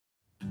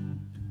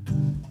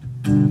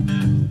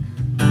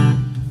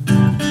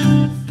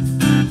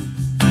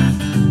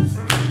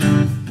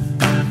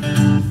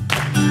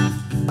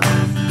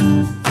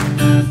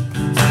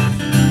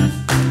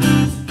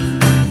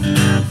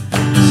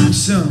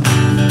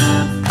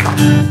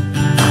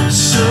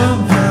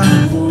Somebody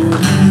warn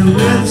me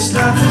when this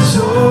life is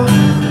over.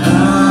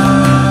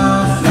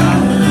 I'll fly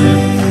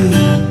away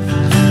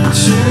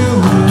to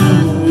a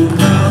home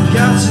I've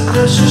got to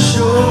let you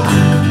show.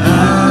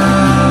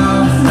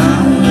 I'll fly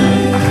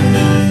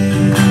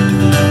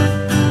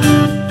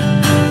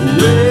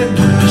away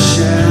when the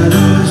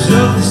shadows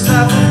of this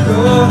life are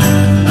gone.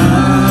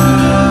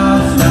 I'll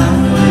fly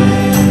away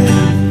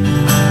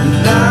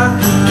like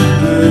a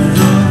bird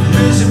from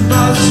prison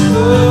bars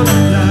explode.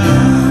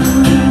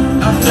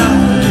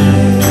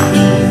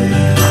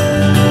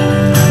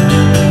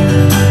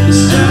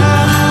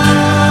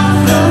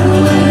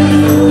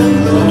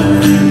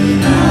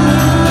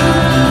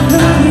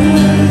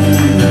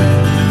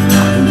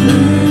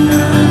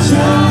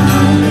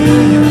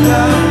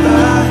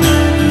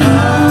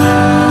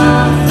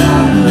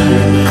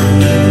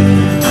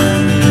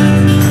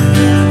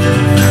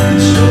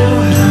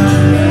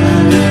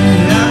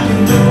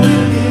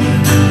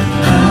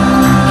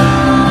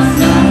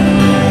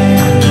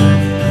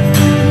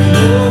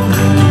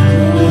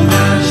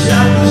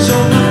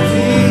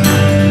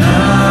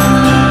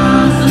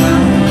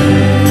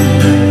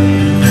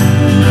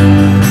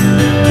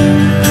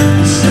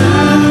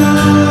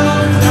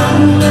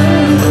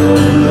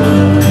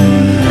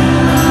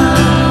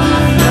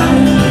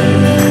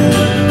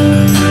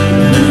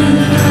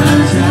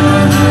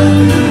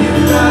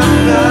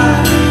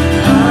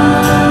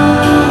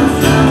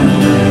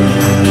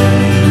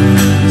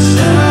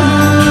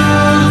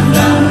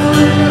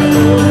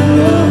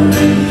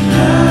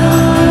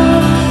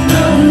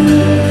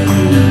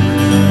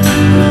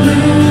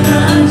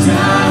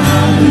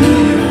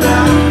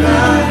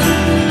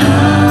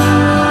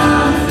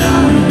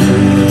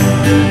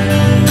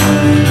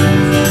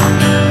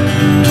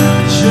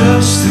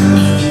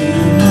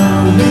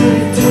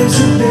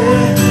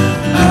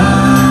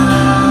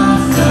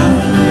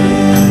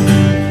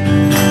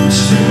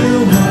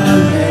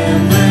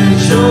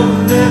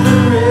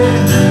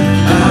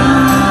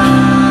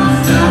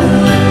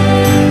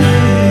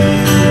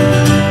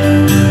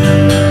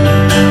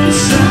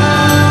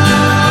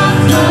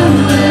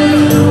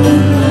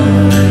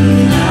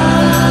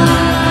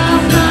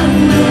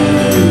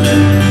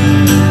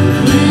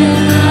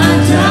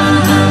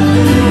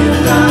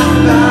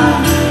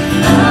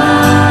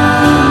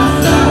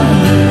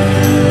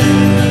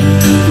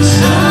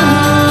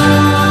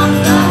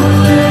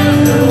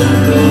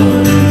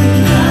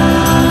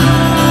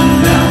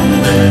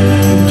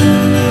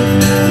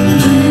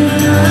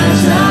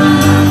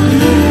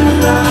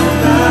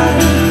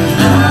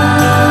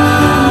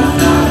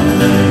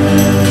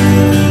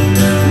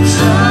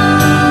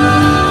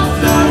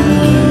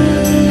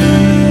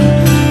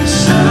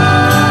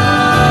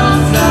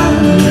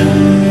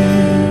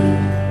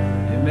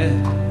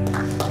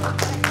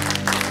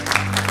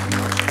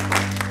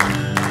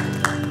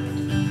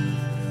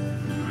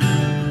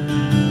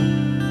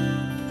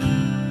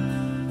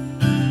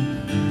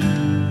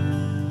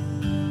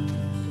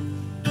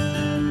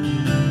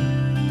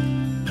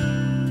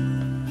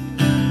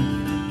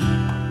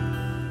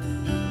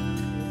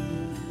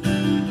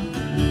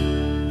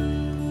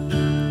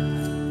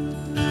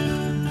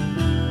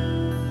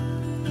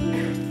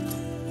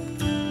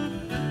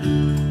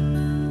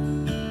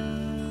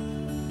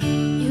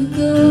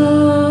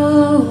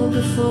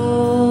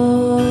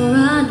 Before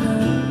I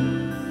know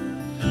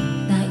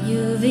that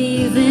you've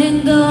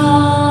even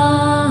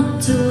gone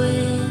to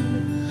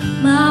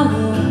win my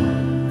war,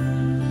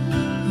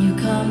 you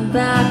come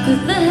back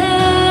with the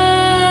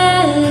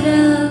head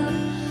of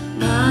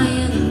my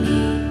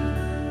enemy.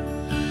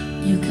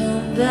 You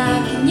come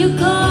back and you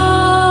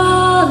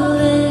call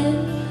it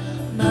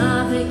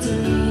my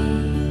victory.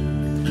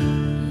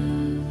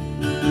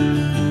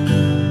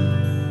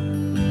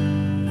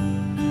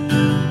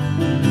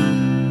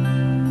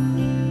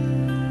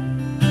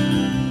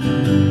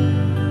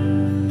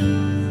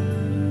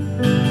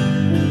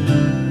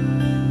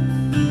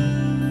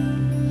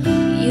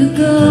 You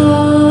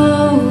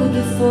go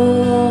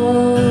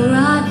before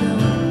I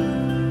know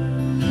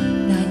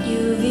that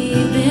you've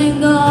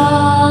even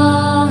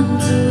gone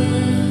to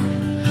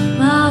win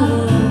my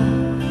war.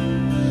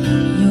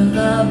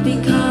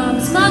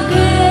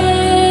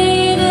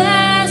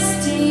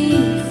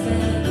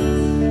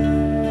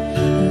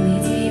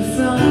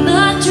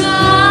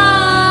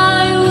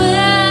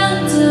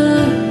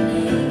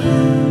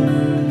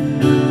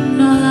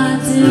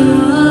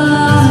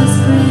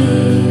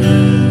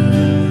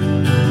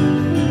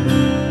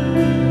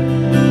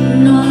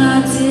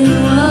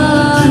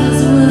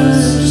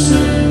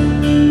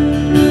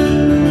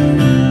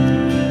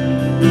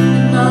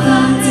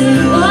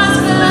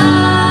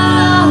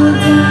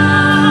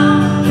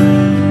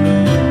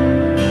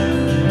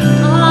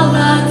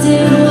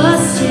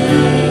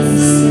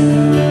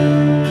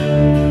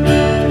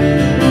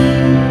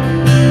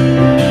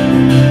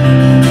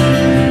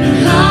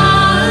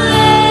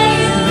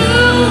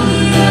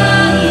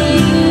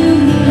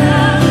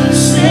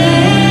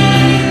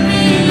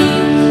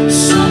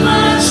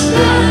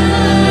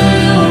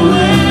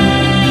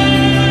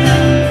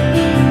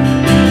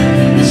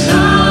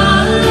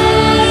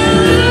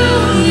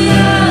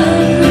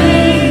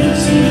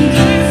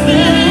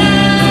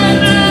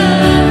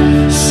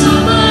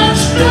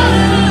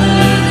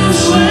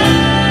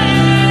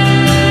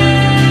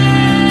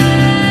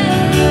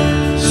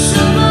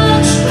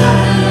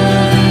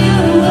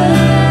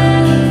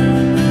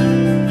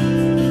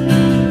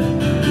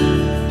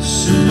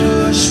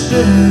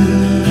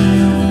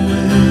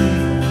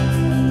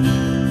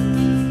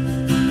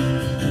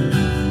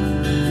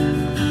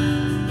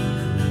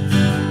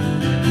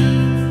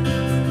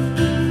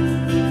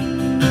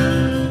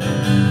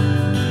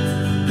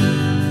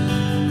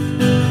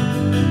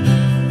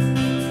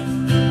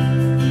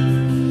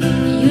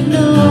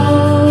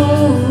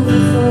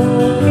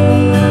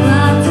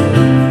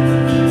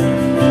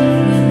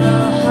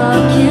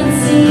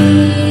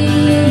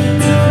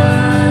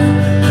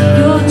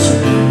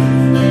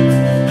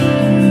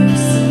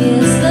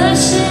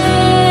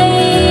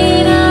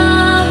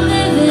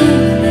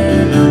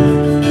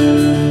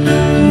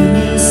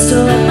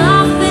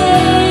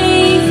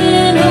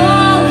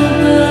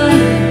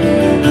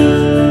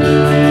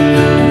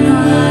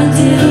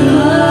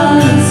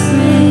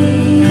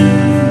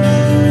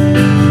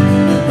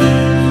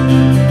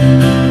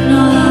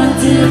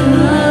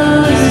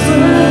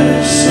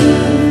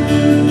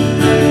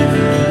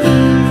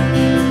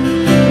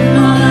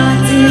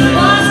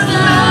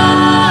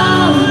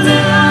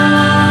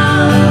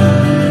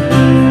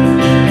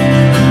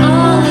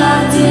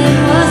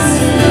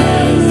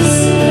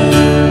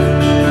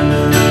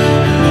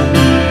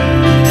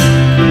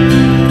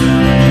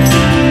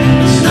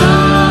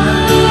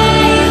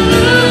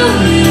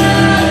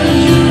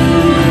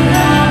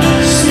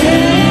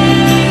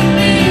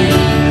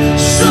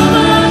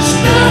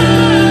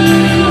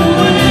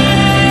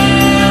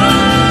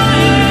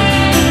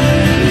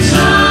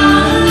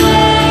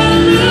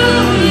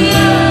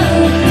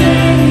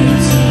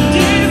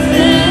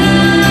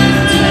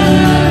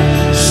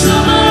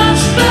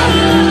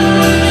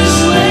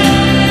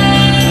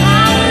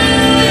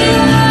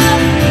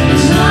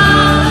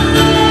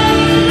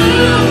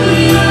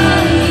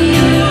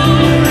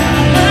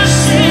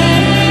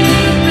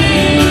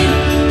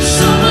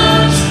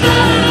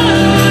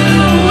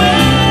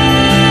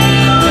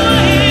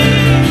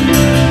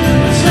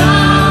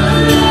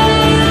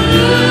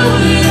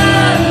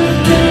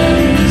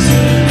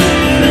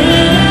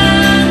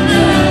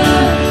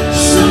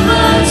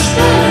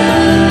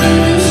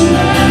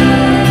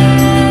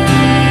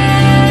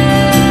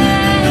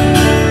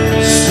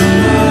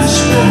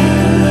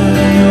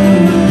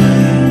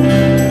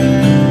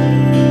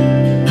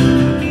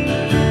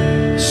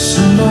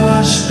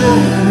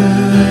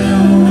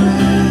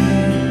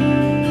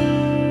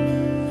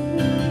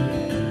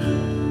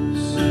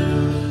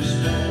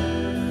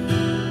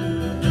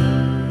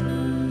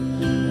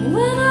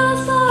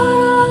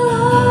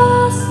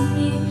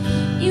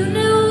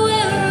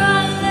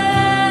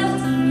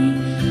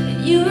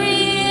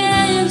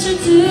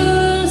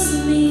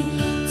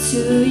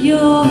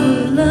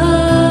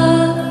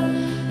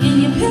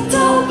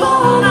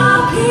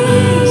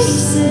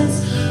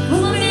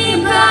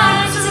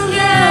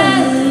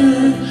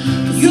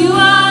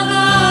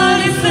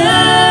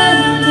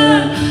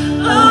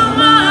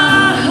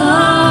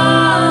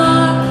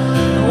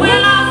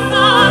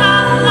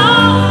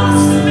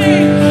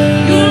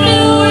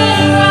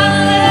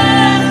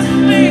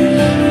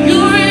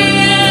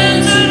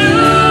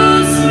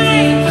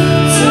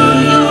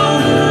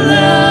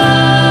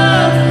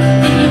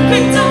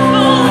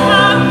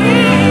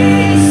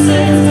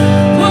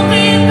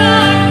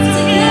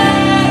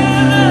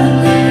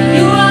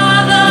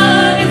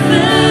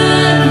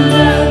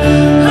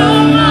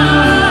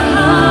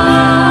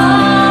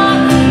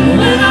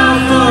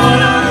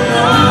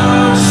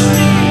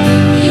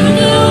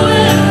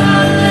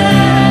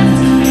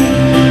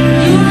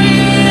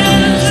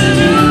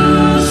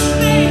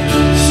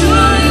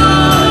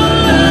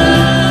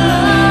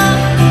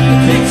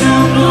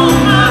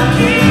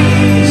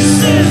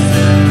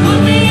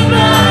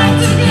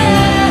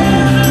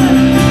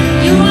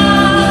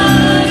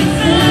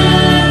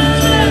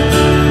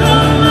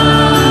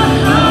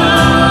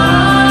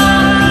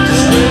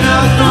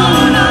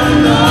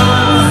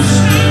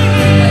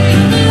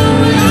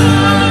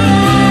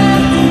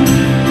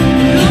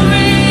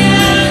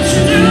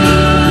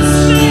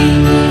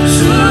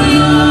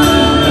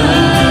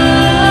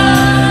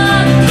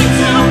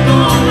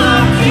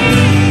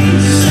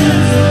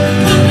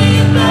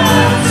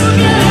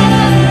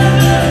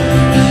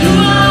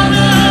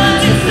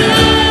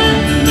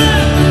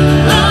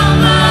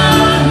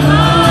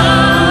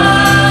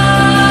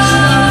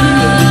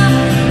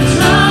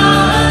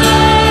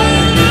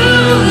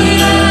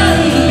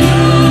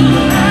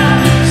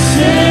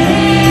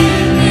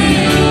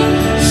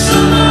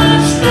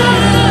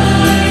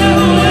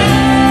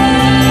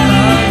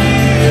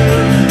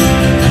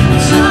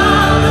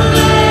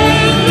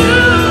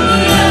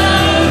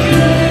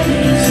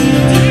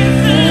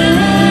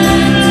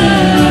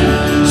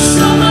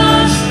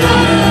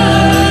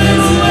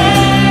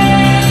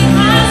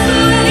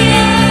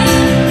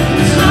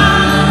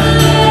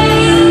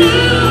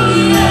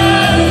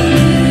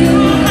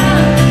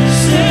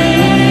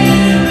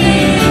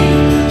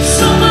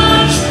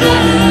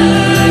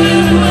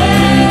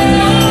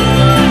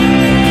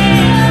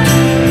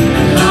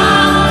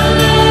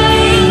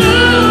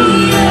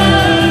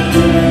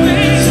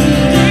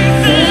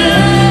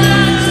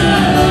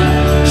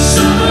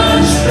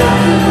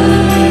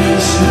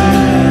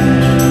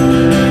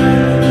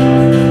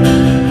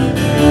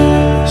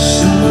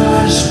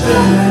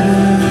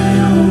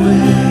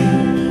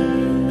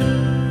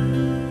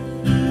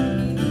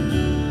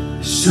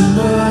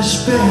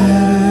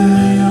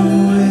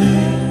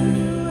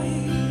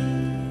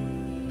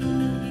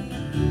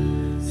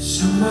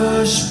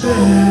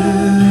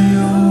 better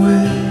your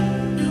way.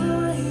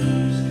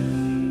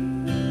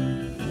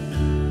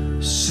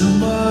 So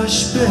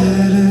much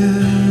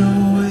better your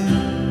way.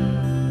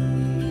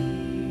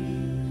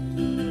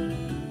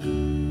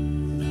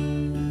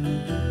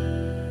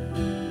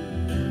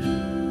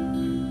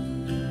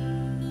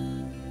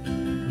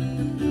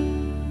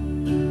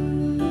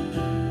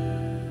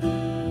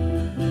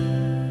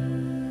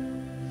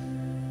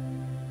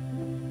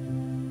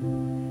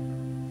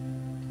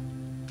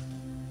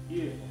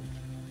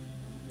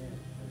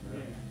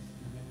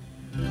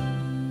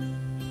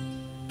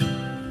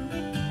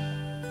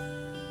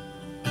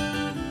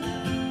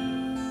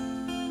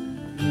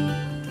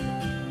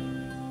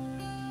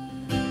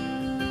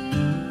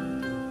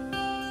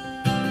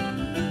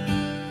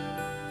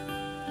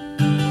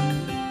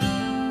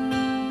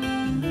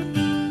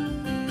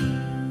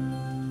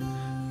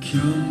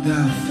 Come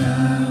thou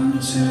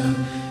fount of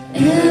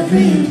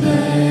every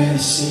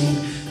blessing,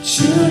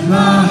 tune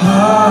my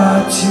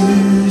heart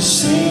to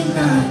sing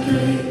thy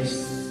grace.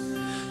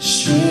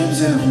 Streams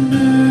of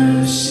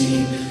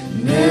mercy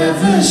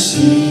never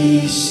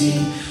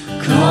ceasing,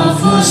 call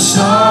for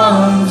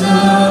songs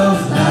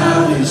of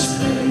loudest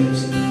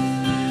praise.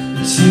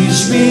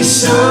 Teach me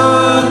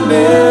some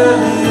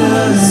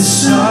melodious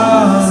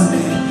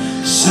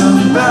sonnet,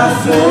 sung by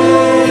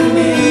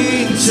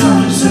flaming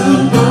tongues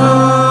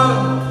above.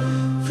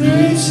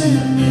 Praise the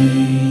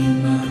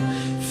name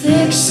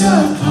fixed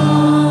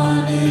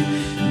upon it,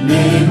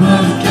 name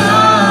of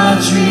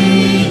God's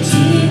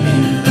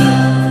redeeming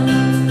love.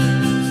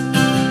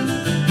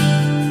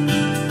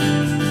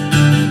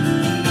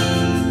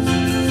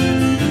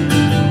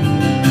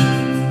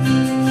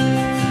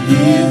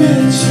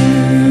 Hitherto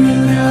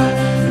thy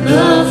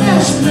love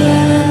has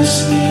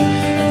blessed me,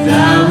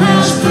 thou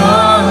hast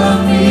brought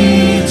me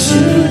to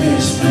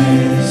this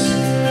place,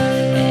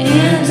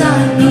 and I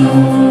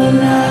know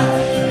that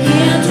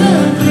hand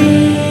will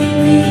bring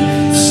me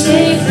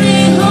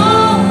safely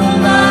home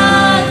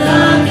by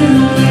thy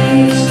good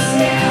grace.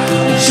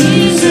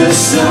 Jesus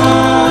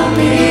saw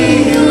me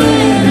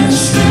when a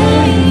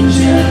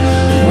stranger,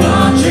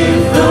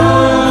 wandering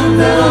from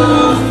the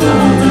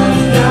fold of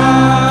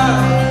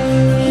God.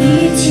 He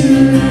to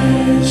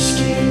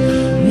rescue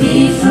me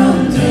from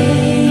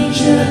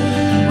danger,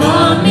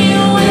 bought me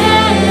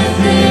with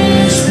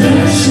His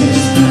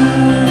precious blood.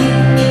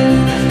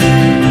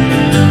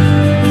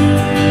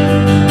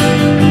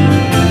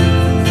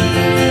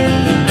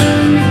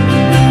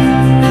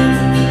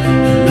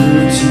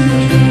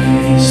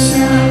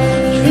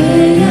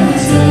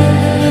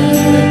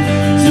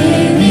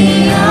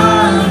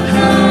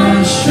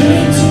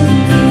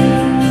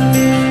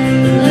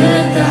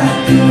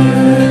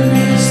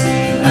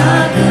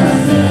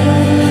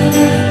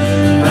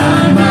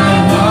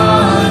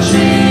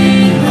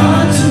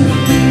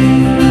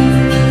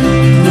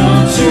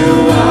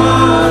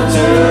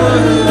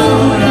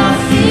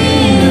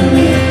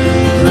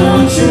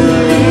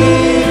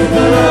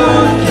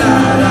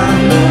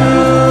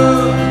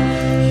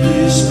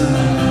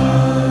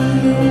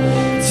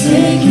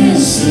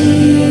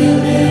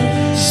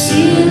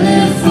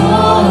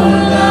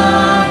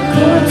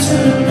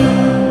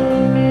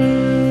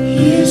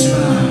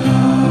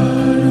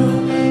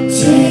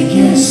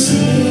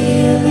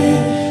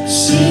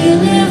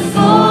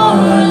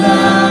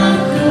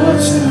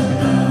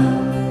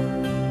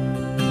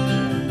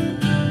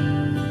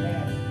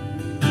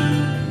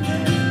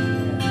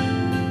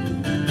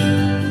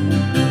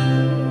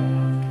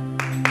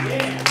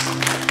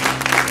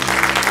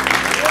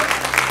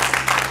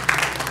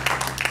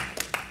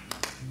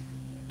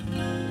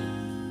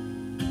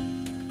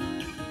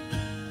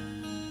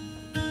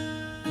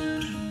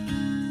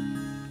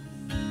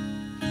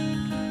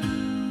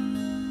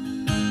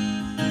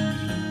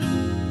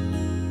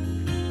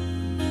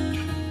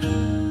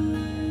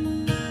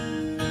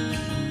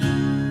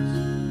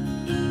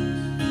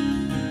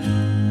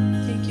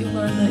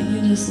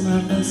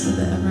 Love us with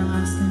an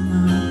everlasting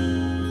love,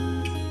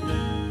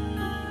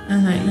 and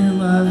that your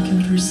love can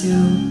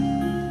pursue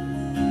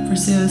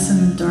us in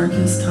the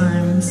darkest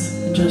times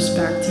and just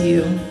back to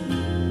you.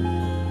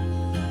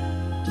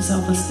 Just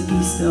help us to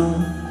be still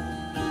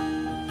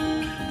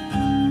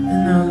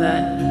and know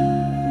that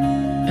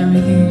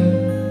everything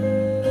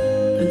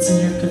that's in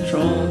your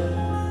control,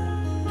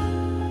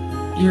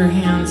 your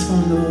hands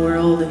formed the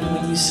world, and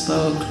when you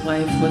spoke,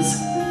 life was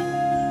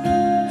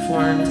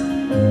formed.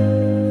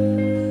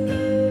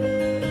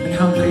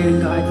 How great a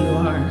God you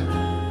are.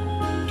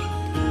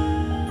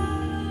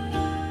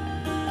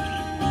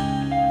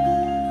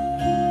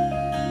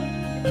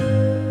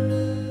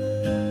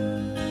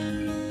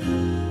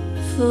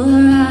 For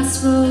I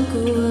spoke a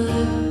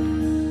word,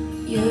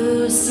 you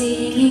were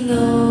singing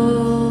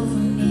over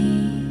me.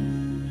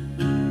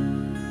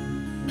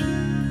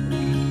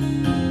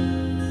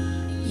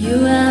 You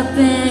have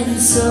been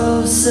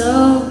so,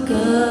 so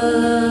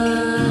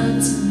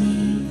good to me.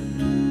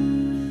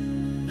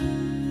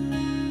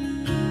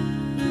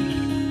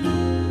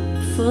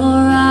 For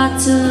I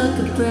took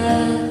a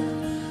breath,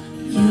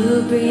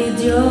 you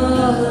breathed your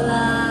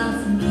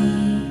life in me.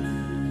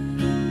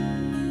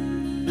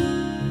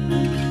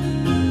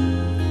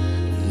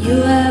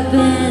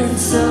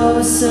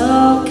 so,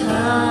 so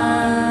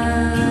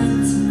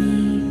kind to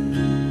me.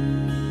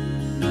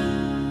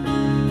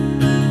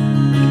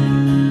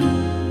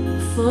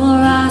 For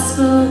I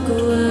spoke a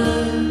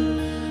word,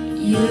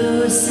 you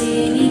were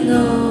singing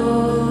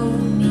over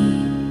me.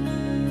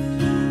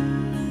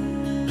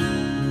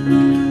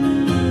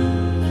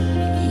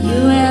 You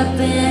have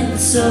been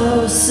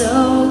so,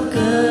 so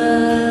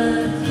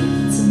good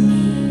to me.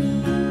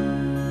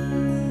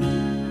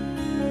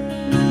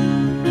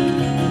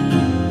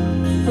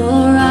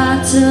 For I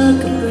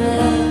took a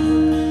breath,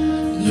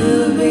 you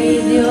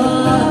breathed your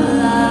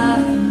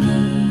life in me.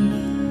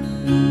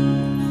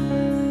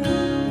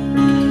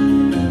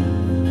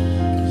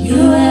 You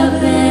have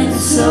been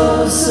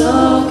so, so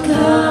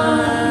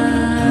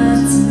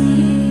kind to me.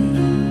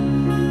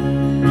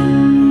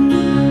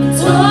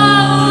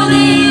 Oh,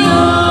 the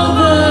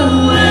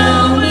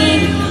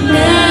overwhelming,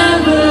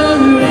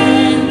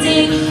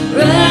 never-ending,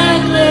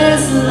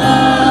 reckless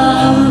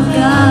love of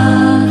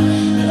God.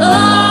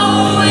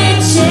 Oh, it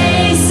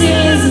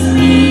chases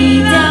me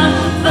down,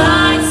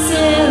 fights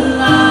till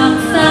I'm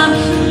found,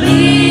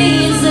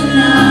 leaves the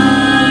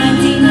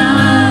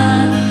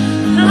 99.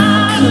 I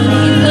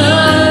couldn't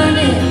earn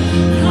it,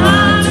 I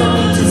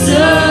don't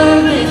deserve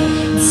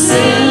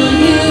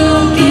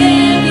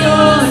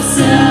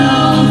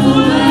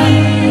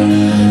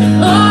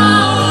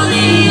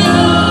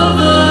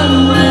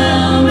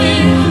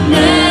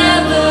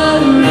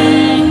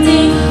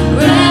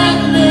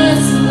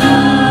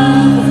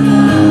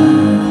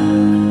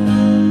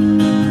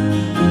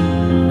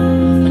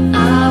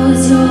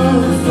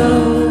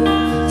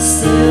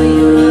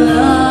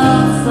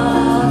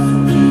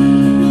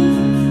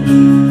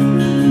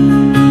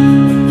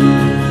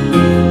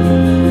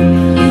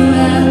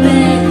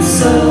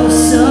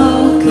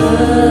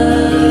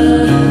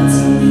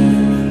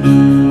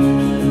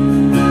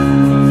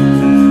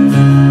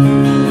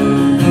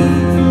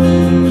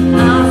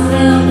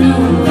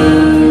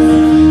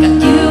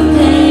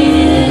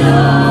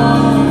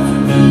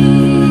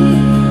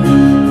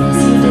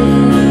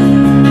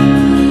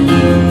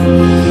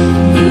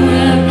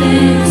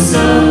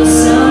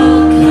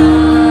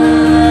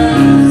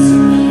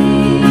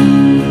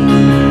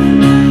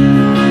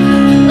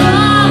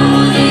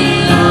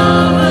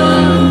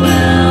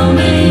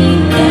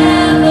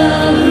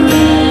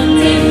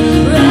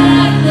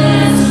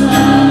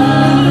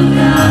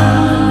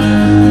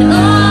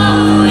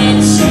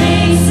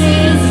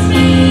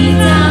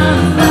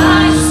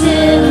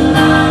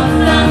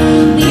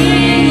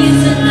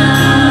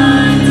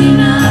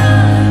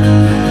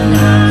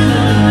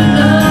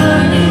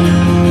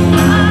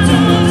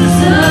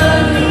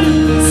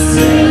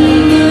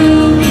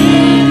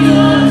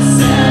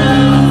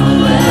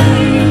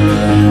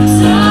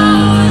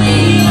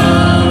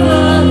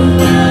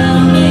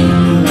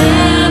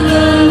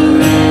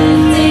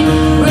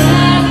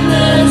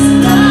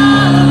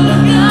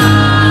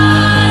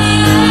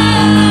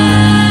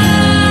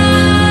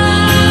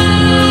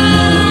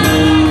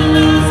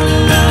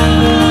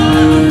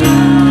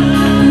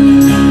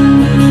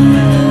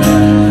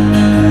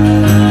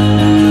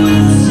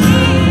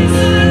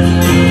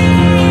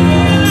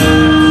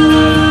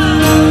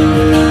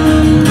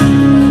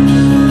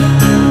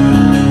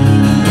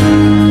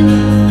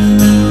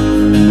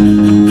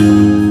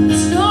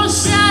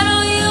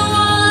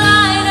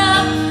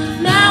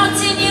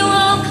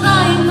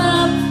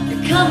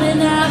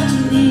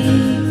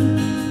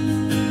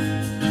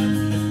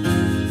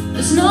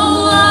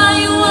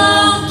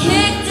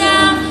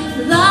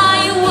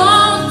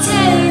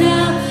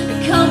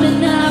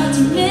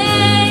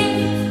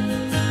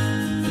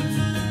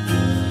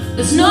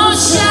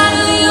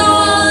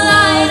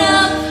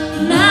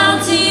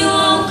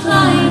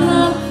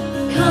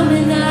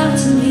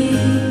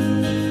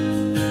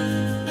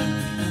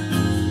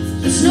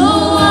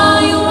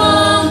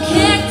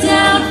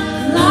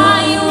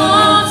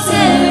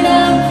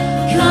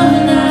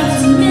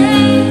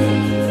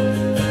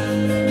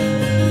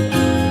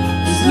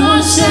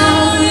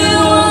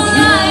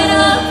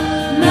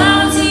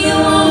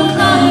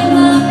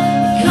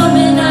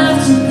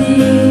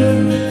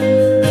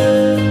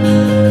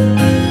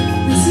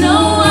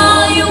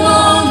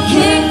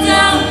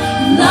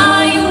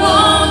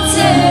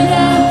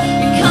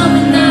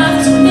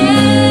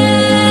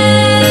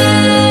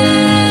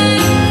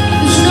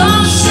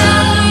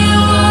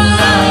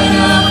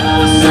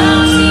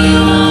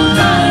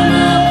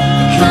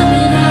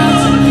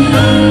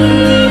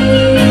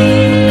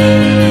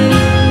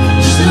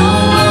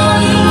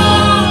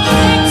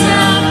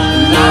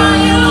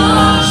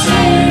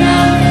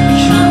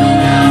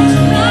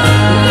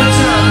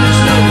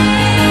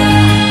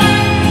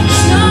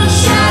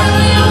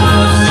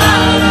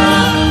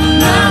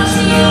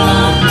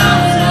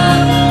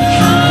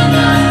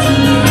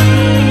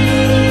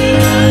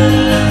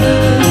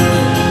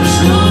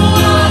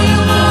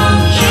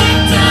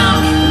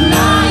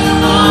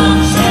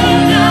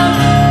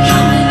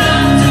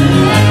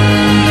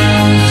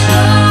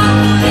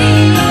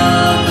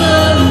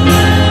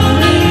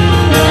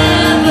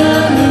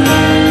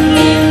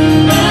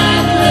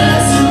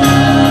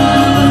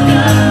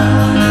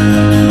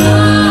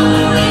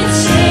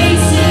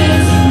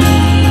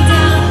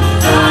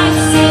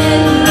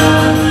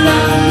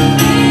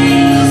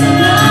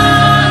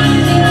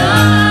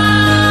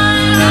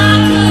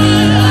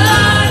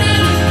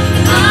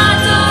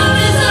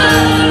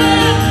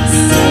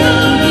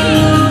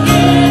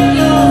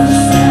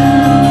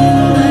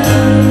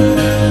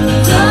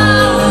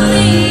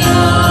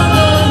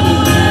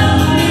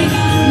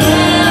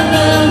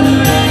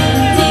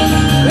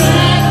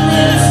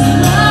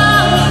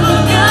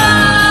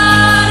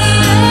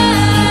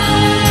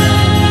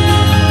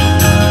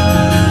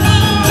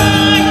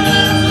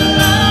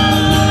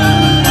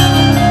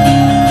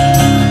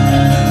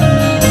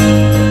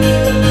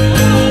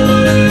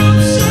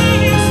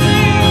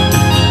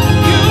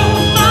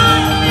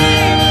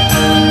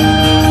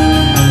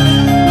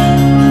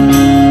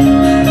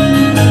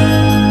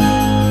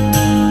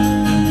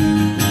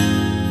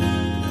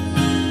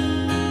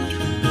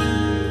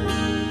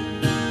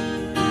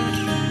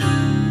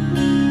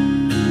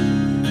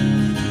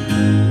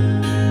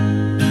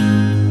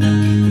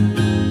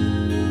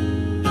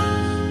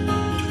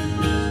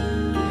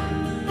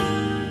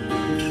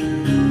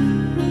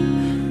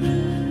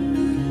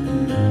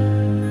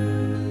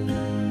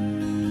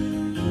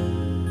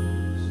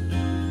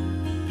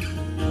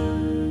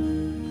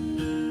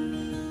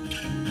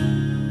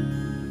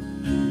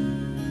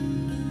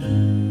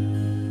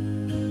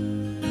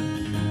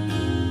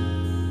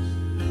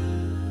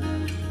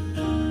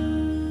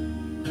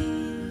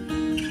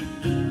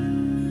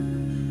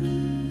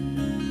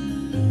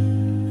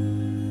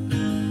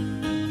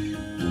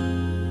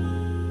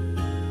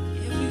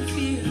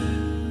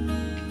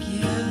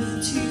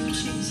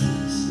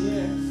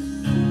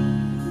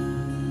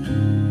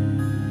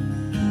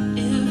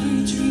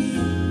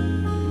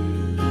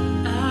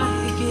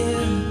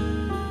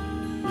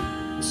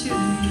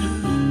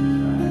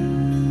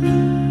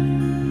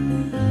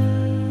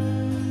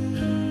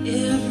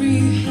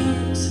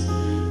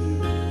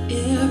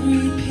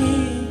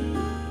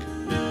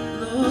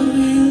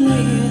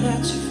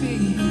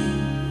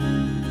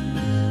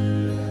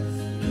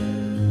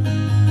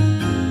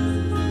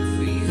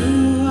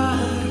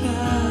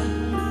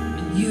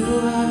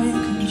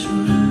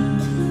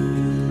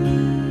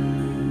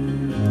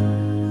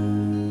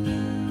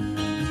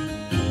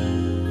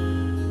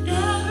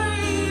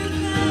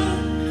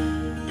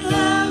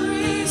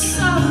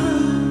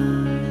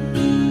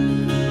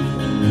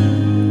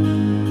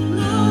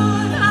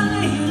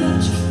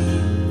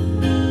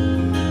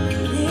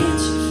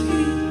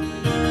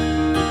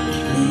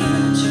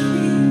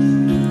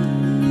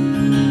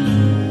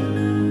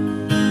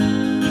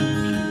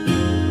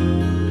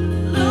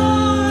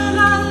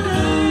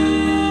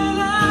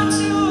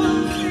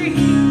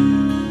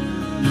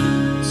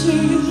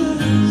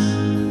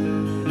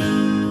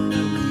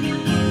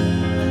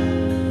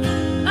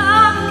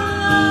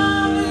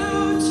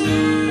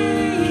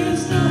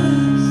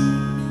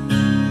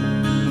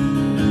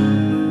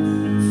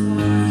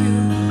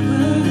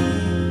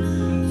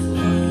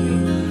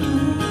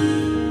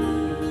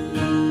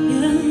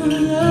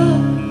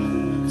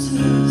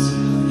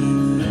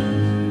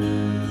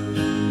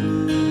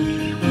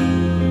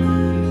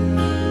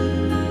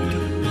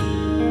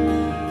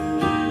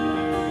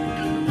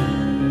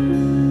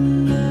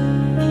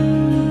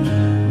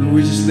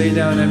just lay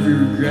down every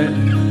regret,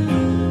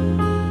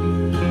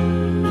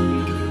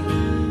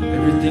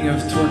 everything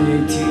of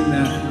 2018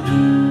 that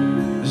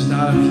is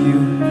not of you.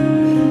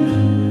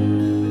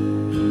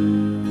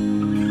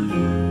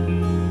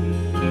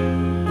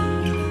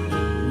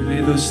 We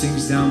lay those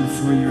things down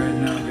before you right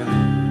now,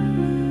 God.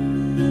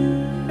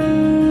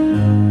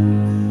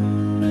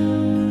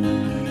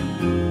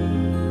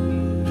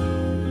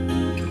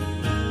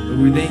 But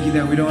we thank you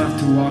that we don't have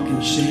to walk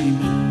in shame.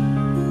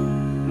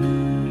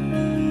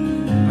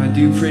 I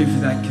do pray for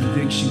that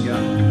conviction,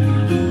 God.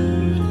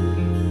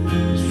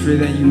 Just pray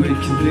that you would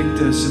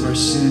convict us of our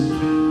sin.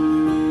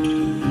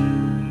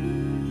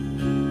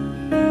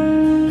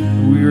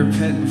 We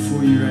repent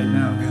before you right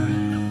now, God.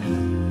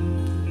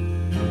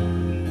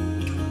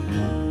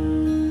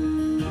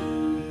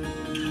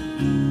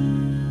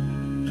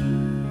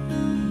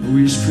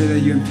 We just pray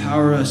that you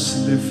empower us to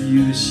live for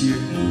you this year,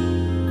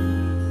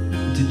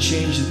 and to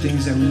change the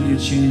things that we need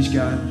to change,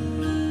 God.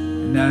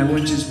 And that it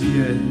wouldn't just be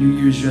a New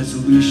Year's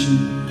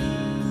resolution,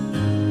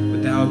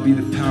 but that would be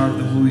the power of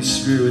the Holy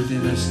Spirit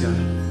within us, God.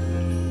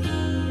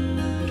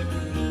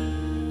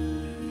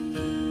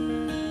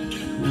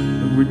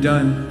 But we're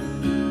done.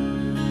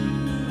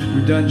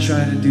 We're done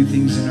trying to do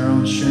things in our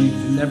own strength.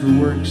 It never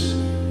works.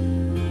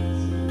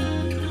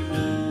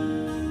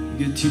 We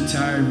get too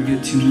tired, we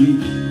get too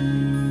weak.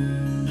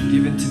 We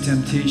give in to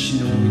temptation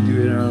when we do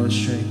it in our own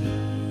strength.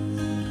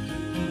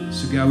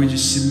 So God, we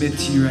just submit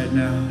to you right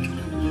now.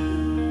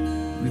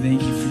 We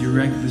thank you for your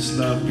reckless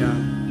love,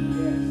 God.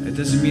 It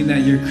doesn't mean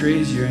that you're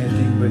crazy or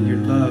anything, but your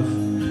love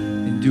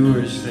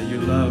endures, that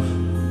your love,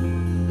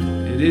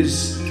 it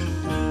is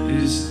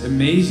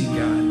amazing,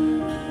 God.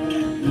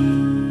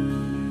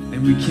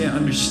 And we can't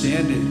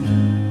understand it.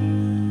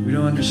 We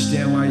don't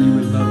understand why you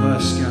would love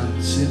us,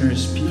 God,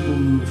 sinners, people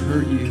who have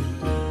hurt you,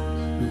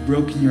 who've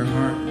broken your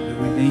heart. But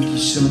we thank you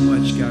so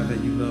much, God,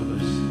 that you love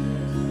us.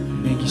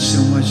 We thank you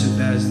so much that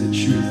that is the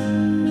truth.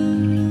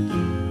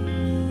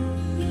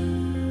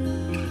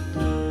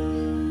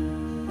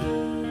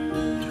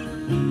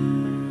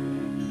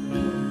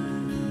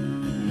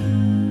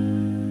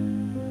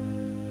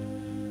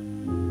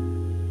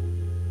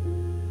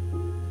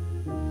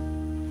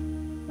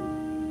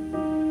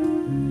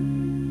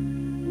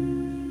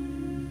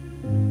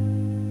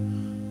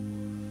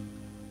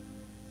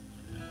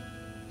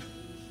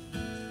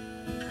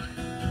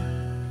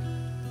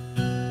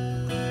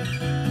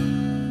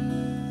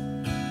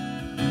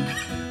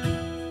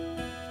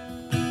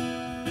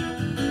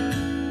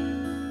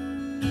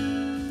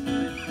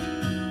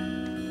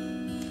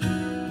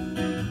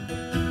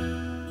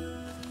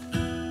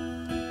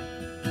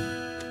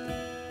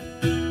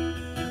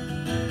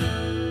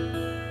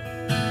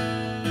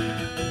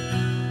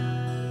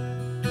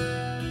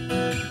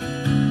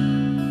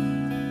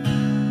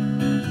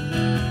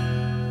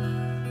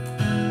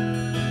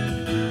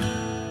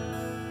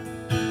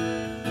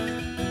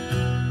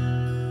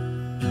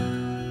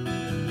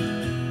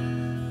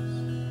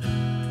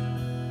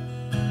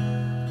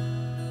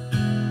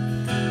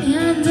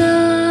 And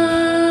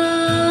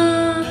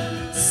I'm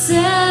satisfied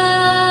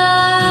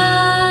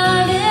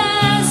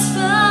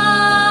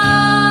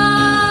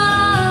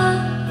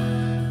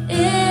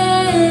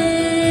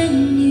in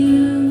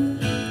you,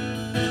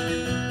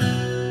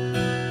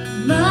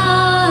 my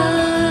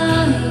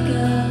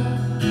God.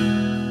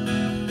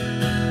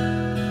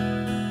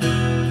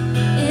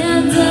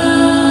 And I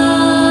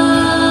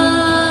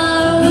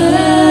will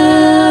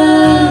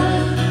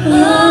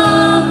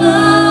abide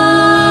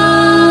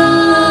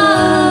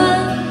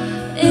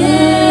in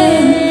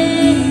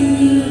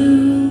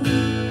you,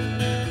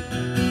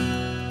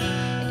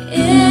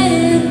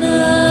 in the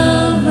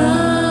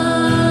rock.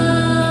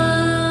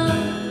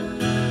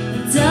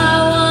 And I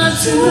want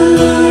to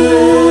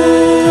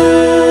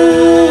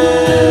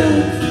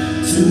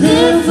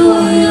live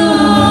for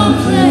your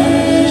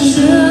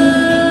pleasure.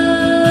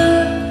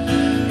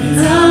 And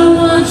I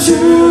want to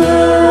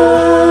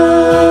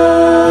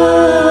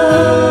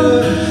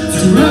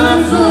run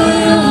for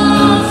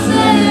your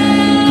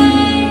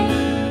flame.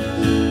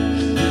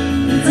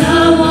 And I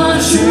want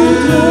to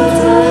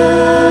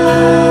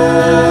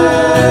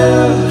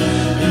dwell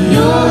in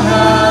your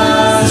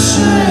house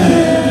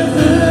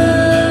forever,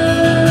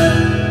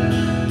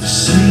 to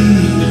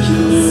see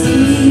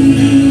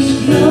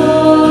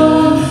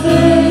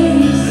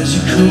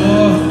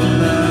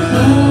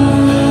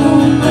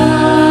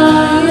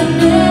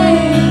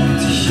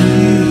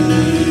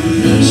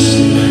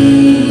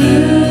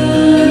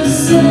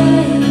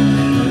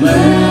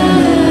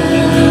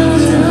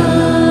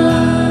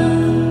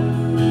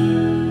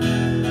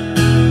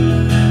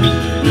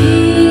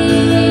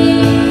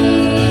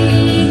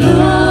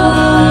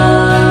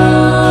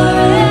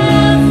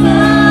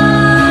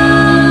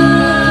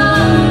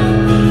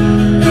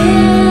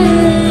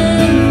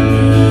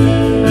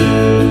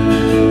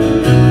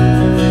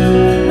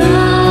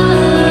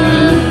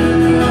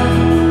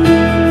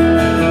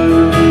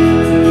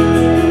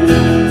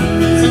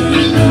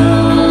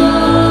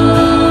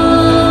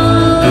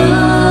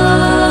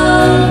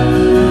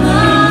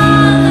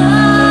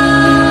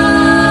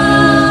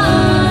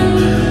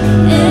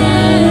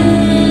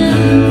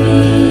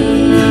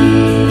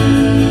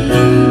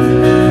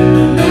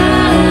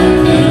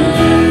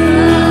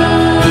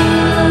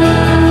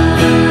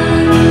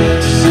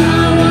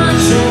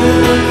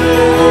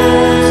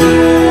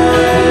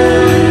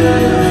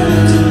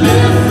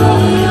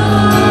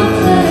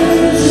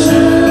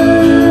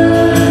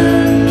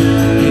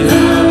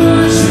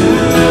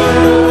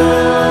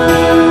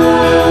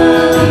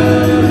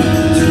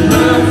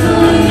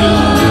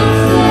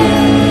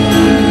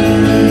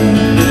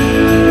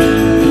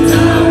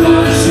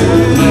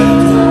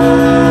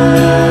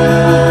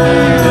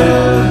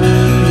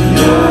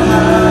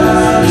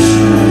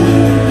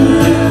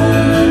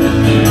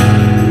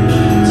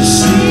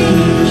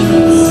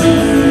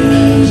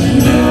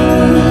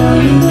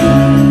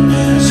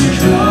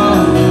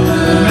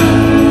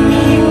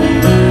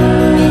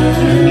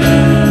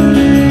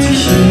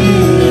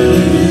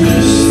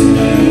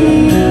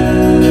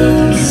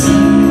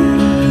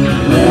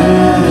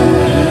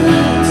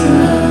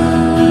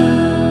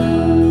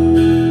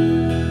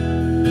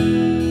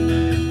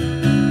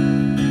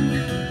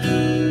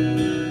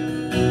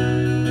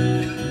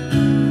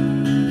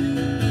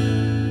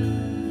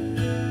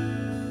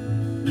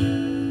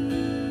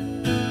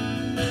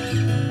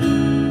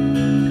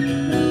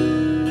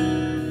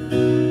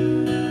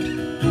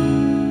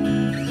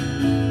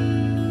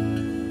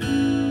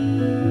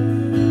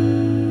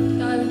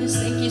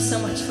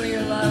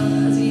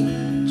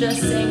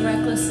just saying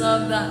reckless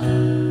love, that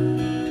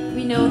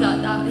we know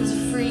that that is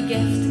a free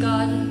gift,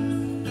 God,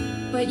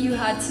 but you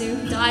had to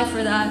die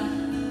for that.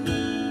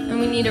 And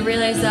we need to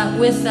realize that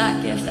with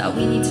that gift, that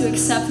we need to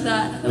accept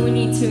that we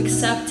need to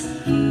accept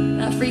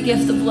that free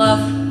gift of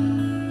love.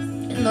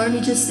 And Lord,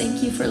 we just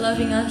thank you for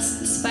loving us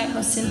despite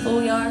how sinful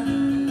we are.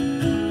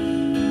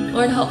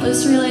 Lord, help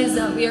us realize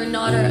that we are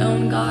not our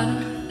own,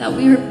 God, that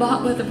we were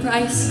bought with a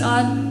price,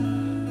 God,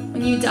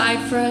 when you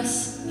died for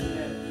us.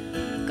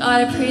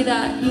 God, I pray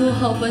that you will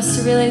help us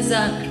to realize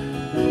that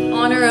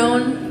on our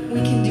own we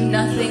can do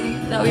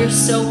nothing, that we are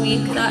so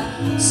weak,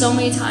 that so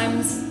many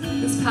times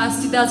this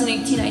past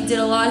 2018 I did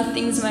a lot of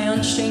things in my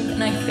own strength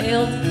and I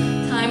failed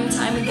time and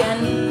time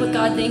again. But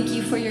God, thank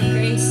you for your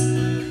grace.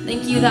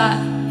 Thank you that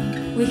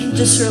we can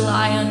just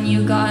rely on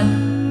you, God,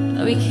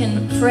 that we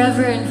can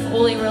forever and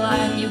fully rely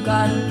on you,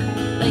 God,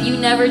 that you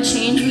never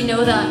change. We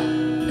know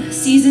that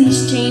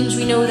seasons change.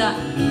 We know that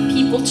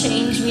people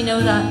change. We know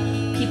that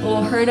people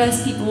will hurt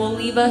us, people will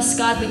leave us,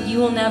 God, but you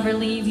will never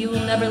leave. You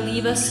will never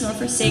leave us nor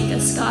forsake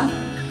us, God.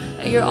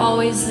 That you're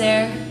always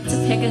there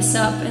to pick us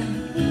up,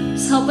 and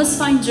just help us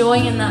find joy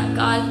in that,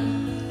 God.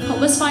 Help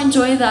us find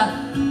joy that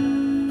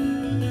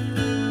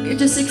we're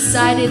just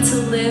excited to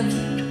live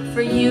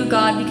for you,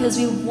 God, because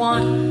we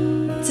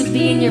want to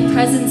be in your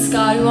presence,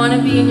 God. We want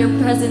to be in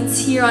your presence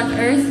here on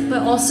earth,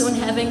 but also in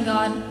heaven,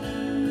 God.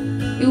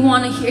 We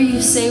want to hear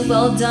you say,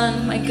 well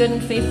done, my good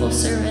and faithful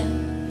servant.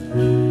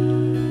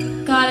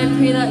 God, I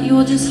pray that you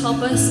will just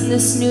help us in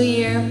this new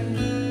year,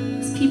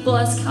 as people,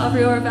 as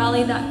Calvary or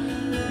Valley, that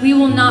we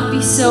will not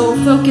be so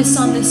focused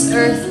on this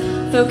earth,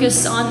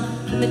 focused on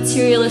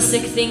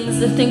materialistic things,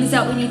 the things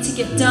that we need to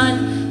get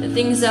done, the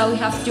things that we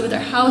have to do with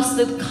our house,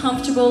 the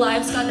comfortable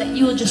lives, God, that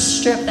you will just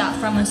strip that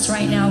from us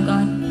right now,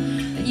 God.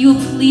 That you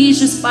will please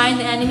just bind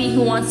the enemy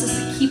who wants us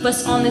to keep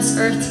us on this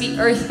earth, to be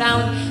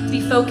earthbound, to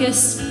be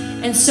focused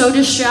and so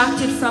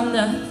distracted from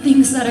the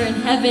things that are in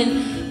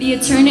heaven, the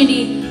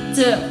eternity,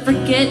 to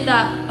forget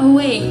that, oh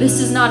wait, this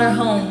is not our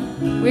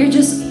home. We're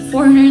just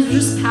foreigners, we're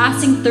just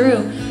passing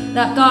through.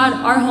 That God,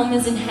 our home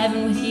is in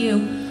heaven with you.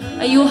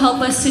 You will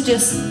help us to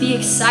just be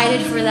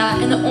excited for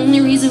that. And the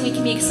only reason we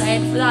can be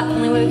excited for that, the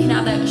only way we can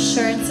have that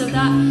assurance of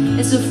that,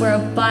 is if we're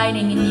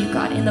abiding in you,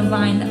 God, in the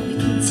vine, that we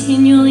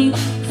continually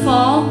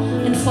fall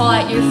and fall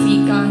at your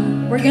feet,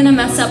 God. We're going to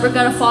mess up, we're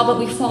going to fall, but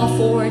we fall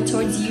forward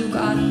towards you,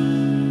 God.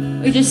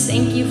 We just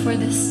thank you for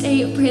this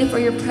day. I pray for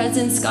your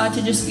presence, God,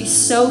 to just be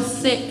so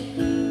thick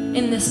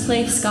in this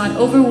place, God.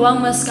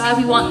 Overwhelm us, God.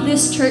 We want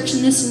this church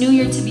and this new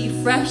year to be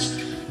fresh,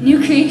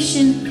 new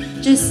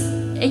creation, just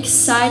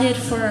excited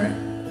for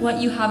what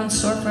you have in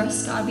store for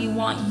us, God. We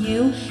want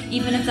you,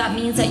 even if that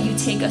means that you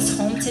take us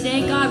home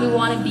today, God. We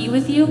want to be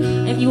with you.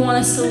 And if you want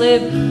us to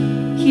live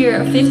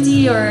here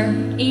 50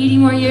 or 80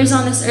 more years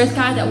on this earth,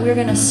 God, that we're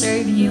going to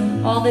serve you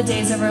all the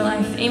days of our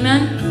life.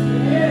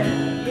 Amen?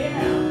 Yeah.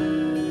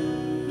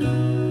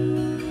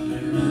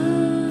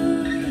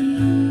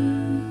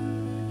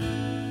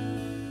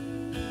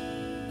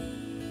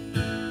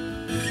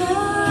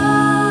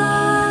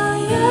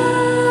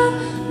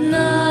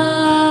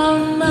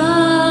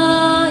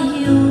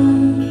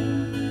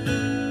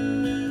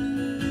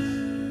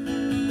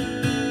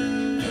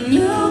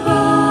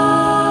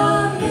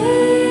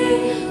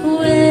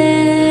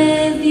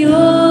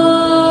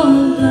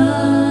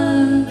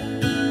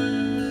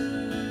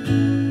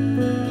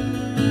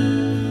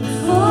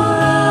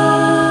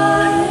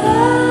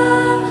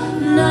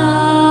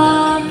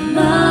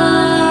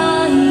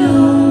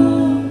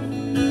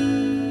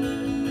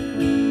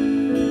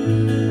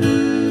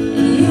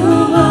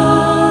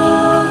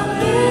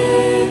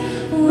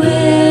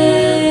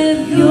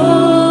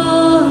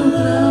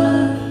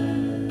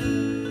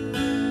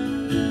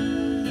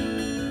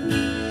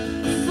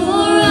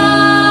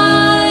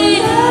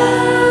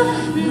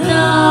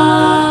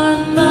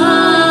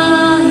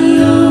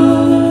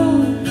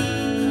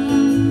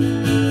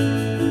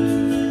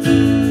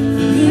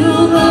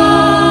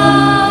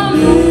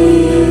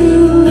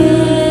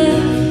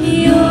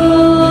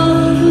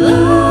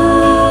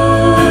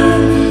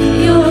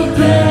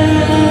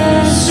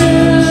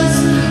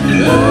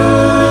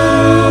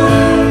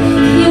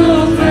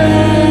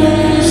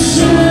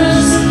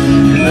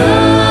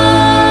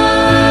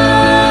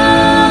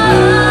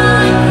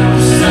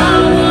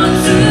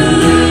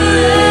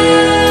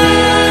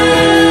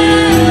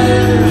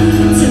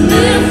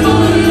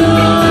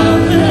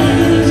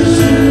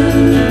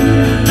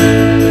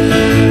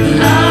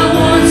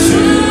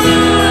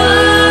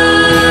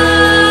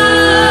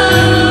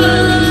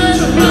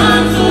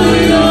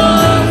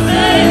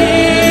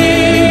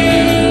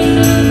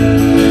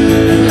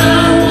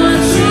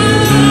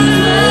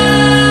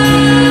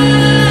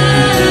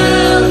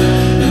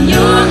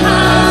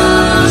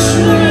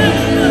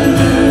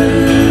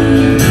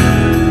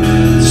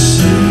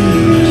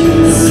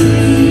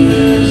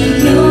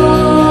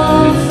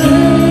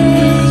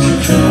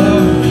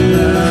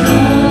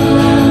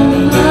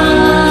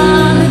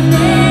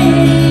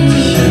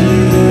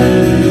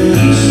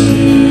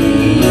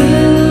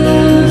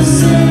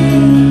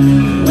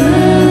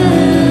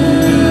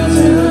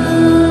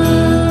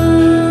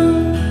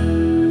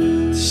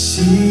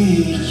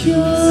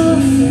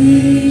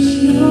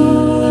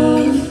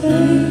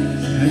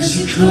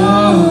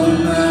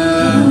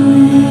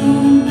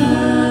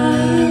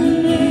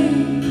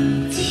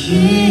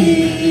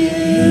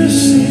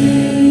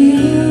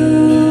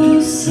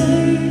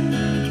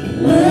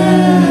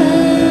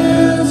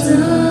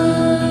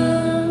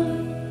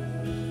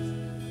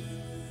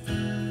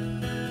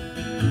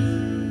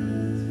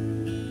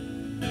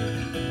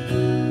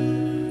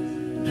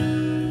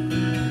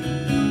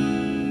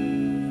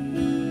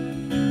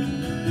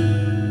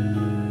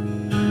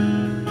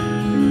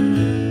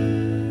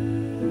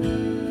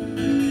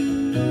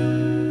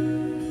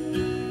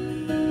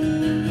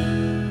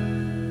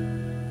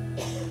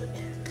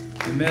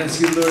 Let's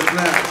give the Lord a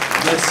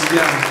clap. Bless you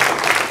guys.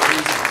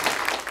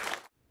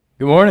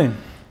 Good morning.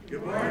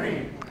 Good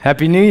morning.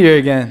 Happy New Year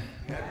again.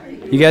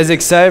 You guys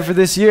excited for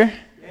this year?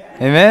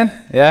 Amen?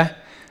 Yeah?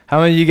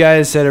 How many of you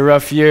guys had a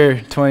rough year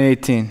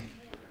 2018?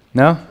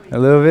 No? A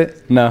little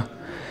bit? No.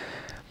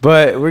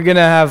 But we're going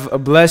to have a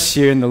blessed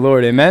year in the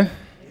Lord. Amen?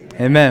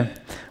 Amen.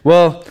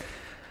 Well,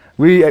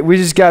 we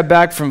just got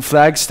back from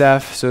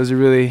Flagstaff, so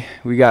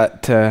we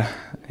got to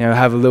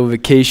have a little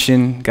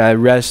vacation, got to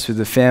rest with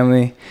the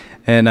family,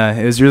 and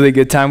it was a really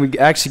good time. We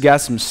actually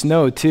got some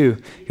snow too,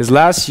 because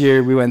last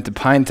year we went to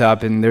Pine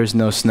Top and there's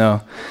no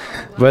snow.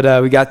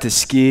 But we got to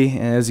ski,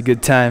 and it was a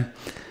good time.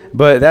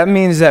 But that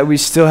means that we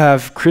still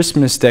have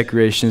Christmas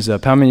decorations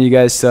up. How many of you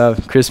guys still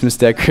have Christmas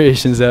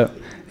decorations up?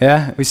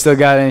 Yeah, we still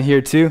got it in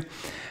here too.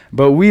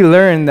 But we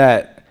learned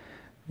that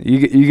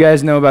you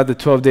guys know about the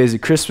 12 days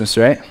of Christmas,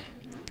 right?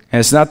 And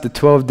it's not the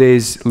 12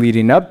 days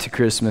leading up to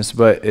Christmas,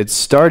 but it's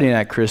starting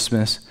at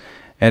Christmas,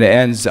 and it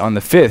ends on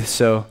the 5th.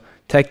 So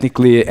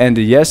technically it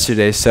ended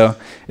yesterday, so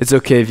it's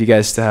okay if you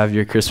guys still have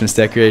your Christmas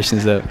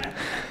decorations up.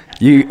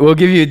 We'll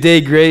give you a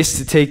day grace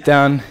to take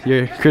down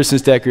your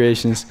Christmas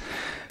decorations.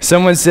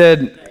 Someone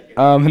said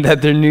that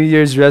their New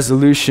Year's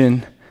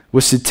resolution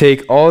was to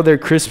take all their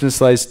Christmas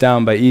lights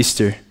down by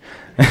Easter.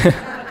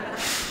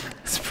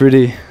 It's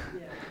pretty,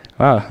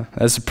 wow,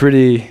 that's a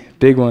pretty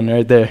big one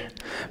right there.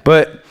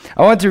 But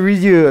I want to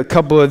read you a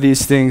couple of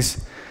these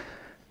things.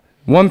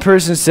 One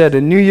person said a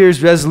New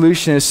Year's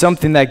resolution is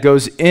something that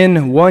goes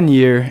in one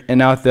year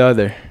and out the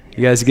other.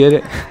 You guys get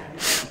it?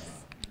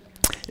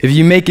 If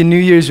you make a New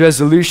Year's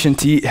resolution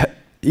to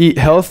eat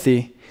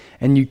healthy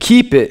and you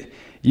keep it,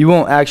 you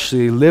won't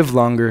actually live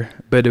longer,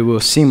 but it will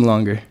seem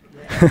longer.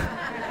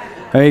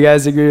 How many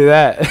guys agree with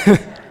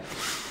that?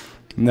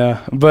 No,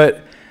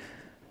 but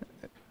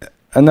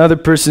another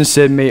person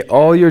said, may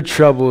all your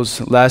troubles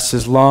last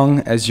as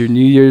long as your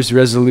New Year's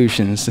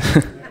resolutions.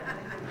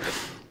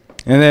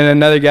 And then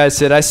another guy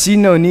said, I see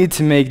no need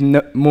to make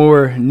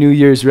more New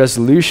Year's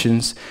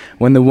resolutions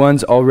when the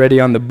ones already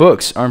on the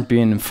books aren't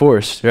being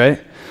enforced,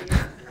 right?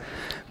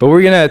 But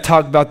we're going to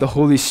talk about the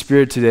Holy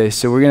Spirit today.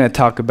 So we're going to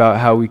talk about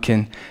how we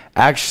can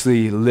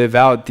actually live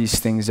out these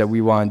things that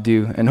we want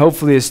to do. And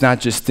hopefully it's not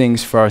just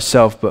things for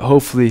ourselves, but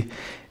hopefully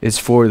it's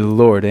for the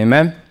Lord.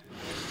 Amen?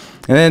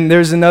 And then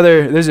there's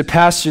a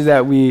pastor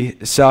that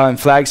we saw in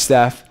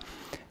Flagstaff,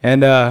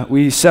 and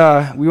we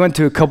went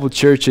to a couple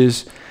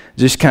churches,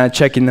 just kind of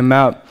checking them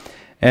out.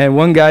 And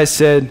one guy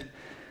said,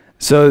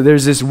 so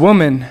there's this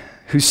woman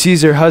who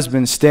sees her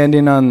husband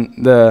standing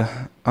on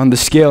the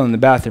scale in the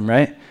bathroom,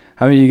 right?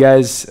 How many of you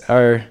guys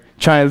are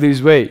trying to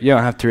lose weight? You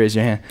don't have to raise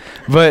your hand.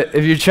 But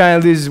if you're trying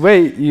to lose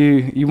weight,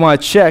 you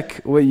want to check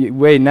what you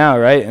weigh now,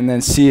 right? And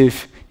then see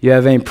if you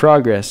have any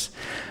progress.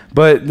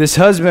 But this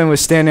husband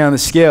was standing on the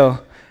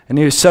scale, and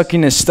he was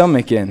sucking his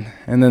stomach in.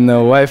 And then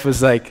the wife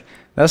was like,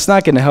 that's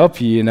not going to help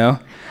you, you know?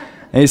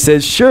 And he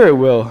said, sure it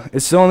will.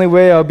 It's the only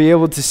way I'll be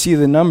able to see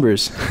the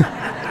numbers.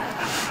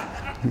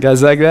 You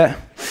guys like that?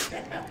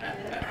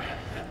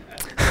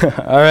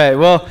 All right,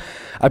 well,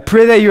 I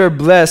pray that you are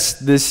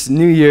blessed this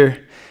new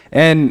year.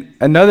 And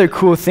another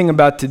cool thing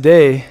about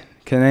today,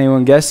 can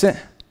anyone guess it?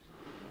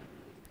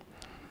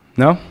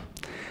 No?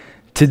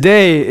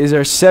 Today is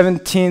our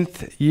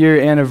 17th year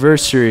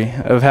anniversary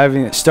of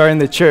starting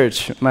the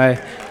church, my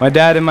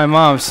dad and my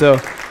mom.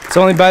 So it's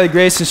only by the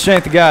grace and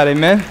strength of God,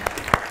 amen?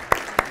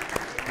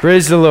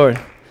 Praise the Lord.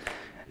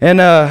 And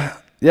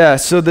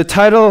so the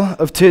title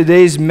of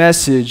today's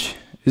message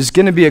is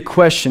going to be a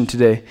question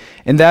today,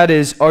 and that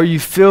is, are you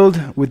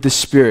filled with the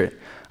Spirit?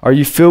 Are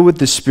you filled with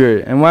the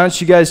Spirit? And why don't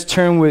you guys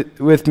turn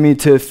with me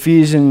to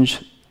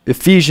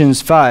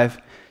Ephesians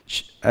 5.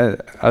 I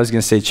was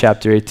going to say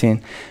chapter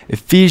 18.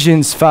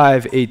 Ephesians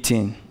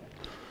 5:18.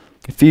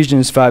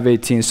 Ephesians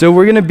 5:18. So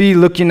we're going to be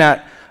looking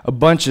at a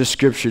bunch of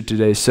scripture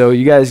today. So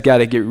you guys got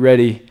to get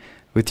ready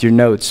with your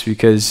notes,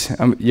 because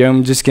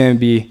I'm just going to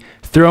be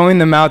throwing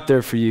them out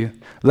there for you.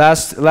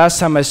 Last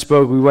time I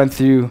spoke, we went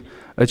through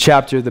a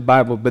chapter of the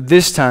Bible, but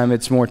this time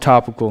it's more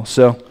topical.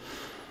 So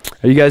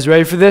are you guys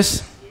ready for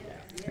this?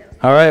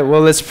 All right,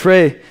 well, let's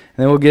pray, and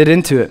then we'll get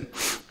into it.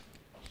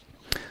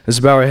 Let's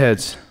bow our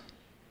heads.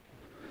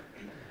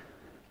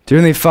 Dear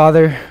Heavenly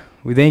Father,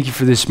 we thank you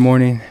for this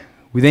morning.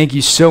 We thank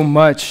you so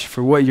much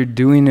for what you're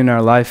doing in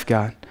our life,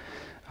 God.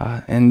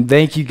 And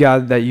thank you,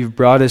 God, that you've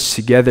brought us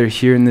together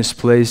here in this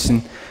place,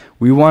 and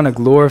we want to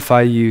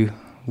glorify you.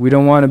 We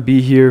don't want to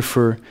be here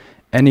for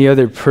any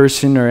other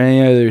person or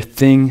any other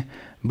thing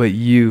but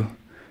you.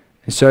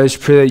 And so I just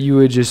pray that you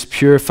would just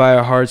purify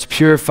our hearts,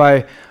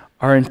 purify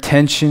our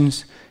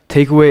intentions,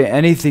 take away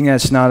anything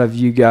that's not of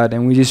you, God.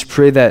 And we just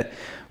pray that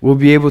we'll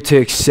be able to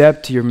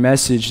accept your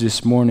message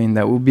this morning,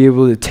 that we'll be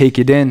able to take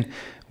it in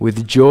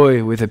with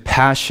joy, with a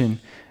passion,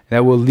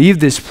 that we'll leave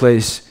this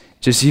place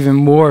just even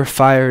more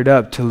fired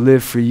up to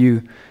live for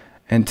you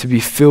and to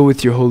be filled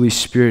with your Holy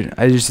Spirit.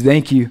 I just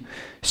thank you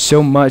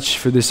so much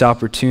for this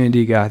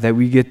opportunity, God, that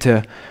we get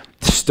to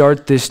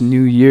start this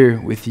new year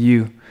with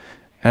you.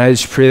 And I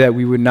just pray that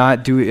we would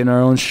not do it in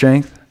our own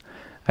strength.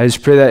 I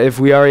just pray that if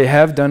we already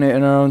have done it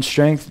in our own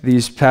strength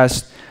these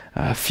past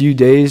a few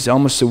days,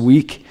 almost a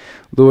week.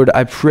 Lord,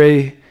 I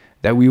pray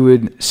that we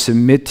would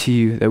submit to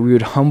you, that we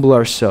would humble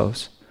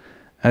ourselves.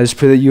 I just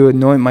pray that you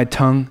anoint my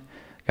tongue.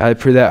 God, I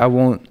pray that I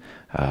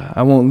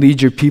won't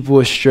lead your people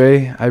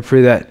astray. I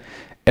pray that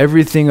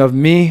everything of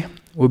me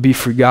would be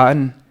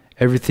forgotten.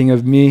 Everything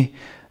of me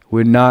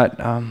would not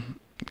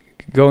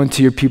go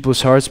into your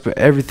people's hearts, but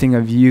everything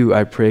of you,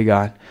 I pray,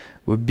 God,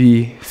 would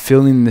be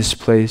filling this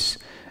place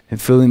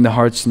and filling the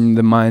hearts and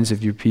the minds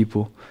of your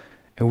people.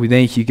 And we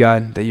thank you,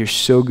 God, that you're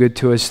so good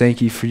to us.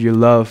 Thank you for your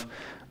love,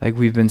 like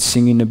we've been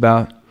singing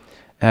about.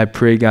 And I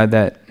pray, God,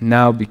 that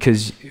now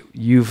because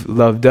you've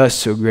loved us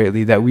so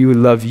greatly, that we would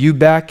love you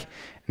back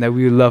and that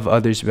we would love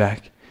others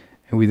back.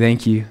 And we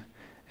thank you.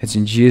 It's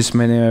in Jesus'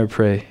 mighty name I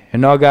pray.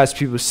 And all God's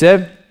people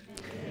said,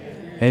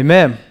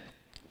 Amen.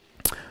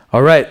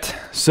 All right,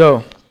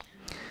 so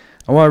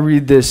I want to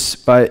read this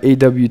by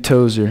A.W.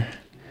 Tozer.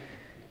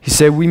 He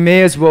said, we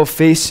may as well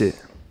face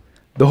it.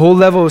 The whole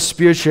level of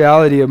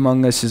spirituality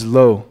among us is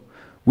low.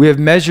 We have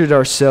measured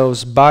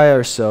ourselves by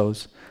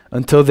ourselves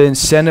until the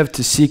incentive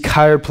to seek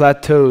higher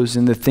plateaus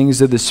in the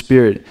things of the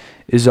Spirit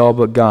is all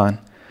but gone.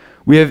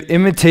 We have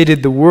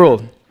imitated the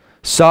world,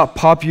 sought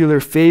popular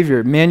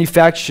favor,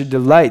 manufactured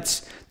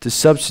delights to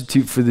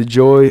substitute for the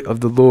joy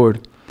of the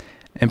Lord,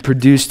 and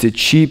produced a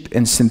cheap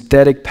and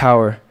synthetic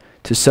power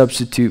to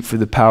substitute for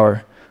the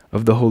power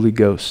of the Holy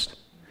Ghost.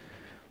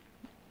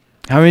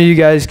 How many of you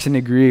guys can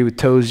agree with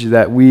Tozer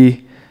that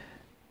we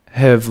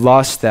have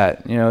lost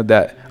that,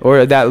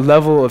 that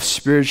level of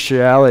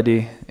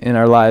spirituality in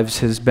our lives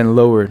has been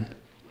lowered?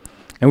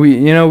 And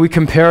we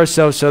compare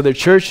ourselves to other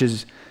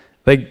churches.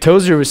 Like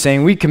Tozer was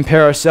saying, we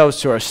compare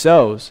ourselves to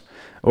ourselves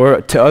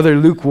or to other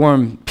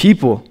lukewarm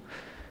people.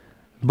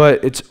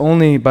 But it's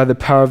only by the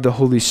power of the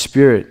Holy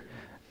Spirit.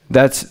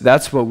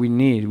 That's what we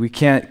need. We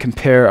can't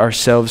compare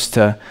ourselves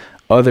to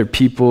other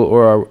people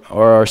or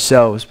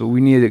ourselves, but we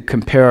need to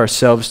compare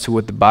ourselves to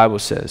what the Bible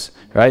says,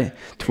 right?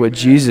 To what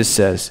Jesus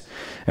says.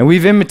 And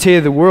we've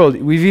imitated the world.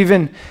 We've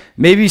even,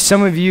 maybe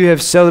some of you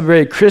have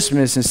celebrated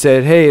Christmas and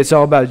said, hey, it's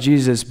all about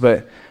Jesus,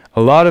 but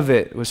a lot of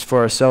it was for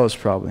ourselves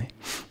probably.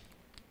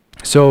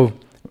 So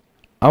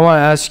I want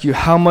to ask you,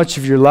 how much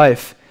of your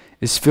life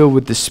is filled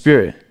with the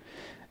Spirit?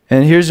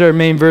 And here's our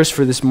main verse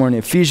for this morning,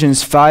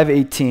 Ephesians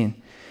 5:18.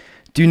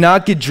 Do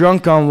not get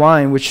drunk on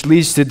wine, which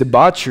leads to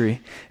debauchery.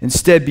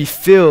 Instead, be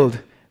filled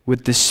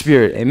with the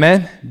Spirit.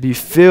 Amen? Be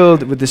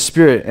filled with the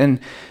Spirit. And,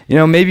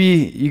 maybe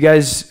you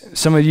guys,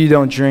 some of you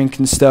don't drink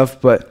and stuff,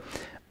 but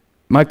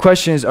my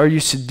question is, are you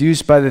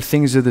seduced by the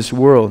things of this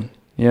world?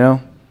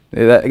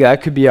 That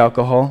could be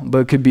alcohol, but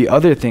it could be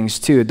other things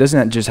too. It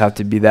doesn't just have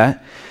to be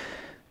that.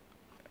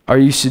 Are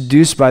you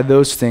seduced by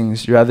those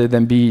things rather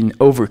than being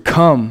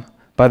overcome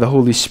by the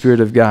Holy Spirit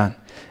of God?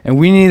 And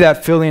we need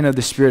that filling of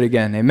the Spirit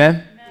again.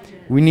 Amen?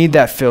 We need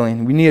that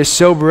filling. We need to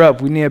sober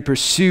up. We need to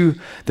pursue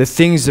the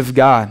things of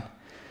God.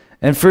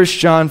 And 1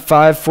 John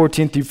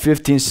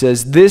 5:14-15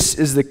 says, this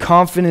is the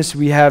confidence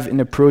we have in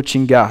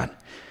approaching God,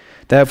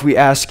 that if we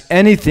ask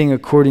anything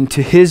according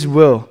to his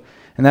will,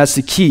 and that's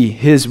the key,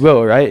 his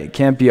will, right? It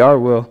can't be our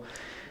will.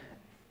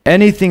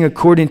 Anything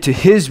according to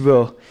his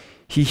will,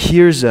 he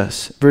hears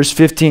us. Verse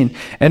 15,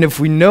 and if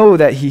we know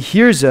that he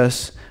hears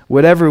us,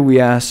 whatever we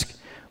ask,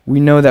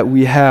 we know that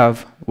we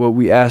have what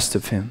we asked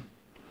of him.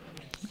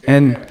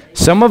 And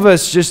some of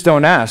us just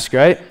don't ask,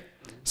 right?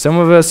 Some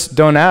of us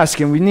don't ask,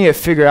 and we need to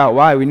figure out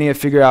why. We need to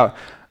figure out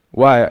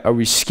why. Are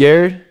we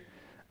scared?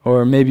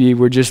 Or maybe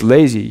we're just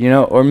lazy,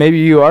 Or maybe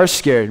you are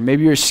scared.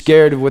 Maybe you're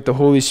scared of what the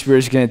Holy Spirit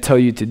is going to tell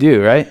you to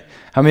do, right?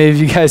 How many of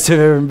you guys have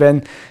ever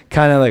been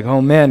kind of like,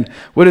 oh man,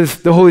 what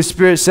if the Holy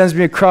Spirit sends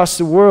me across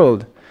the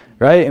world,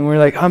 right? And we're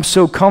like, I'm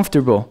so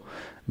comfortable.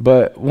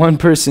 But one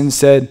person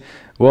said,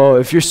 well,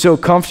 if you're so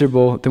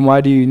comfortable, then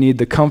why do you need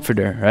the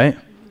Comforter, right?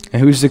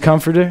 And who's the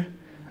Comforter?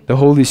 The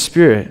Holy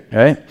Spirit,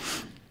 right?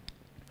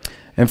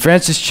 And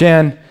Francis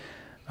Chan,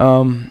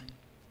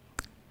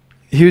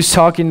 he was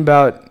talking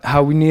about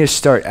how we need to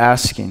start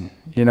asking.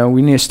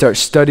 We need to start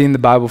studying the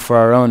Bible for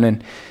our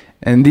own.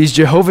 And these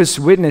Jehovah's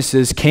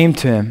Witnesses came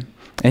to him,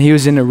 and he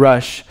was in a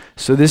rush.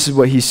 So this is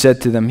what he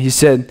said to them. He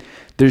said,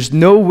 there's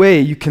no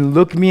way you can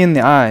look me in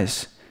the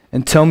eyes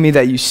and tell me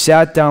that you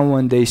sat down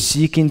one day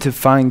seeking to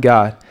find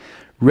God,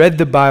 read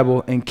the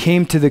Bible, and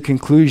came to the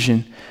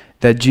conclusion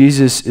that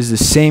Jesus is the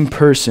same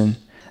person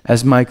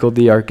as Michael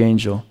the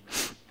archangel.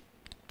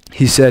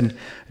 He said,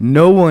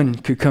 no one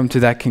could come to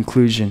that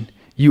conclusion.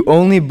 You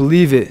only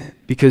believe it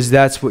because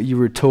that's what you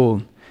were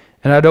told.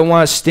 And I don't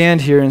want to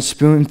stand here and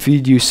spoon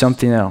feed you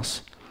something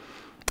else.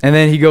 And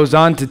then he goes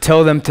on to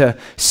tell them to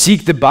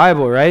seek the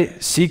Bible,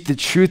 right? Seek the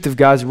truth of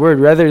God's word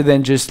rather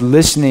than just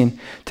listening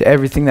to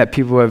everything that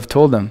people have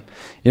told them.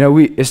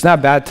 It's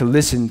not bad to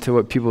listen to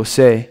what people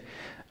say,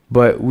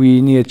 but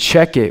we need to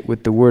check it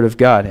with the word of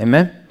God.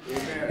 Amen?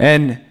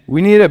 And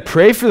we need to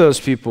pray for those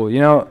people.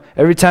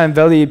 Every time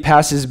Veli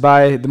passes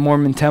by the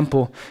Mormon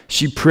temple,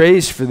 she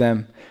prays for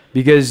them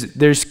because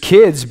there's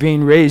kids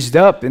being raised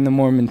up in the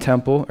Mormon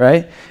temple,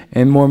 right?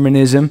 In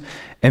Mormonism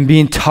and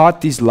being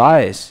taught these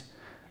lies.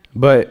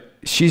 But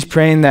she's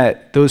praying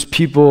that those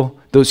people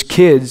those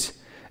kids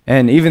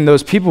and even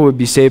those people would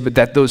be saved, but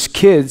that those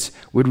kids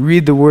would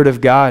read the Word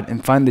of God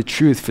and find the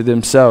truth for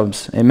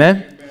themselves.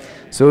 Amen?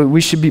 So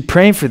we should be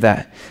praying for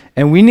that.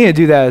 And we need to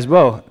do that as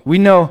well.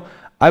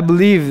 I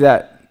believe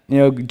that,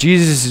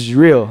 Jesus is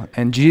real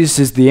and Jesus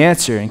is the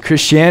answer and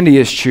Christianity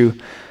is true,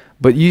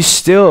 but you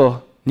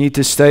still need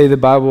to study the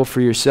Bible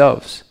for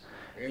yourselves.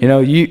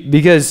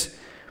 Because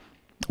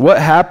what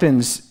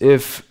happens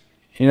if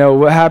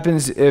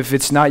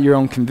it's not your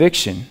own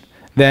conviction?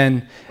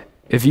 Then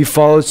if you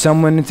followed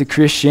someone into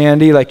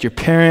Christianity, like your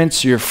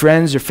parents, your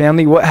friends, your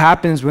family, what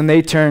happens when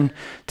they turn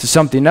to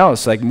something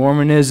else, like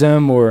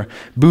Mormonism or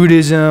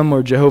Buddhism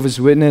or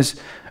Jehovah's Witness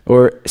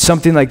or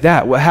something like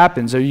that? What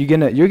happens?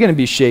 You're gonna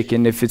be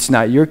shaken if it's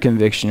not your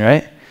conviction,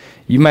 right?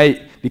 You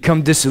might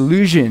become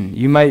disillusioned.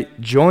 You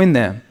might join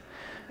them.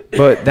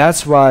 But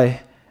that's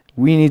why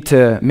we need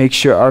to make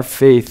sure our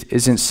faith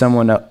isn't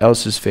someone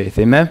else's faith.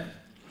 Amen?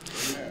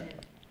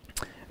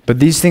 But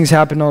these things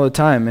happen all the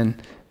time,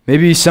 and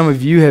maybe some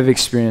of you have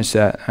experienced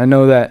that. I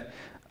know that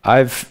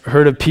I've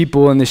heard of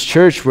people in this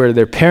church where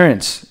their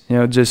parents,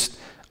 just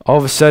all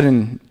of a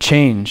sudden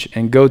change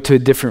and go to a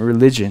different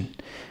religion.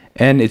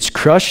 And it's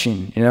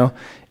crushing,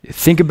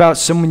 Think about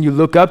someone you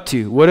look up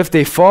to. What if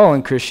they fall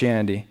in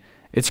Christianity?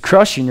 It's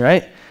crushing,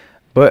 right?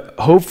 But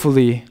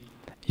hopefully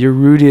you're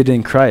rooted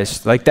in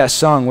Christ. Like that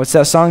song. What's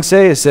that song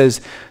say? It says,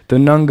 though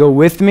none go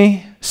with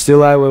me,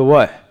 still I will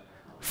what?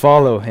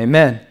 Follow.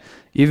 Amen.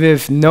 Even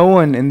if no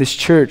one in this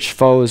church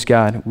follows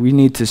God, we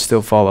need to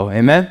still follow.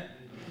 Amen?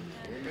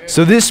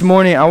 So this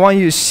morning, I want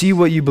you to see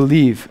what you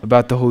believe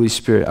about the Holy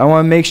Spirit. I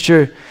want to make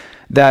sure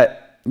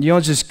that you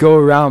don't just go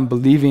around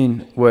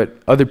believing what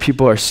other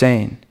people are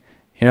saying,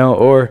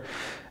 or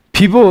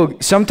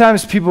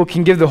sometimes people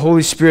can give the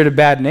Holy Spirit a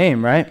bad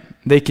name, right?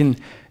 They can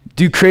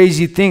do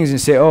crazy things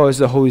and say, oh, it's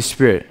the Holy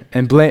Spirit,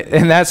 and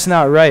that's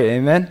not right.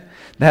 Amen?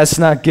 That's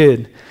not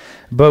good.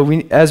 But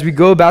as we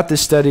go about this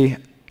study,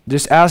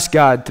 just ask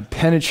God to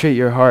penetrate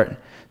your heart,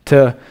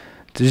 to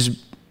just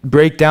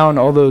break down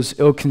all those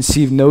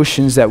ill-conceived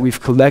notions that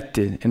we've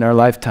collected in our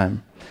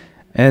lifetime.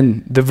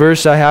 And the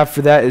verse I have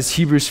for that is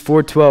Hebrews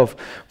 4:12.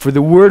 For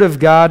the word of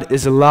God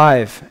is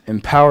alive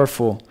and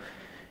powerful.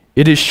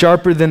 It is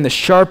sharper than the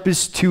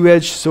sharpest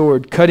two-edged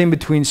sword, cutting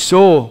between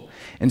soul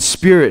and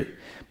spirit,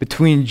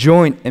 between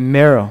joint and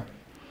marrow.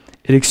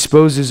 It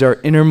exposes our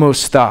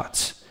innermost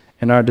thoughts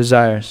and our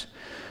desires.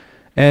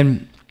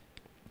 And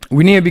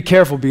we need to be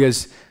careful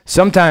because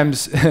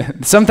sometimes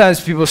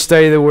people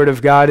study the Word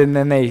of God and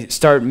then they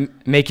start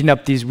making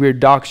up these weird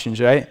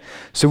doctrines, right?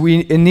 So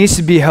it needs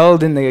to be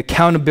held in the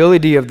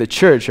accountability of the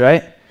church,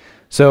 right?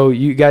 So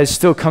you guys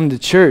still come to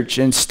church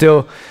and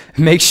still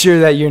make sure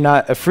that you're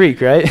not a freak,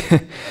 right?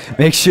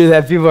 Make sure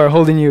that people are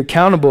holding you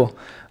accountable.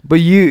 But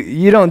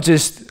you don't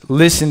just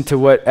listen to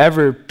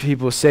whatever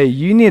people say.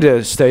 You need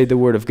to study the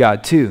Word of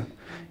God too.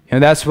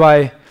 That's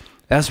why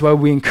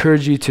we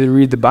encourage you to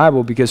read the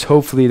Bible, because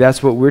hopefully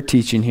that's what we're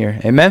teaching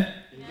here. Amen?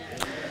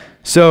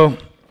 So,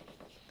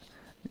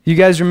 you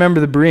guys remember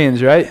the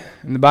Bereans, right?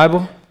 In the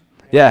Bible?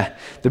 Yeah.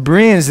 The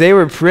Bereans, they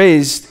were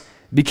praised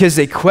because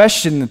they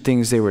questioned the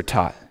things they were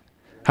taught.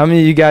 How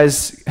many of you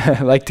guys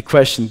like to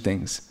question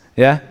things?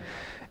 Yeah?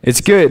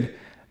 It's good.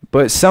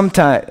 But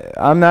sometimes,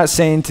 I'm not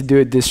saying to do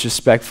it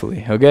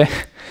disrespectfully, okay?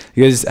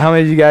 Because how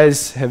many of you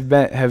guys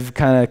have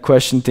kind of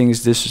questioned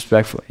things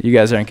disrespectfully? You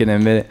guys aren't going to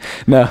admit it.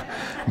 No.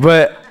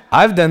 But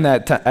I've done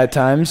that at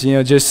times,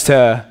 just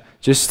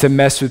to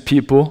mess with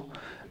people.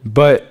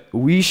 But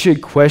we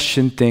should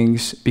question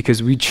things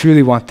because we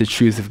truly want the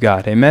truth of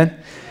God. Amen?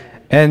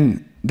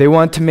 And they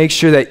want to make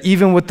sure that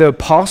even what the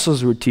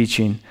apostles were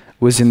teaching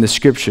was in the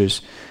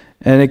scriptures.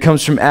 And it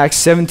comes from Acts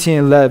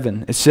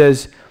 17:11. It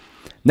says,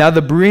 now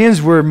the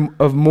Bereans were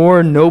of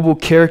more noble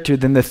character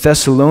than the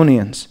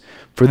Thessalonians,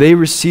 for they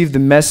received the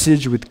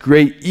message with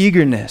great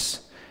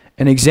eagerness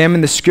and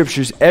examined the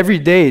scriptures every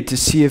day to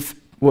see if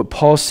what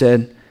Paul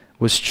said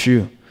was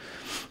true.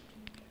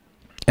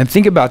 And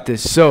think about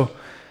this. So,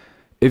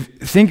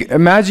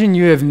 imagine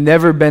you have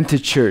never been to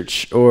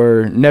church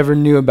or never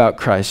knew about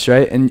Christ,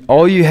 right? And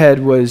all you had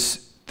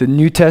was the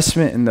New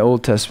Testament and the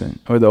Old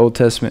Testament, or the Old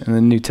Testament and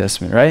the New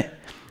Testament, right?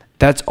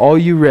 That's all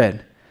you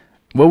read.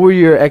 What would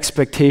your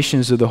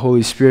expectations of the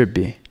Holy Spirit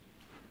be?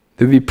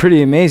 It would be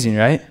pretty amazing,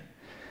 right?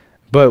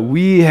 But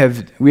we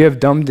have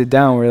dumbed it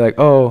down. We're like,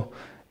 oh,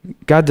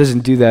 God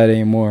doesn't do that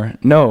anymore.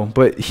 No,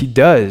 but he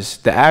does.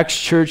 The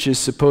Acts church is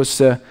supposed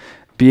to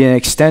be an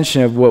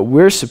extension of what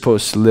we're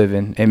supposed to live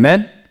in.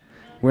 Amen?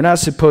 We're not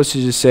supposed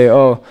to just say,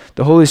 oh,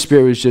 the Holy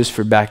Spirit was just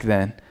for back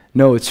then.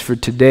 No, it's for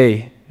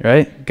today,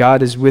 right?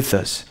 God is with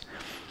us.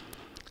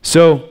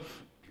 So,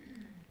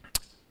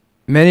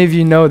 many of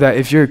you know that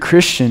if you're a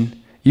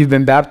Christian, you've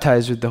been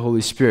baptized with the Holy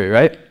Spirit,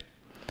 right?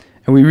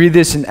 And we read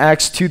this in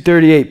Acts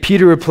 2:38.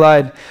 Peter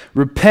replied,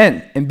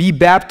 repent and be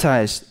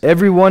baptized,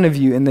 every one of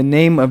you, in the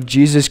name of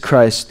Jesus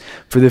Christ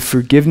for the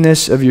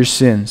forgiveness of your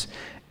sins,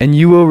 and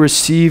you will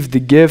receive the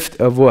gift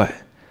of what?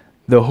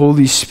 The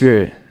Holy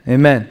Spirit.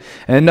 Amen.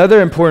 And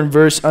another important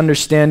verse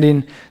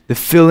understanding the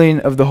filling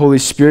of the Holy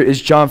Spirit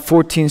is John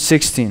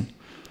 14:16.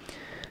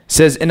 It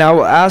says, and I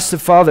will ask the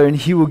Father, and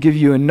he will give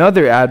you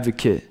another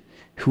advocate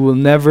who will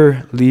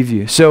never leave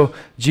you. So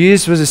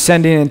Jesus was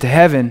ascending into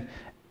heaven,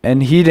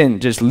 and he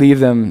didn't just leave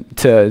them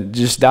to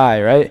just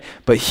die, right?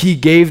 But he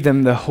gave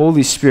them the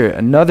Holy Spirit,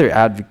 another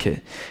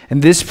advocate.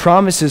 And this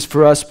promises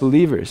for us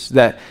believers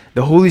that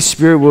the Holy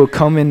Spirit will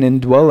come in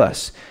and dwell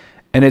us.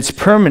 And it's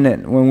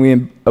permanent when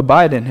we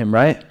abide in him,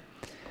 right?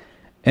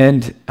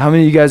 And how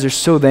many of you guys are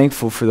so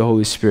thankful for the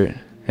Holy Spirit?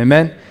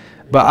 Amen?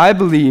 But I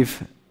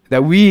believe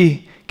that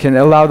we can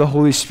allow the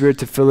Holy Spirit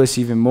to fill us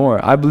even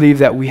more. I believe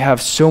that we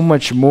have so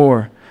much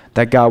more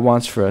that God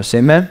wants for us.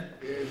 Amen?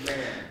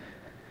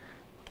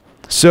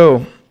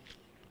 So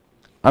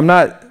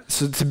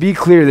to be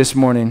clear this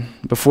morning,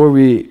 before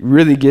we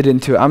really get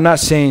into it, I'm not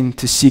saying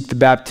to seek the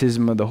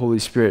baptism of the Holy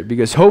Spirit,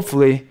 because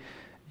hopefully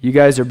you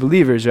guys are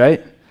believers,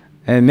 right?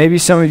 And maybe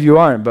some of you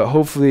aren't, but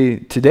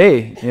hopefully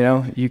today,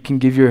 you can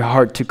give your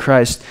heart to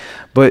Christ.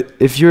 But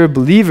if you're a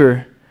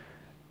believer,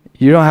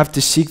 you don't have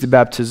to seek the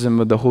baptism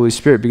of the Holy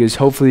Spirit, because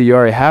hopefully you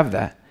already have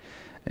that.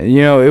 And,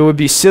 it would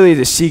be silly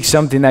to seek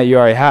something that you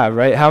already have,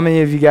 right? How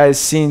many of you guys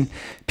seen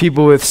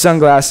people with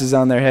sunglasses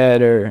on their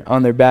head or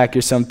on their back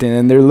or something,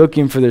 and they're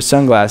looking for their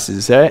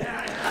sunglasses, right?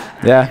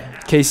 Yeah,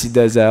 Casey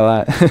does that a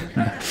lot.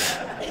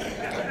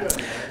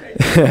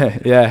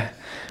 Yeah,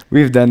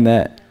 we've done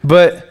that.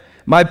 But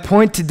my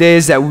point today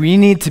is that we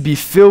need to be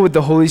filled with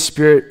the Holy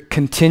Spirit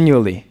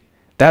continually.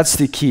 That's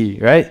the key,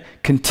 right?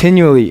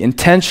 Continually,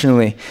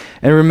 intentionally.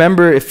 And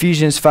remember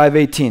Ephesians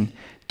 5:18.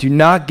 Do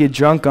not get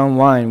drunk on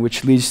wine,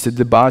 which leads to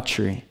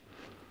debauchery.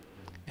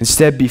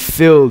 Instead, be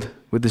filled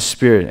with the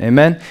Spirit.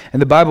 Amen?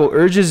 And the Bible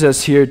urges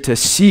us here to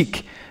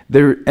seek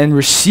and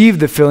receive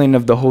the filling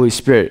of the Holy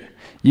Spirit.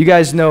 You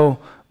guys know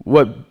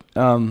what,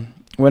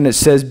 when it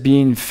says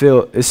being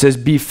filled, it says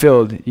be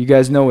filled. You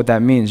guys know what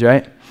that means,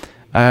 right?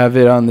 I have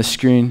it on the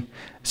screen.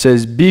 It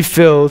says be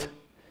filled,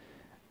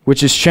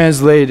 which is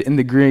translated in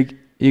the Greek.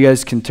 You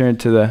guys can turn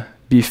to the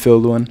be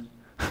filled one.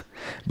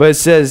 But it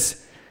says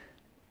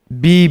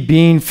be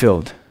being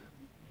filled.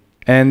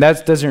 And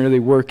that doesn't really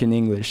work in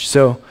English.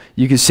 So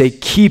you could say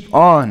keep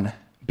on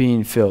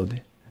being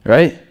filled,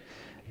 right?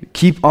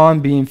 Keep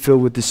on being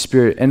filled with the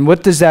Spirit. And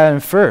what does that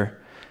infer?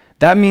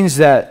 That means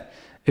that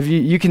if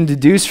you can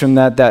deduce from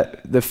that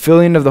the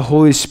filling of the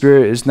Holy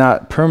Spirit is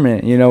not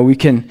permanent. We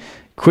can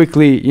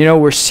quickly,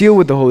 we're sealed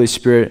with the Holy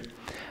Spirit,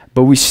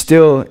 but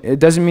it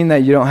doesn't mean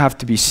that you don't have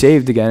to be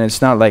saved again.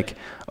 It's not like,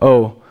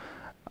 oh,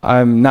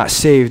 I'm not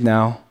saved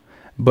now.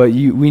 But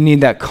we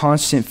need that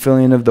constant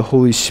filling of the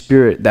Holy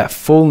Spirit, that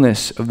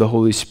fullness of the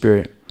Holy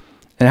Spirit.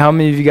 And how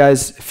many of you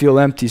guys feel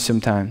empty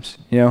sometimes?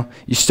 You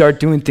start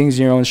doing things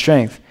in your own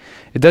strength.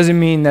 It doesn't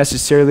mean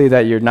necessarily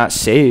that you're not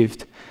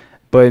saved,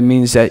 but it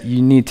means that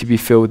you need to be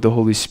filled with the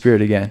Holy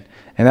Spirit again.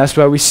 And that's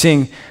why we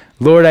sing,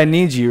 Lord, I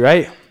need you,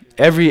 right?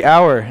 Every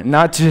hour,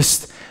 not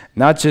just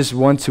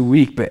once a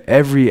week, but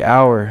every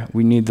hour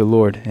we need the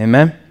Lord.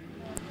 Amen?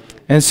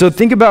 And so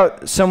think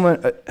about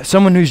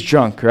someone who's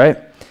drunk, right?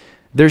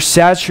 They're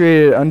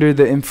saturated under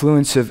the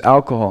influence of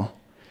alcohol.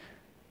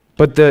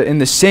 But in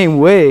the same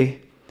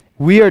way,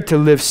 we are to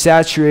live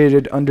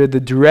saturated under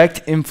the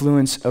direct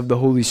influence of the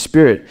Holy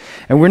Spirit.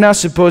 And we're not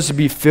supposed to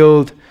be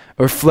filled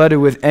or flooded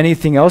with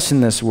anything else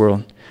in this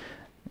world.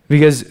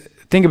 Because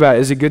think about it,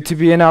 is it good to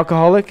be an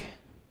alcoholic?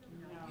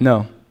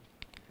 No.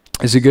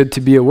 Is it good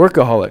to be a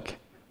workaholic?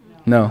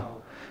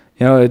 No.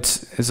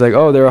 It's like,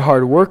 oh, they're a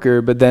hard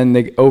worker, but then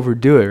they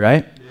overdo it,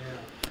 right?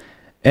 Yeah.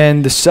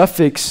 And the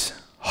suffix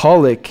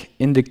holic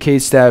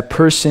indicates that a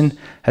person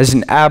has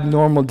an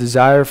abnormal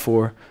desire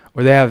for,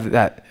 or they have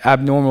that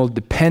abnormal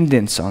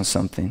dependence on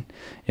something,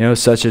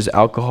 such as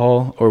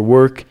alcohol or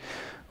work,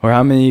 or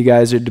how many of you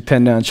guys are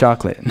dependent on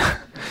chocolate?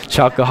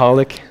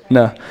 Chocoholic?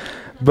 No.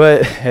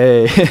 But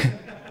hey,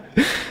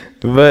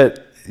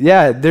 but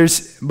yeah,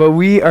 but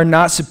we are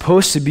not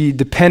supposed to be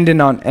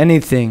dependent on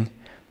anything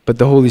but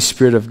the Holy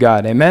Spirit of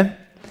God. Amen?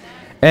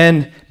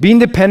 And being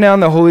dependent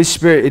on the Holy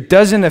Spirit, it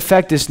doesn't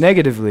affect us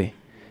negatively.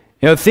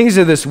 Things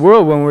of this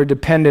world, when we're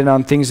dependent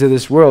on things of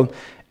this world,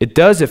 it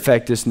does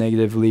affect us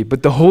negatively,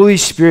 but the Holy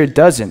Spirit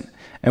doesn't.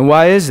 And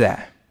why is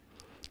that?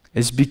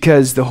 It's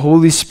because the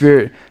Holy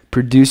Spirit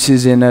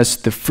produces in us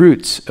the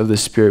fruits of the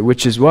Spirit,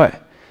 which is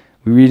what?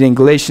 We read in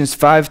Galatians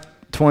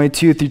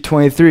 5:22 through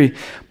 23,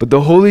 but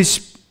the Holy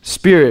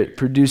Spirit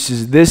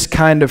produces this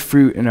kind of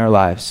fruit in our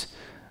lives.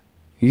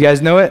 You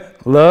guys know it?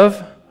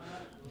 Love,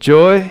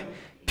 joy,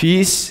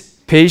 peace,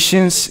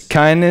 patience,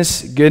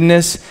 kindness,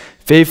 goodness,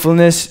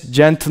 faithfulness,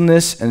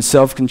 gentleness, and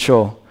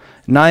self-control.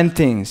 9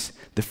 things,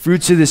 the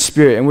fruits of the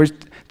Spirit.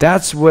 And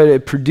that's what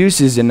it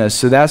produces in us.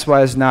 So that's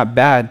why it's not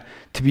bad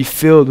to be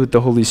filled with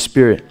the Holy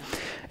Spirit.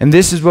 And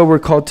this is what we're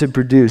called to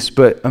produce.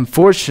 But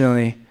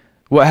unfortunately,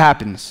 what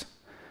happens?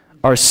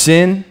 Our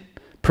sin,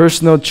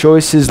 personal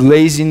choices,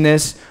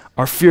 laziness,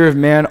 our fear of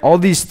man, all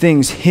these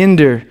things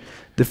hinder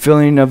the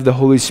filling of the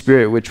Holy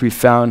Spirit, which we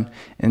found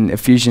in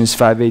Ephesians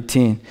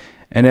 5:18.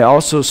 And it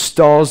also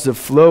stalls the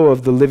flow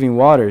of the living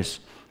waters,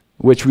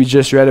 which we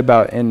just read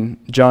about in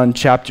John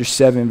chapter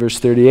 7, verse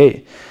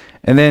 38.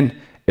 And then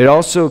it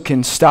also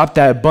can stop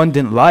that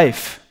abundant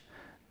life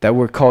that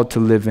we're called to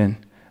live in,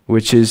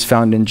 which is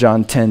found in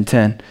John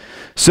 10:10.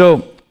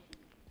 So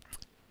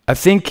I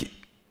think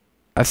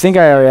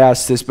I already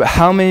asked this, but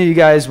how many of you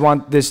guys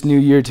want this new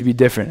year to be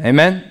different?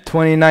 Amen?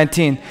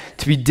 2019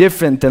 to be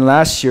different than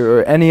last year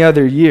or any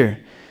other year.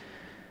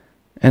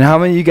 And how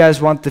many of you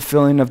guys want the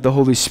filling of the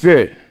Holy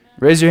Spirit?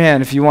 Raise your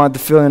hand if you want the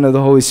filling of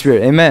the Holy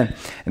Spirit. Amen.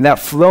 And that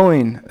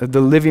flowing of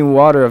the living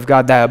water of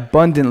God, that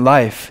abundant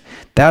life,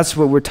 that's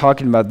what we're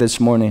talking about this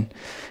morning.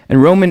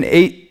 And Romans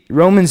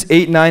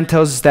 8:9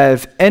 tells us that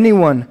if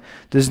anyone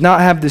does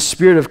not have the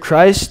Spirit of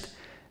Christ,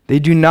 they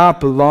do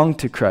not belong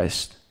to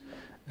Christ.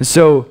 And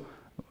so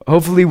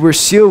hopefully we're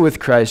sealed with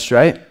Christ,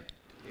 right?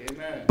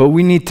 Amen. But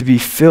we need to be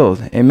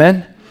filled.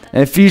 Amen.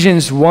 And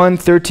Ephesians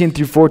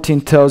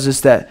 1:13-14 tells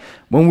us that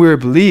when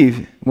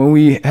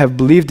we have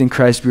believed in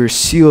Christ, we are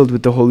sealed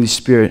with the Holy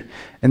Spirit.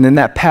 And then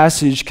that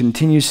passage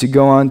continues to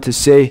go on to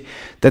say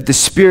that the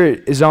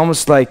Spirit is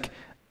almost like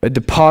a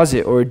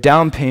deposit or a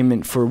down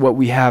payment for what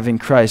we have in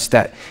Christ,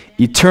 that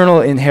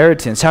eternal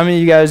inheritance. How many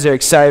of you guys are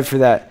excited for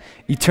that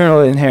eternal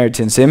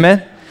inheritance?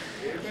 Amen?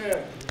 Amen.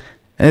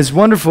 And it's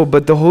wonderful,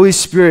 but the Holy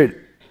Spirit,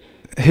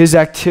 his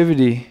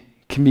activity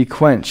can be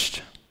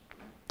quenched.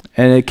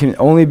 And it can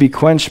only be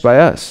quenched by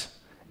us.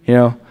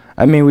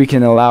 We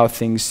can allow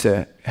things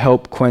to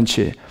help quench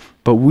it,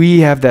 but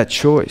we have that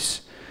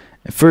choice.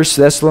 1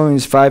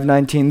 Thessalonians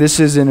 5:19, this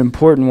is an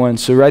important one,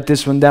 so write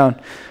this one down.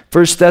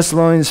 1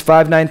 Thessalonians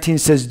 5:19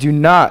 says, do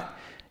not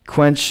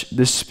quench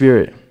the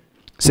Spirit.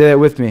 Say that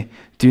with me.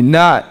 Do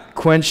not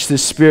quench the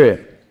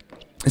Spirit.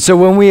 And so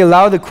when we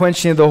allow the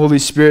quenching of the Holy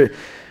Spirit,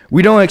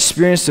 we don't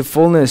experience the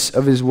fullness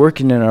of his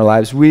working in our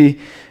lives. We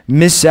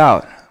miss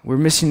out. We're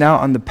missing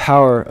out on the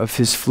power of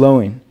his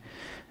flowing.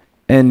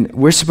 And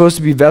we're supposed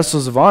to be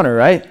vessels of honor,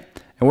 right?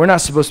 And we're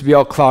not supposed to be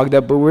all clogged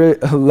up, but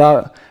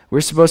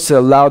we're supposed to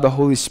allow the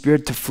Holy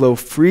Spirit to flow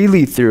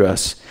freely through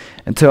us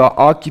and to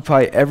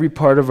occupy every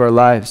part of our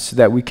lives so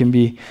that we can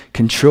be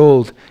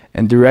controlled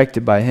and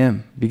directed by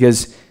him,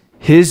 because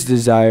his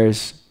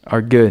desires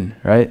are good,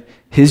 right?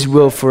 His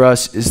will for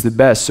us is the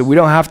best. So we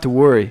don't have to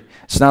worry.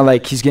 It's not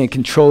like he's going to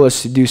control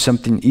us to do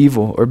something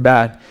evil or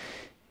bad.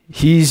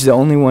 He's the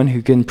only one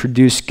who can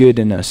produce good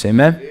in us.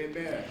 Amen?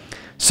 Amen.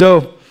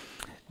 So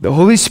the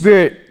Holy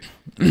Spirit,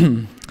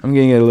 I'm going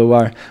to get a little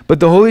water, but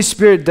the Holy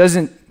Spirit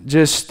doesn't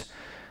just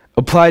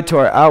apply to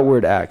our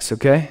outward acts,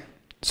 okay?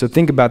 So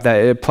think about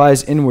that. It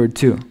applies inward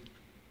too.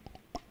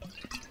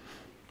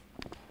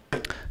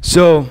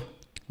 So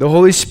the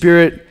Holy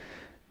Spirit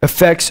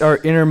affects our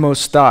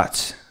innermost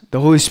thoughts. The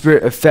Holy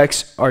Spirit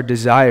affects our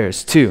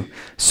desires too.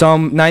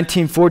 Psalm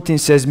 19:14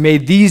 says, may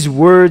these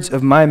words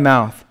of my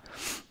mouth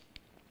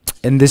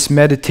and this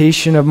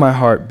meditation of my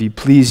heart be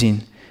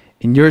pleasing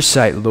in your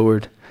sight,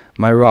 Lord,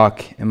 my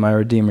rock and my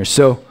redeemer.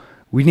 So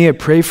we need to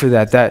pray for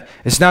that. That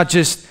it's not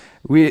just,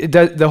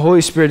 the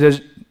Holy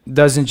Spirit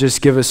doesn't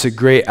just give us a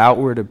great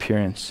outward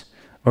appearance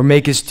or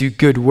make us do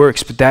good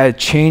works, but that it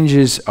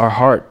changes our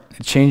heart.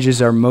 It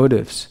changes our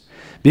motives.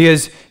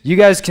 Because you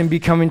guys can be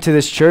coming to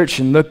this church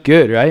and look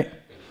good, right?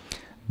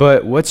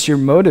 But what's your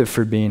motive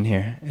for being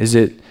here? Is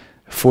it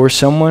for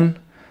someone?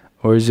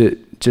 Or is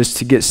it just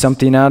to get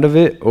something out of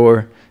it?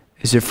 Or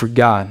is it for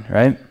God,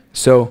 right?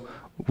 So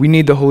we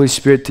need the Holy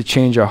Spirit to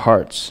change our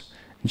hearts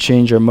and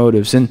change our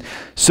motives. And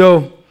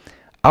so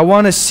I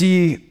want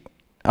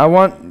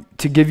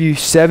to give you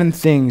 7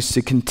 things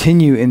to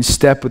continue in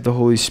step with the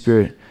Holy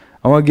Spirit.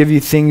 I want to give you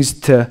things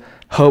to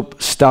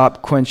help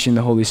stop quenching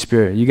the Holy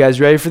Spirit. You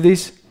guys ready for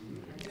these?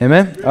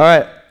 Amen? All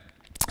right.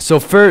 So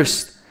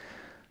first,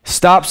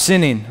 stop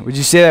sinning. Would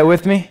you say that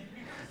with me?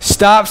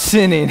 Stop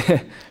sinning.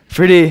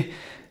 Pretty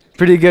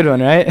good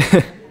one, right?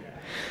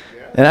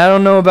 And I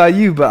don't know about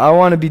you, but I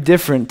want to be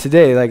different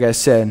today, like I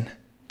said,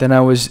 than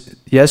I was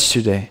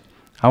yesterday.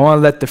 I want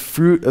to let the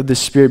fruit of the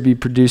Spirit be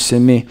produced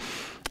in me.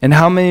 And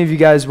how many of you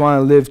guys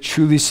want to live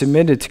truly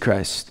submitted to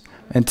Christ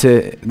and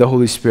to the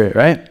Holy Spirit,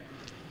 right?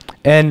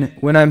 And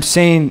when I'm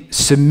saying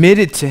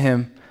submitted to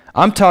him,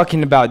 I'm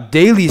talking about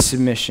daily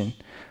submission.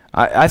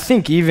 I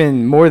think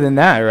even more than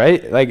that,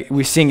 right? Like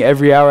we sing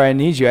every hour I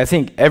need you. I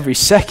think every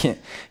second,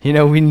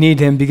 we need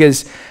him,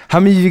 because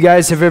how many of you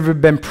guys have ever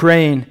been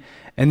praying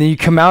and then you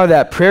come out of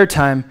that prayer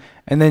time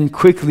and then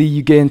quickly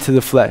you get into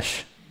the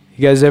flesh?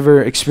 You guys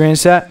ever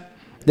experienced that?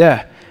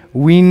 Yeah.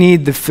 We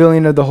need the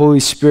filling of the Holy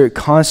Spirit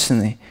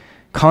constantly.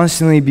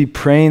 Constantly be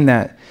praying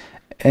that.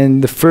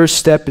 And the first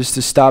step is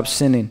to stop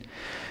sinning.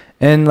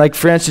 And like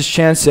Francis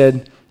Chan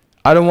said,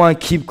 I don't want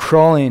to keep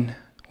crawling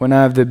when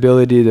I have the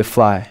ability to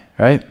fly,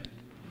 right?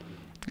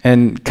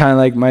 And kind of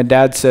like my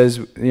dad says,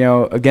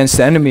 against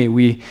the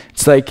enemy,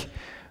 it's like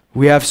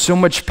we have so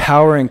much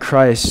power in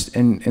Christ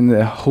and in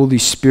the Holy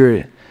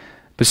Spirit,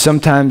 but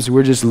sometimes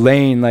we're just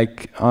laying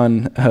like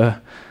on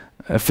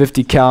a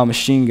 50 cal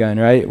machine gun,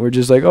 right? We're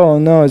just like, oh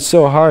no, it's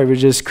so hard. We're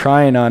just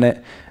crying on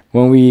it.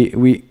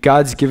 When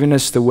God's given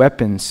us the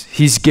weapons.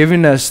 He's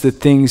given us the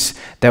things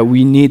that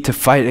we need to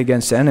fight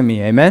against the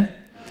enemy. Amen?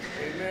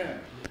 Amen.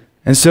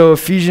 And so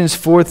Ephesians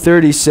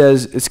 4:30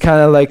 says, it's kind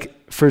of like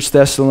 1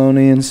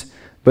 Thessalonians,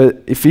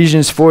 But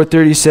Ephesians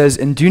 4:30 says,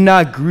 "And do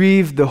not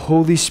grieve the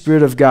Holy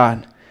Spirit of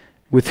God,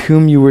 with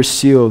whom you were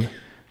sealed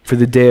for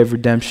the day of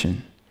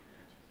redemption."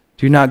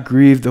 Do not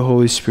grieve the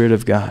Holy Spirit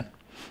of God.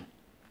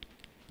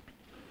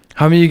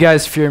 How many of you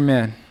guys fear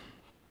man?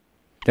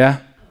 Yeah?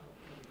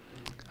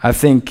 I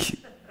think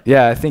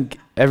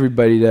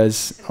everybody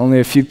does. Only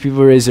a few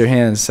people raise their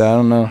hands, so I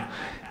don't know.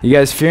 You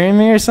guys fearing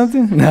me or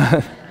something?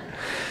 No.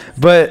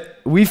 But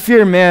we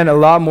fear man a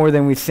lot more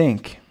than we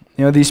think.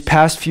 You know, these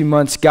past few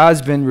months,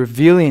 God's been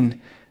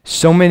revealing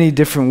so many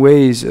different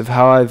ways of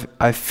how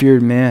I've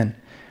feared man.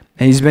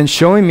 And he's been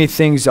showing me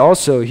things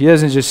also. He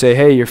doesn't just say,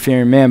 hey, you're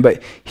fearing man,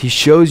 but he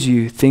shows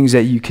you things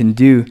that you can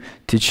do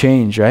to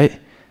change, right?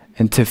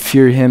 And to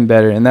fear him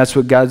better. And that's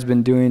what God's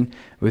been doing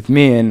with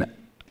me. And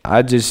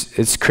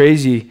it's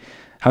crazy.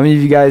 How many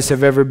of you guys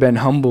have ever been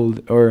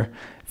humbled or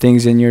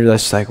things and you're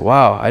just like,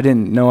 wow, I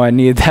didn't know I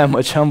needed that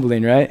much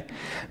humbling, right?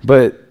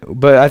 But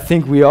I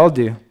think we all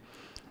do.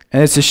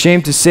 And it's a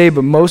shame to say,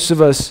 but most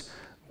of us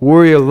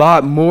worry a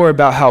lot more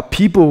about how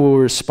people will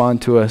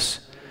respond to us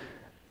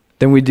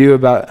than we do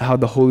about how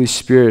the Holy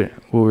Spirit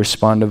will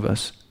respond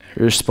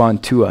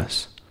to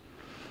us.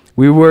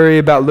 We worry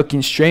about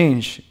looking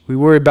strange. We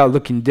worry about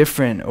looking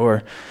different,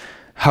 or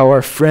how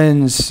our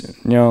friends,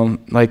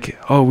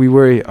 we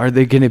worry, are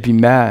they going to be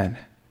mad?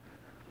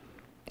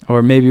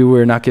 Or maybe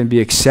we're not going to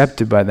be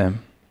accepted by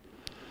them.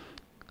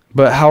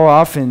 But how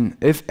often,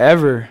 if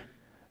ever,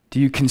 do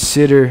you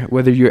consider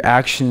whether your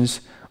actions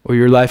or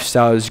your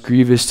lifestyle is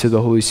grievous to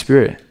the Holy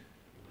Spirit?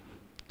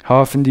 How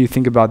often do you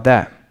think about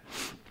that?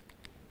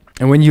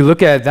 And when you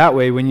look at it that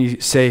way, when you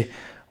say,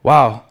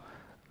 wow,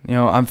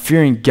 I'm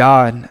fearing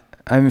God,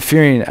 I'm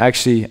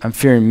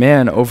fearing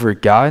man over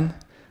God,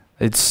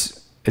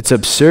 it's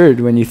absurd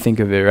when you think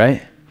of it,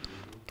 right?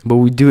 But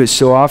we do it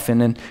so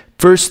often. And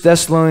 1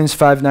 Thessalonians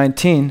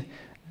 5:19,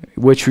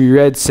 which we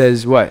read,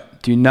 says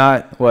what? Do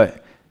not,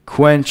 what?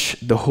 Quench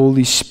the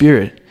Holy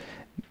Spirit.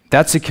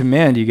 That's a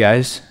command, you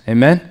guys.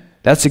 Amen?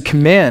 That's a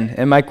command.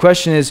 And my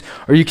question is,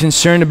 are you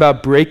concerned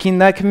about breaking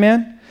that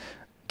command?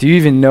 Do you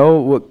even know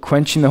what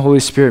quenching the Holy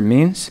Spirit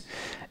means?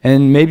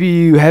 And maybe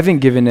you haven't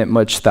given it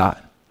much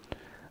thought.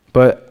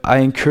 But I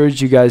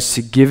encourage you guys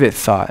to give it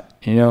thought,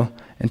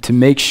 and to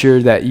make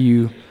sure that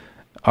you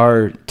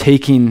are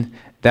taking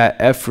that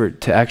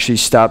effort to actually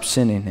stop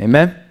sinning.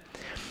 Amen?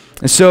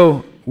 And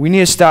so we need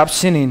to stop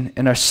sinning.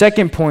 And our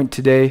second point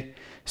today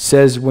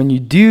says, when you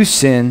do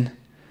sin,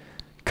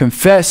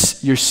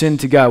 confess your sin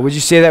to God. Would you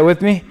say that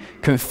with me?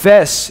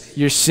 Confess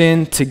your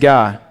sin to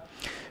God.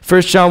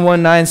 1 John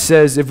 1:9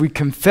 says, if we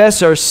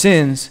confess our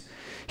sins,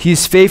 he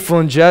is faithful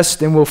and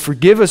just and will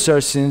forgive us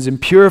our sins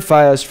and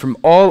purify us from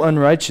all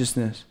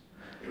unrighteousness.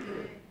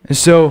 And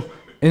so,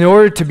 in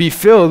order to be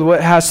filled,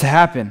 what has to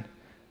happen?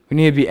 We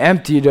need to be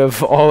emptied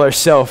of all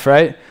ourself,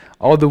 right?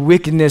 All the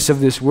wickedness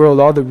of this world,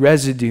 all the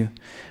residue.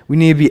 We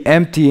need to be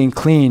empty and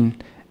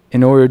clean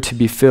in order to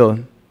be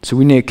filled. So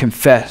we need to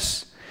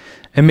confess.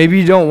 And maybe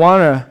you don't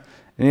want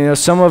to,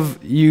 some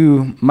of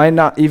you might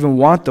not even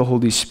want the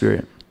Holy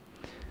Spirit.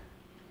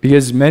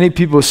 Because many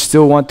people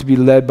still want to be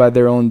led by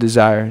their own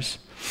desires.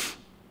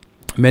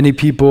 Many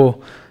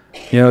people,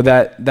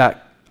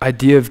 that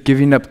idea of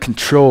giving up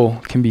control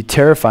can be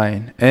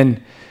terrifying.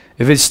 And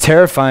if it's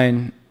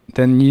terrifying,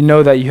 then you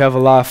know that you have a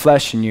lot of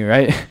flesh in you,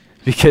 right?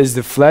 Because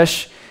the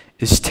flesh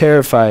is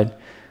terrified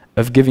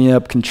of giving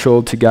up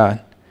control to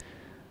God.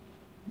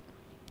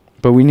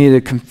 But we need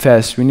to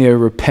confess, we need to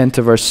repent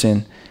of our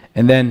sin.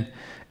 And then,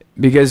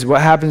 because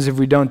what happens if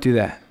we don't do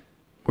that?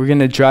 We're going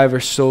to drive our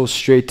souls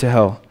straight to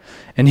hell.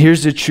 And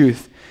here's the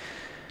truth.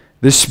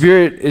 The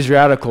Spirit is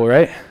radical,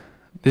 right?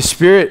 The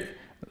Spirit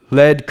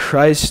led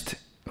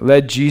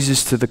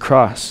Jesus to the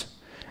cross.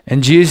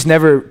 And Jesus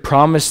never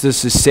promised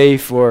us a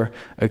safe or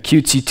a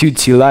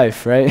cutesy-tootsy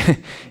life, right?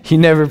 He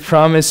never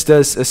promised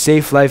us a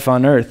safe life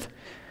on earth.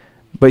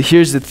 But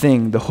here's the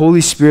thing. The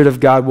Holy Spirit of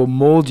God will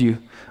mold you,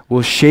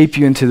 will shape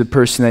you into the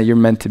person that you're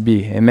meant to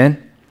be.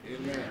 Amen?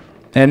 Amen.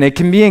 And it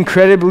can be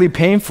incredibly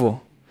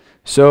painful.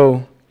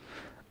 So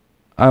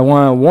I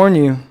want to warn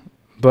you,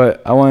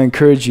 but I want to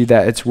encourage you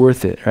that it's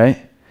worth it,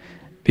 right?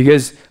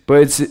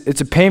 But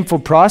it's a painful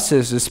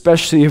process,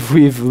 especially if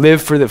we've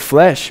lived for the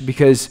flesh,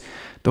 because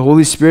the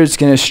Holy Spirit's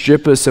going to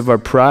strip us of our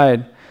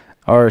pride,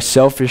 our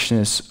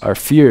selfishness, our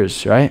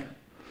fears, right?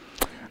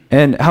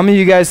 And how many of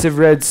you guys have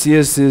read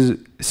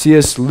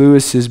C.S.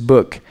 Lewis's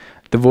book,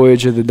 The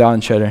Voyage of the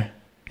Dawn Treader?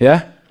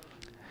 Yeah?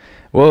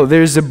 Well,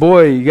 there's a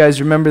boy. You guys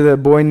remember the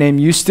boy named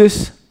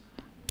Eustace?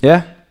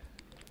 Yeah?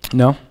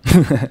 No?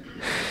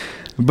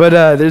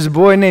 But there's a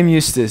boy named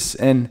Eustace,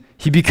 and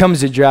he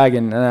becomes a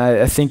dragon. And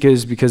I think it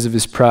was because of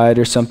his pride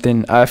or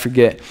something. I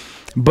forget.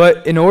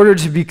 But in order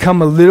to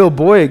become a little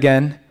boy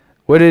again,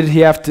 what did he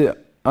have to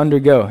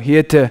undergo? He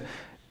had to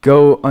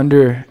go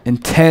under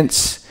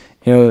intense,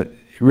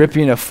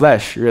 ripping of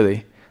flesh,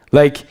 really.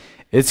 Like,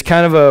 it's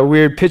kind of a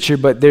weird picture,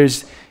 but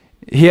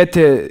he had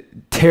to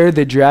tear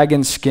the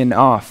dragon skin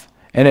off.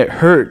 And it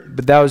hurt,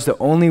 but that was the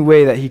only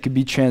way that he could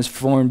be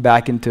transformed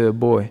back into a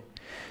boy.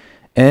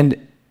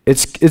 And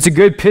it's a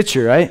good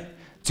picture, right?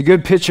 It's a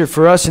good picture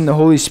for us in the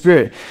Holy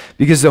Spirit,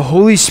 because the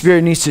Holy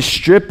Spirit needs to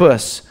strip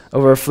us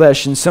of our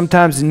flesh, and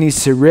sometimes it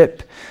needs to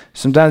rip.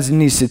 Sometimes it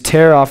needs to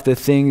tear off the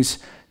things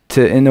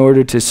in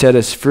order to set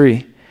us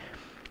free.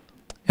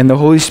 And the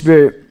Holy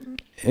Spirit,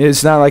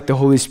 it's not like the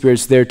Holy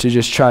Spirit's there to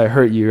just try to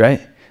hurt you,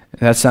 right?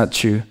 That's not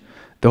true.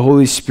 The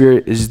Holy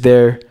Spirit is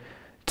there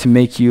to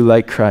make you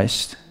like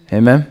Christ.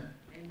 Amen?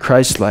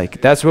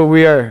 Christ-like. That's what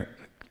we are,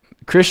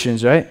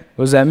 Christians, right?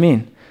 What does that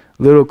mean?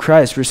 Little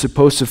Christ. We're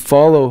supposed to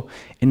follow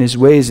in his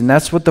ways, and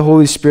that's what the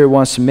Holy Spirit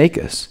wants to make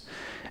us.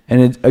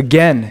 And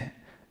again,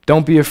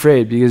 don't be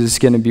afraid, because it's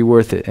going to be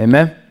worth it.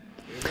 Amen?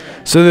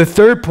 So the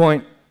third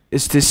point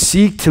is to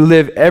seek to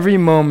live every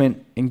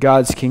moment in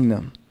God's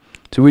kingdom.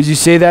 So would you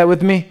say that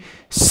with me?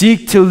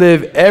 Seek to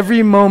live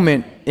every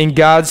moment in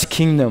God's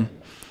kingdom.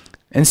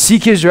 And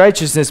seek his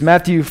righteousness.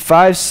 Matthew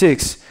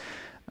 5:6.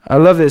 I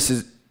love this.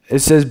 It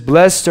says,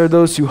 blessed are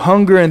those who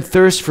hunger and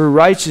thirst for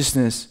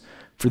righteousness,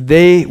 for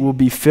they will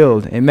be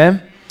filled.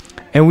 Amen?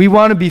 And we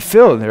want to be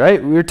filled,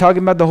 right? We were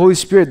talking about the Holy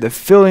Spirit, the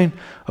filling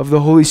of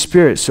the Holy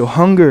Spirit. So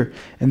hunger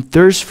and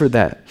thirst for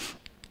that.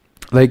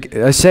 Like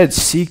I said,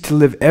 seek to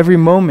live every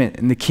moment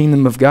in the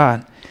kingdom of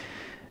God.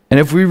 And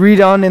if we read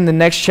on in the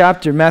next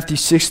chapter, Matthew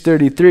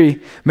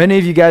 6:33, many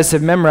of you guys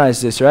have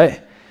memorized this,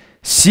 right?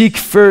 Seek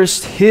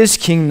first his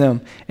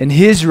kingdom and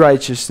his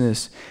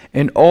righteousness,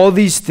 and all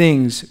these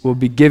things will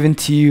be given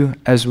to you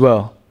as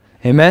well.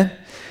 Amen?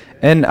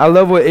 And I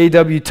love what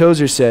A.W.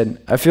 Tozer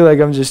said. I feel like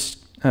I'm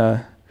just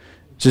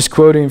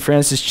quoting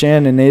Francis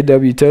Chan and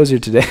A.W. Tozer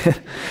today.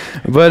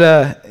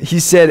 But he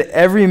said,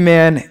 every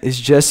man is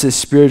just as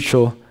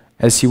spiritual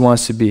as he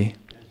wants to be.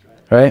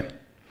 Right?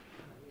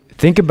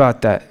 Think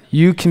about that.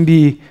 You can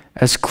be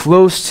as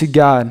close to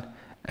God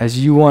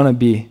as you want to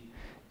be.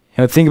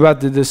 You know, think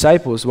about the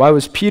disciples. Why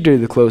was Peter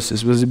the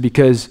closest? Was it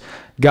because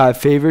God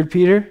favored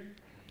Peter?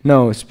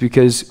 No, it's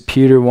because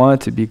Peter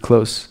wanted to be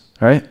close,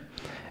 right?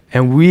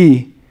 And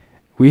we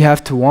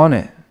have to want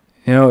it.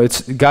 You know,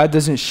 God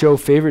doesn't show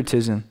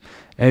favoritism.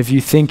 And if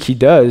you think he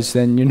does,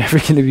 then you're never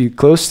going to be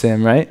close to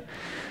him, right?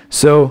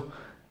 So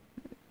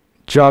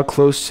draw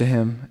close to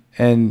him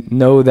and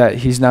know that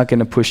he's not going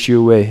to push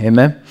you away.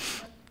 Amen?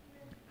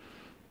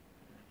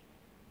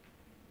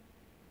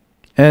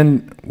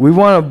 And we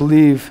want to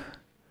believe,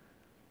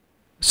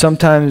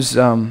 sometimes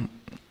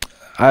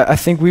I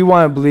think we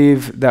want to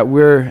believe that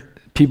we're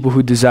people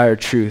who desire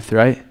truth,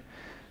 right?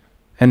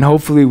 And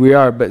hopefully we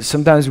are, but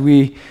sometimes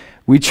we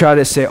try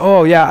to say,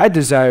 oh yeah, I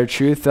desire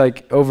truth,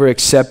 like over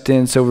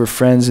acceptance, over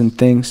friends and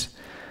things.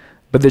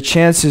 But the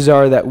chances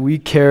are that we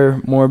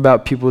care more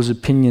about people's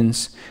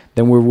opinions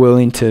than we're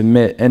willing to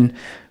admit. And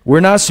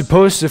we're not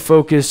supposed to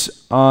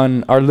focus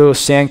on our little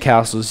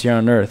sandcastles here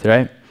on earth,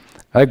 right?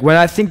 Like when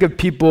I think of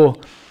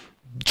people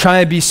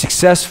trying to be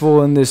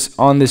successful in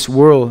on this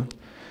world,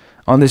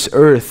 on this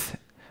earth,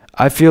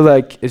 I feel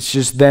like it's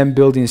just them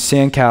building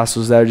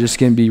sandcastles that are just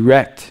going to be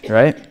wrecked,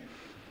 right?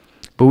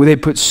 But they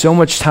put so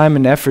much time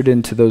and effort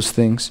into those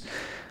things.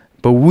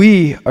 But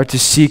we are to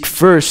seek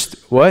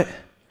first, what?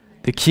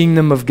 The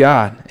kingdom of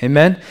God.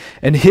 Amen?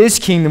 And his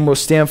kingdom will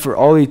stand for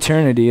all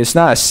eternity. It's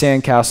not a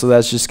sandcastle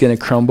that's just going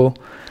to crumble.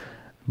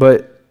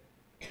 But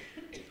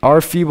our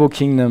feeble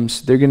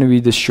kingdoms, they're going to be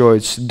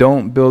destroyed. So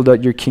don't build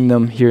up your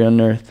kingdom here on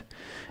earth.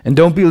 And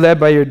don't be led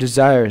by your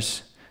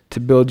desires to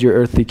build your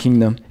earthly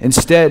kingdom.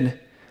 Instead,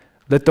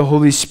 let the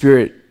Holy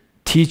Spirit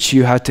teach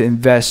you how to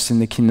invest in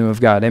the kingdom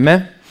of God.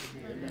 Amen?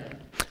 Amen.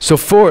 So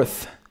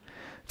fourth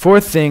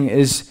thing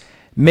is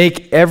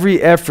make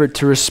every effort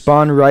to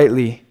respond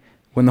rightly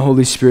when the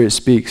Holy Spirit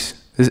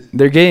speaks.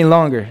 They're getting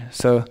longer,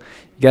 so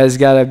you guys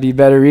got to be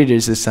better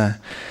readers this time.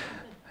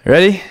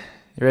 Ready?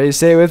 You ready to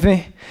say it with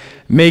me?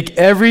 Make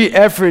every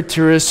effort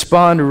to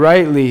respond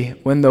rightly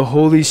when the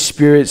Holy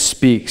Spirit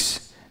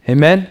speaks.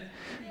 Amen?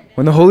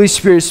 When the Holy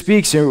Spirit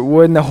speaks, or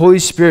when the Holy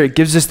Spirit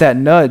gives us that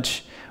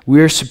nudge, we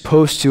are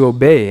supposed to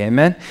obey.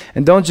 Amen?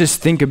 And don't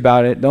just think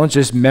about it. Don't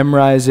just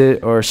memorize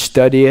it or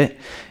study it.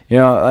 You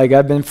know, like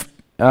I've been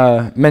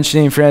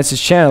mentioning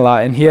Francis Chan a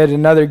lot, and he had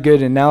another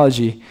good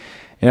analogy.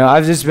 You know,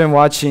 I've just been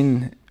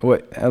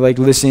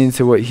listening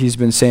to what he's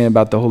been saying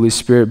about the Holy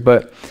Spirit,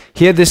 but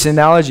he had this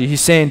analogy.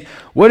 He's saying,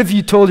 what if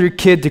you told your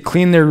kid to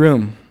clean their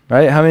room,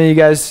 right? How many of you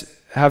guys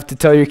have to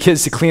tell your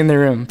kids to clean their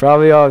room?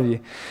 Probably all of you.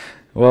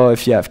 Well,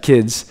 if you have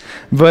kids.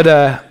 But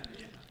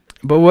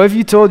what if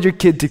you told your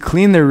kid to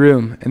clean their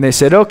room, and they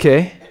said,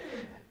 okay,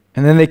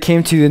 and then they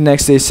came to you the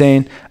next day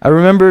saying, I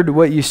remembered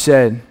what you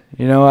said.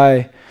 You know,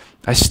 I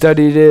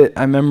studied it,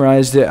 I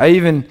memorized it. I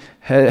even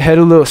had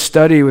a little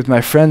study with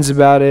my friends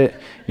about it.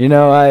 You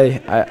know,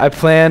 I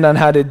planned on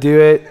how to do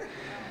it.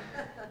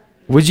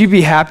 Would you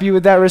be happy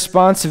with that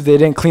response if they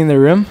didn't clean their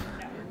room?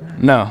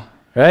 No,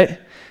 right?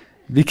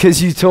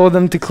 Because you told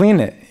them to clean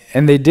it,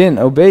 and they didn't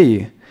obey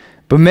you.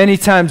 But many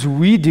times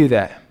we do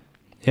that.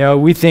 You know,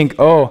 we think,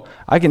 oh,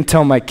 I can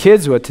tell my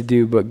kids what to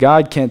do, but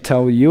God can't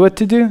tell you what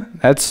to do?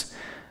 That's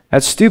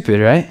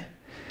stupid, right?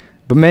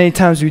 But many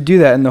times we do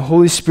that, and the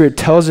Holy Spirit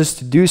tells us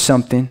to do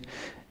something,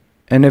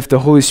 and if the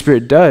Holy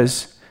Spirit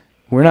does,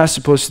 we're not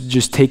supposed to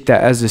just take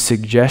that as a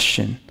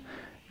suggestion.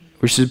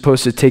 we're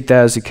supposed to take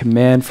that as a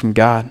command from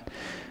God.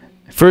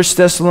 1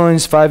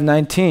 Thessalonians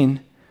 5:19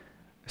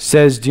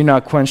 says, do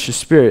not quench the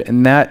spirit,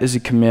 and that is a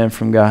command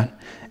from God.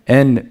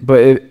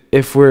 But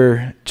if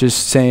we're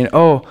just saying,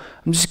 oh,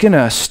 I'm just going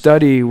to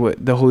study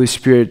what the Holy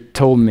Spirit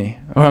told me,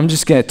 or I'm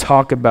just going to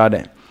talk about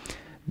it,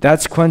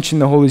 that's quenching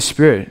the Holy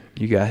Spirit,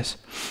 you guys.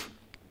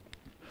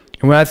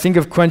 And when I think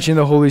of quenching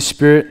the Holy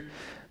Spirit,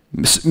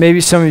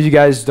 maybe some of you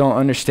guys don't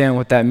understand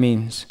what that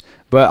means,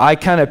 but I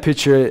kind of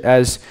picture it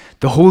as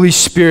the Holy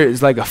Spirit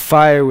is like a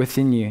fire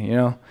within you, you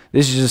know?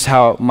 This is just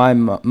how my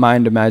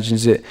mind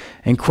imagines it.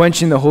 And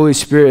quenching the Holy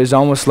Spirit is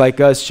almost like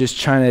us just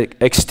trying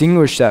to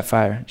extinguish that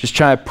fire, just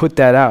trying to put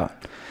that out.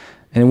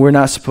 And we're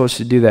not supposed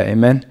to do that,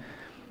 amen?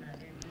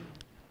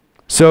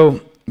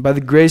 So, by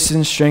the grace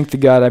and strength of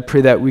God, I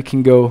pray that we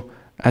can go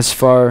as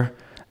far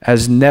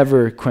as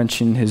never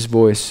quenching his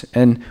voice.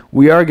 And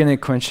we are going to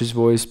quench his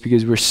voice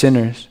because we're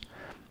sinners.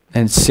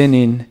 And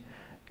sinning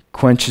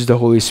quenches the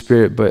Holy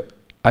Spirit. But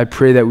I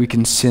pray that we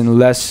can sin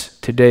less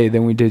today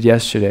than we did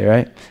yesterday,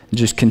 right? And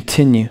just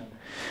continue.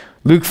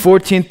 Luke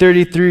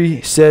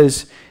 14:33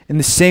 says, in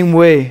the same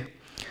way,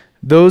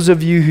 those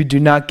of you who do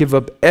not give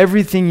up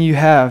everything you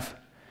have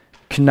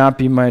cannot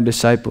be my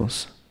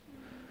disciples.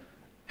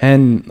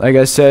 And like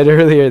I said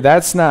earlier,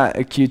 that's not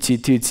a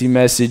cutesy-tootsy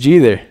message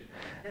either.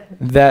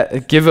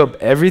 That give up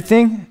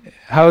everything?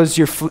 How does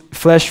your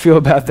flesh feel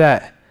about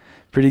that?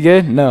 Pretty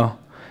good? No.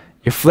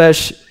 Your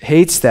flesh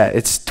hates that.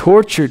 It's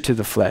torture to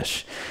the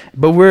flesh.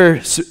 But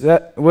what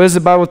does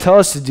the Bible tell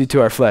us to do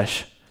to our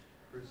flesh?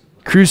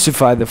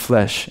 Crucify the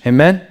flesh.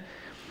 Amen?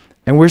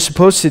 And we're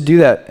supposed to do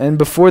that. And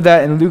before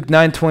that, in Luke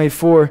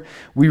 9:24,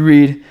 we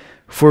read,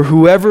 for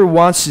whoever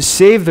wants to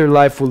save their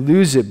life will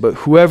lose it, but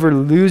whoever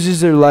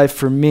loses their life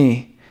for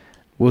me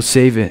will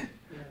save it.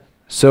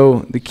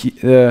 So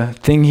the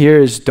thing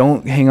here is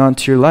don't hang on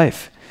to your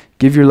life.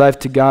 Give your life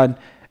to God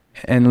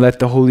and let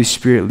the Holy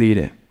Spirit lead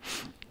it.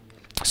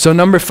 So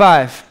number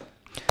 5,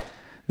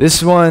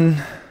 this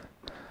one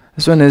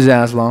isn't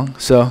as long.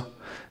 So it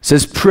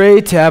says,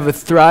 pray to have a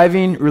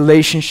thriving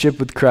relationship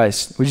with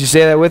Christ. Would you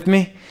say that with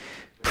me?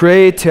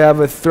 Pray to have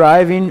a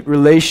thriving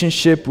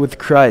relationship with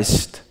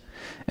Christ.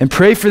 And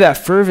pray for that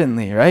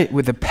fervently, right?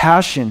 With a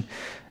passion.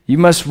 You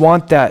must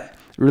want that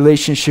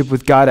relationship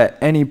with God at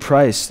any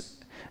price.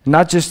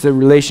 Not just a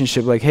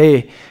relationship like,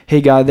 hey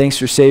God, thanks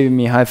for saving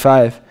me, high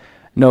five.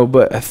 No,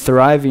 but a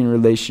thriving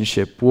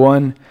relationship.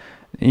 One,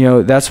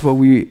 that's what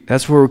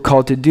we're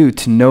called to do,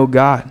 to know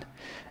God.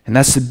 And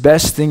that's the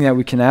best thing that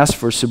we can ask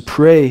for. So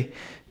pray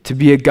to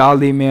be a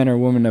godly man or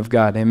woman of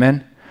God.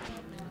 Amen?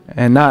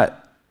 And not,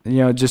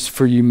 just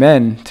for you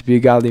men to be a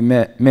godly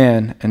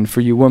man and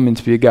for you women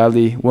to be a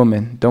godly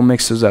woman. Don't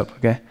mix those up,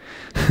 okay?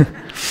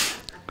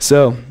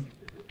 So,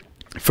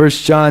 1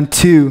 John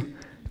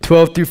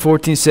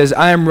 2:12-14 says,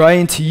 I am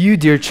writing to you,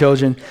 dear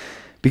children,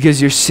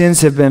 because your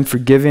sins have been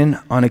forgiven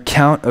on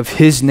account of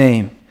his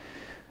name.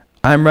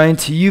 I am writing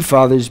to you,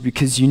 fathers,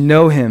 because you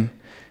know him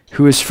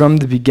who is from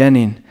the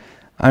beginning.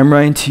 I am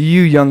writing to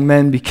you, young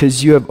men,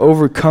 because you have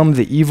overcome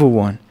the evil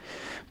one.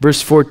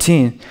 Verse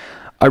 14,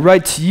 I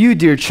write to you,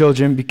 dear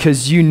children,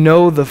 because you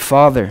know the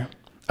Father.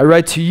 I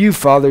write to you,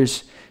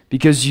 fathers,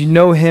 because you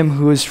know him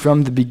who is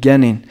from the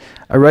beginning.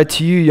 I write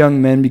to you,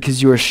 young men,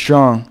 because you are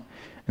strong,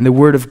 and the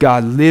word of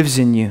God lives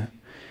in you,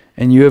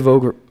 and you have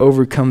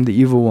overcome the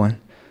evil one.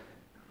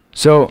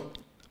 So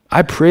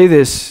I pray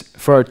this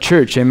for our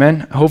church,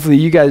 amen? Hopefully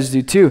you guys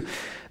do too,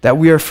 that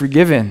we are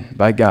forgiven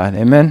by God,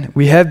 amen?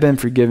 We have been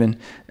forgiven,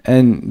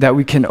 and that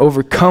we can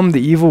overcome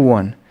the evil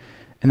one,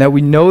 and that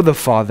we know the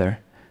Father,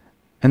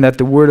 and that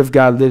the word of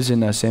God lives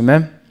in us,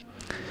 amen?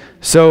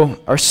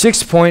 So our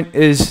 6th point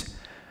is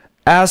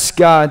ask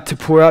God to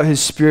pour out his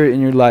Spirit in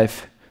your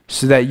life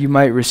so that you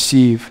might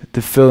receive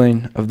the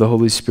filling of the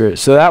Holy Spirit.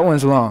 So that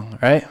one's long,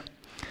 right?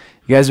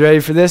 You guys ready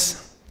for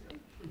this?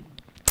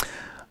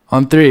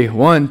 On 3,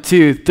 1,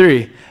 2,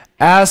 3.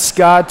 Ask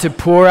God to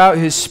pour out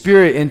his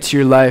Spirit into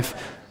your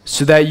life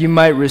so that you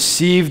might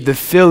receive the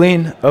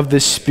filling of the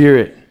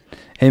Spirit.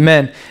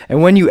 Amen.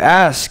 And when you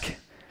ask,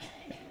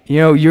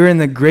 you're in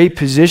the great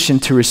position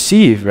to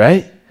receive,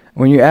 right?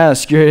 When you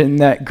ask, you're in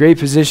that great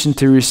position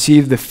to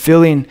receive the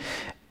filling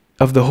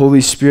of the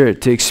Holy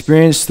Spirit, to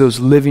experience those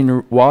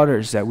living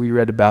waters that we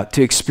read about,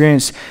 to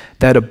experience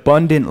that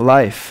abundant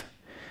life.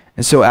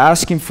 And so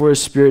asking for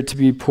his Spirit to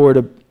be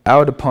poured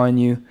out upon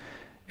you,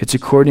 it's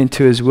according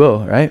to his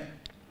will, right?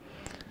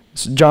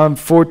 So John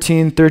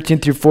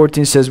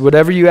 14:13-14 says,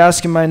 whatever you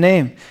ask in my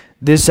name,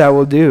 this I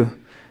will do,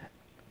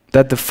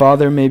 that the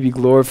Father may be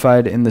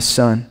glorified in the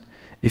Son.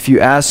 If you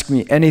ask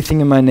me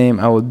anything in my name,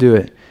 I will do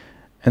it.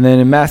 And then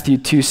in Matthew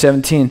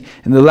 2:17,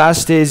 in the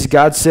last days,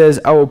 God says,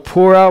 I will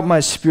pour out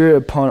my Spirit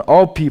upon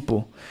all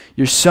people.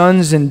 Your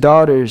sons and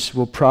daughters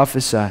will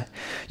prophesy.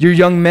 Your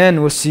young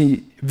men will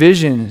see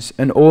visions,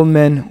 and old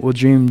men will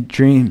dream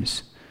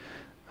dreams.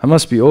 I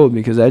must be old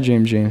because I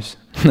dream dreams.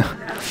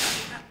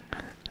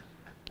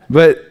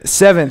 But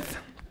 7th.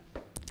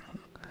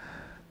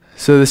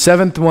 So the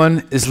 7th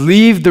one is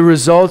leave the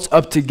results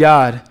up to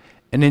God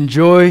and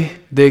enjoy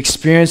the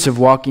experience of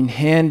walking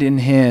hand in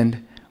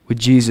hand with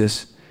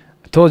Jesus.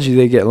 I told you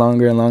they get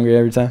longer and longer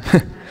every time.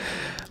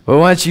 But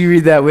why don't you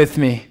read that with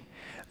me?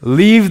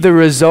 Leave the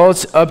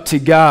results up to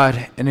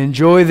God and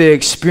enjoy the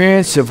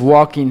experience of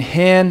walking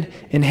hand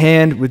in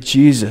hand with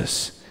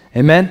Jesus.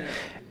 Amen?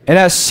 And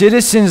as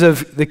citizens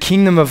of the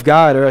kingdom of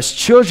God, or as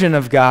children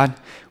of God,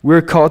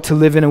 we're called to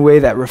live in a way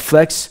that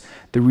reflects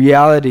the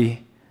reality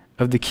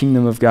of the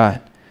kingdom of God.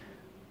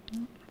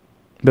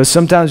 But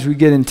sometimes we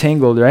get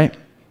entangled, right?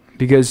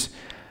 Because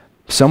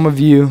some of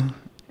you,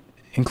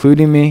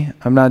 including me,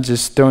 I'm not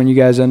just throwing you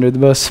guys under the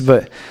bus,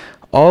 but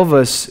all of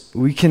us,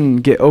 we can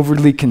get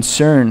overly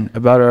concerned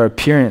about our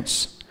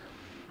appearance,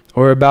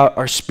 or about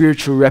our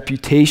spiritual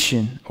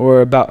reputation,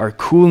 or about our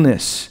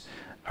coolness,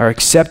 our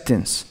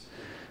acceptance.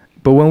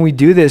 But when we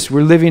do this,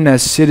 we're living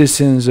as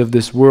citizens of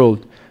this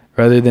world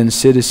rather than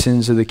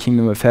citizens of the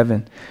kingdom of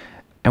heaven.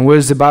 And what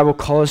does the Bible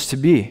call us to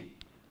be?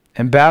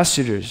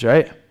 Ambassadors,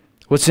 right?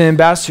 What's an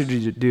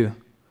ambassador do?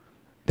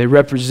 They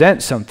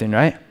represent something,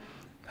 right?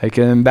 Like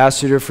an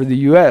ambassador for the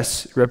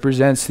U.S.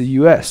 represents the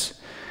U.S.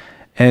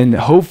 And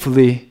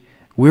hopefully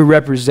we're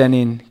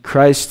representing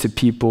Christ to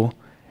people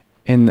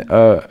in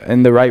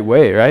the right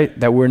way, right?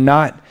 That we're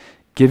not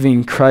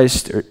giving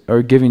Christ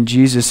or giving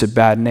Jesus a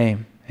bad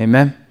name.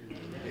 Amen?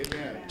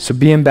 Amen. So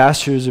be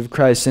ambassadors of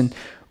Christ. And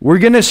we're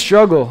going to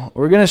struggle.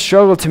 We're going to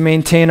struggle to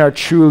maintain our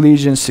true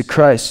allegiance to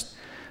Christ.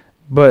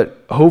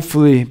 But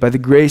hopefully, by the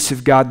grace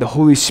of God, the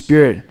Holy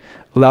Spirit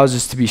allows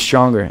us to be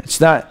stronger. It's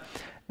not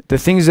the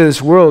things of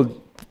this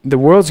world. The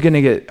world's going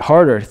to get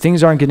harder.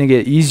 Things aren't going to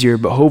get easier,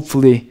 but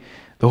hopefully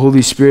the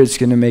Holy Spirit's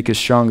going to make us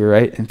stronger,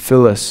 right? And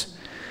fill us.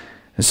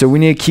 And so we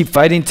need to keep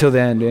fighting till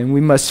the end, and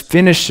we must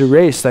finish the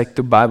race like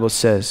the Bible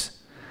says.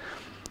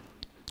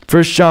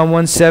 1 John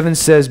 1:7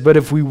 says, "But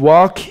if we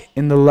walk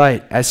in the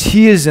light, as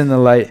he is in the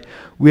light,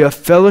 we have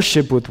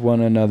fellowship with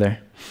one another.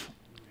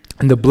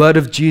 And the blood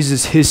of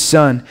Jesus, his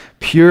son,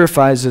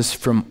 purifies us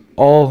from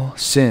all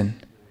sin."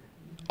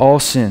 All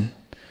sin.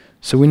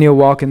 So we need to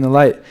walk in the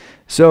light.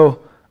 So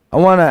I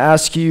want to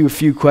ask you a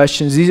few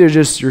questions. These are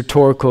just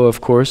rhetorical,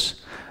 of course,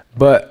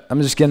 but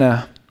I'm just going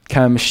to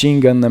kind of machine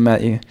gun them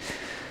at you.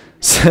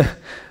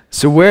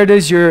 So where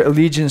does your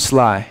allegiance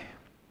lie?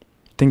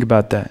 Think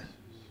about that.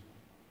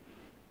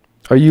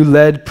 Are you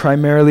led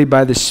primarily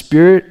by the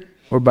Spirit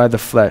or by the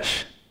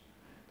flesh?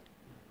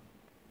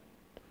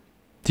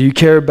 Do you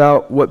care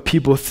about what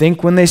people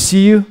think when they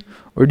see you,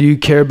 or do you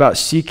care about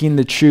seeking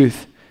the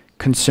truth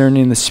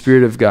concerning the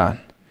Spirit of God?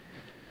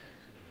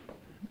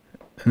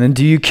 And then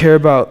do you care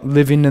about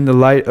living in the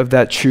light of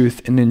that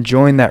truth and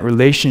enjoying that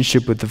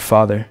relationship with the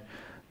Father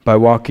by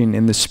walking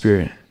in the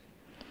Spirit?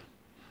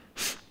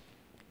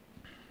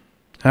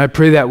 And I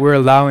pray that we're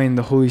allowing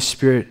the Holy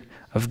Spirit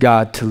of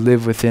God to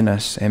live within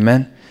us.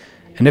 Amen?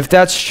 And if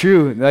that's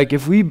true, like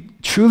if we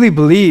truly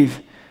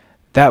believe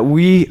that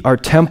we are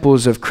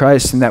temples of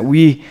Christ and that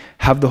we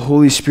have the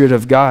Holy Spirit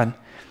of God,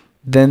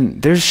 then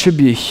there should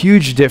be a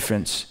huge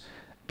difference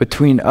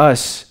between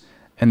us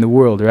and the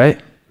world,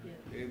 right?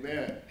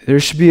 Amen. There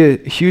should be a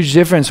huge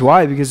difference.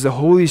 Why? Because the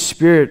Holy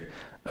Spirit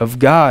of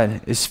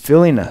God is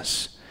filling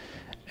us.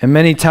 And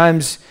many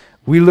times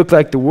we look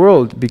like the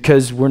world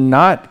because we're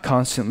not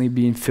constantly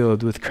being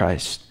filled with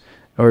Christ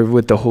or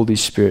with the Holy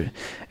Spirit.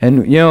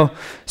 And you know,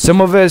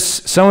 some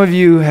of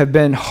you have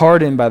been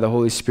hardened by the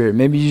Holy Spirit.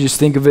 Maybe you just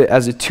think of it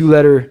as a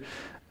two-letter,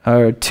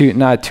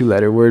 not a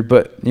two-letter word,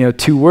 but you know,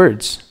 two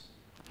words.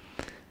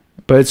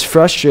 But it's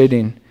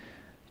frustrating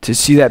to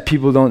see that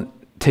people don't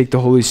take the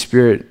Holy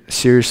Spirit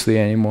seriously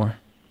anymore.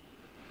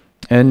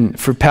 And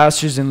for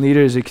pastors and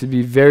leaders, it could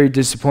be very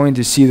disappointing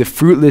to see the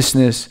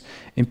fruitlessness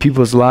in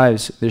people's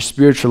lives, their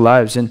spiritual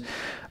lives. And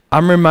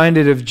I'm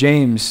reminded of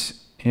James.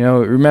 You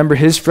know, remember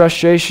his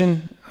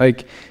frustration?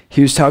 Like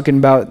he was talking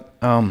about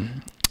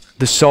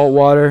the salt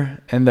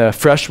water and the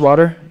fresh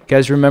water. You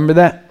guys remember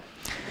that?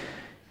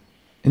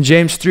 In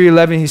James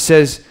 3:11, he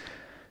says,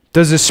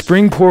 "Does a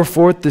spring pour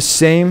forth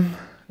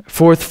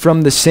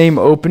from the same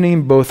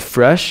opening, both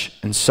fresh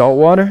and salt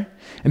water?"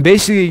 And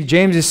basically,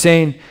 James is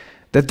saying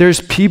that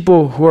there's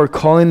people who are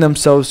calling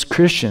themselves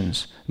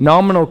Christians,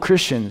 nominal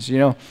Christians. You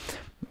know,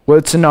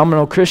 what's a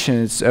nominal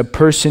Christian? It's a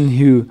person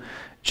who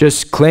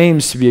just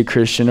claims to be a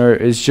Christian or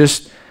is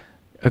just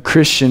a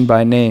Christian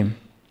by name.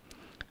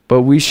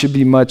 But we should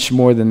be much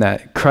more than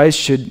that. Christ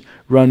should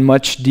run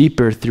much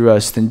deeper through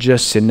us than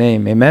just a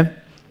name. Amen?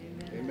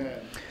 Amen.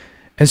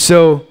 And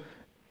so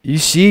you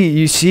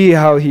see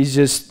how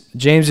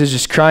James is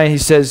just crying. He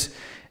says,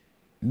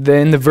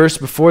 in the verse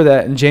before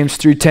that, in James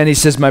 3:10, he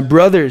says, "My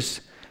brothers,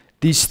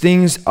 these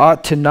things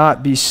ought to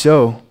not be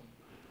so."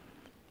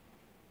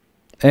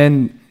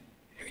 And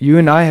you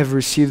and I have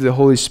received the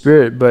Holy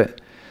Spirit, but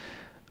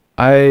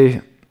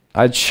I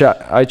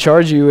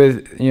charge you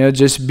with,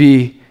 just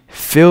be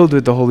filled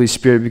with the Holy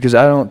Spirit, because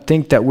I don't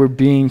think that we're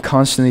being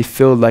constantly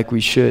filled like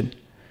we should.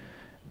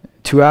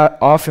 Too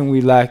often we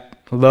lack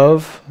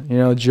love,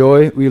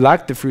 joy. We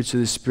lack the fruits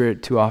of the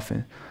Spirit too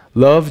often.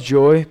 Love,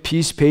 joy,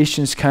 peace,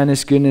 patience,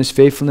 kindness, goodness,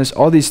 faithfulness,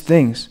 all these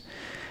things.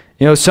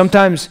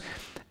 Sometimes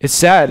it's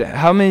sad.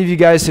 How many of you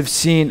guys have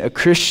seen a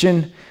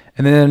Christian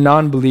and then a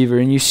non-believer,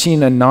 and you've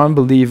seen a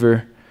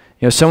non-believer,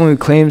 someone who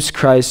claims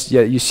Christ,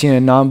 yet you've seen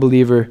a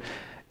non-believer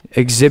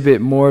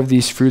exhibit more of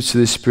these fruits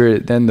of the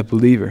Spirit than the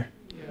believer.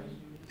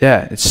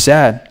 Yeah, it's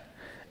sad.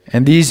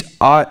 And these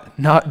ought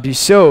not be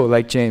so,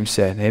 like James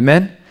said.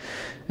 Amen?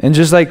 And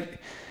just like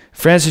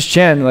Francis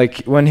Chan,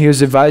 like when he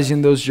was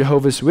advising those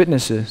Jehovah's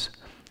Witnesses,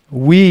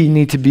 we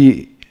need to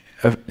be,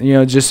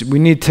 we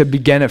need to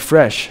begin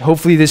afresh.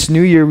 Hopefully this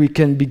new year we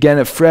can begin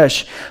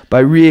afresh by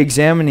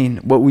re-examining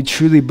what we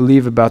truly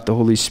believe about the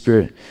Holy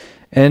Spirit.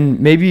 And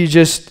maybe you're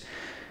just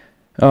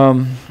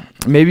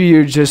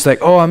like,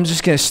 oh, I'm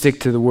just going to stick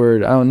to the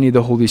Word. I don't need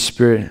the Holy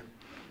Spirit.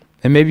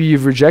 And maybe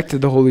you've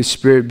rejected the Holy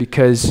Spirit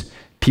because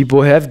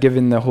people have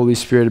given the Holy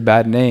Spirit a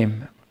bad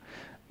name.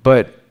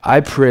 But I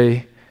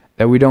pray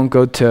that we don't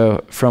go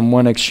from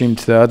one extreme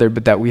to the other,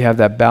 but that we have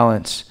that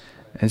balance.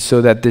 And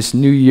so that this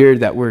new year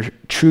that we're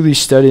truly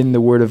studying the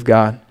Word of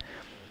God.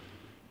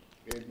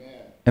 Amen.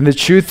 And the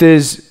truth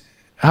is,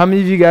 how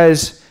many of you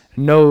guys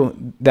know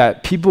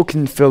that people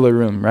can fill a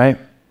room, right?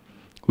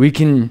 We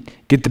can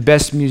get the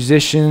best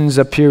musicians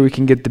up here. We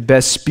can get the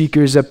best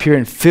speakers up here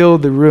and fill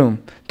the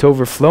room to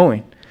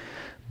overflowing.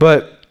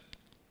 But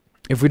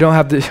if we don't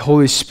have the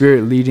Holy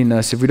Spirit leading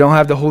us, if we don't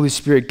have the Holy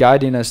Spirit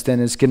guiding us, then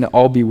it's going to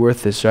all be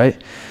worthless,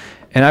 right?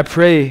 And I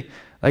pray,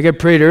 like I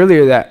prayed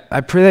earlier, that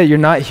I pray that you're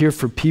not here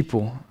for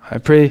people. I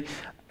pray,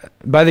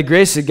 by the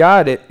grace of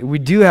God, we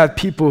do have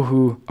people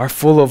who are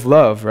full of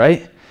love,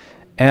 right?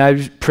 And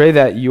I pray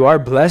that you are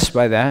blessed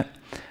by that.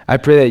 I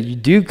pray that you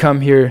do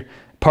come here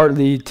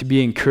partly to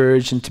be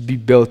encouraged and to be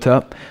built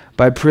up.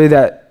 But I pray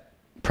that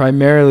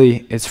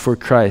primarily it's for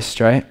Christ,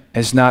 right?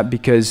 It's not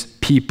because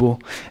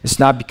people, it's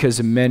not because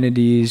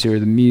amenities or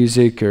the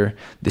music or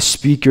the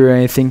speaker or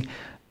anything.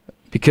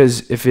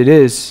 Because if it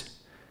is,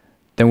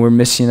 then we're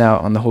missing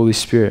out on the Holy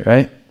Spirit,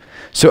 right?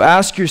 So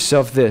ask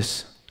yourself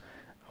this: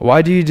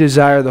 why do you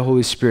desire the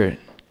Holy Spirit?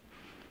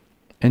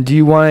 And do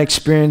you want to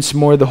experience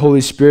more of the Holy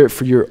Spirit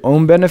for your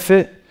own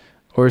benefit,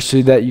 or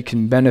so that you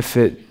can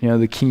benefit,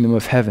 the kingdom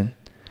of heaven?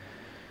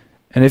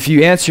 And if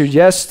you answered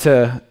yes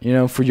to,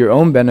 for your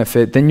own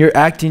benefit, then you're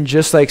acting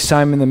just like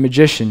Simon the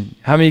magician.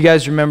 How many of you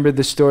guys remember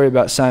the story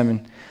about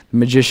Simon the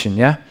magician,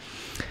 yeah?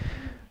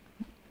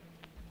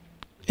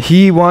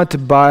 He wanted to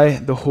buy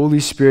the Holy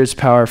Spirit's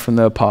power from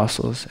the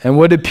apostles. And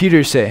what did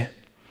Peter say?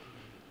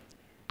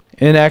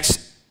 In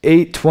Acts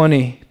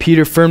 8:20,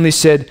 Peter firmly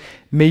said,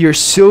 "May your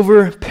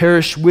silver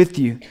perish with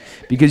you,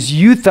 because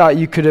you thought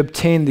you could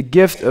obtain the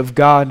gift of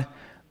God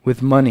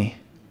with money."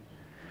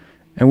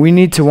 And we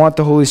need to want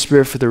the Holy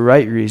Spirit for the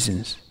right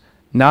reasons,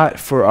 not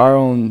for our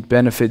own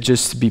benefit,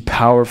 just to be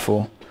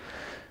powerful.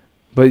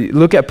 But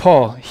look at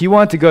Paul. He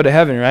wanted to go to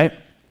heaven, right?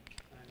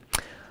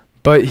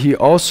 But he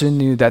also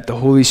knew that the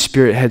Holy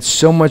Spirit had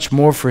so much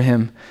more for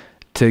him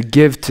to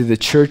give to the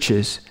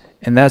churches,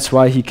 and that's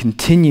why he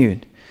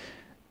continued.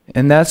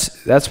 And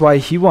that's why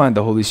he wanted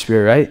the Holy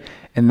Spirit, right?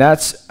 And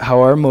that's how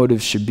our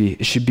motive should be.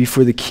 It should be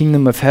for the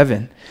kingdom of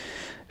heaven.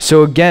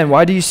 So again,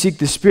 why do you seek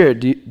the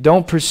Spirit?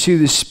 Don't pursue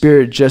the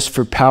Spirit just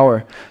for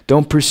power.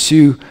 Don't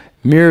pursue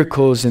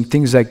miracles and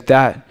things like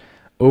that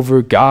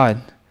over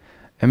God.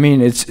 I mean,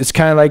 it's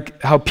kind of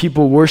like how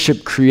people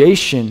worship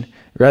creation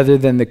rather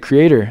than the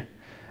Creator.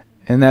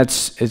 And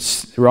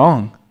it's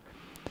wrong.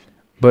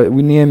 But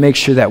we need to make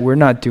sure that we're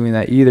not doing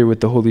that either with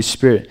the Holy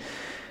Spirit.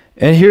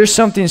 And here's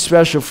something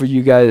special for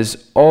you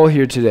guys all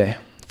here today,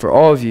 for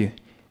all of you,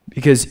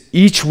 because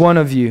each one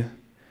of you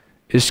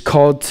is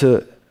called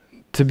to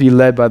be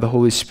led by the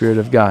Holy Spirit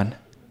of God.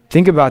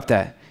 Think about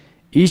that.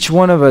 Each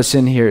one of us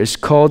in here is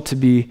called to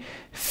be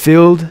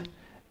filled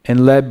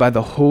and led by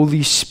the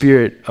Holy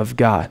Spirit of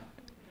God.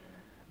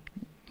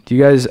 Do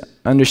you guys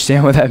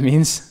understand what that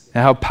means?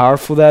 And how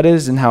powerful that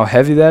is and how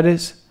heavy that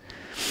is?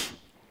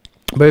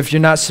 But if you're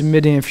not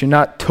submitting, if you're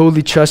not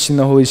totally trusting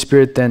the Holy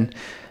Spirit, then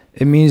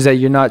it means that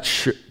you're not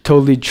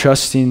totally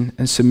trusting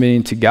and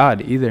submitting to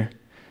God either.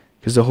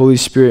 Because the Holy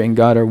Spirit and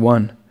God are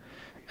one.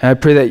 And I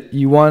pray that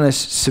you want to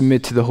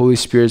submit to the Holy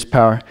Spirit's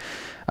power.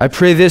 I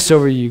pray this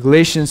over you,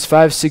 Galatians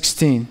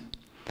 5:16.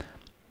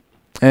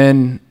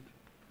 And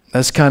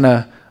that's kind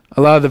of,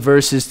 a lot of the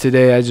verses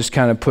today, I just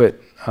kind of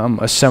put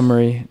a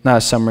summary, not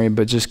a summary,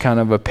 but just kind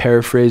of a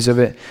paraphrase of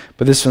it.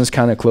 But this one's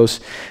kind of close.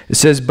 It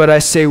says, "But I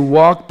say,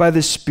 walk by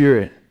the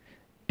Spirit,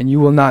 and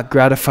you will not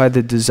gratify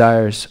the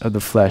desires of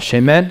the flesh."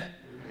 Amen?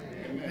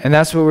 And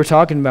that's what we're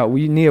talking about.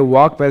 We need to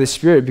walk by the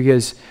Spirit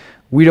because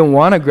we don't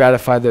want to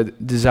gratify the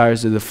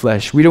desires of the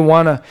flesh. We don't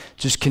want to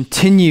just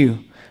continue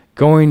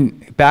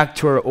going back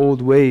to our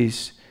old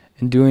ways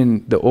and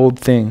doing the old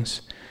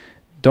things.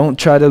 Don't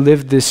try to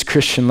live this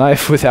Christian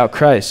life without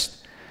Christ.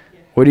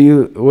 What do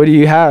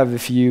you have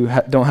if you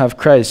don't have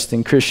Christ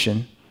in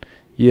Christian?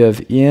 You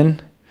have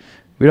Ian.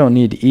 We don't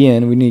need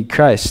Ian. We need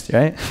Christ,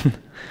 right?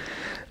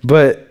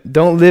 But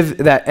don't live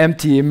that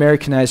empty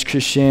Americanized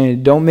Christianity.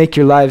 Don't make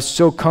your lives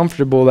so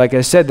comfortable, like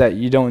I said, that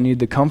you don't need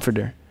the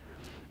Comforter.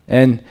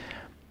 And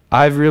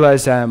I've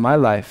realized that in my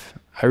life.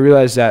 I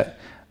realized that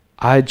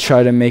I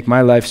try to make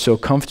my life so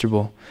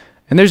comfortable.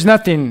 And there's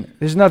nothing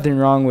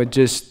wrong with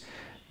just,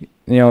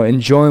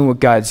 enjoying what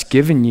God's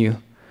given you.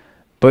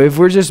 But if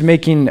we're just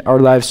making our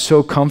lives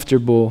so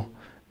comfortable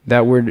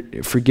that we're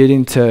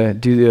forgetting to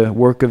do the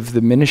work of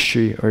the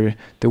ministry or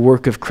the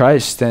work of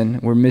Christ, then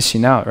we're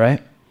missing out,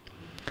 right?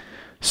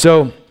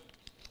 So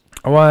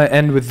I want to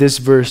end with this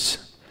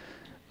verse.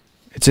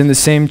 It's in the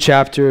same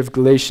chapter of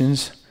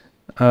Galatians.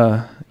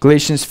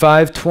 Galatians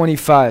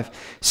 5:25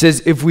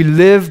 says, if we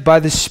live by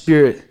the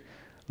Spirit,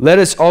 let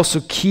us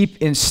also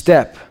keep in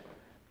step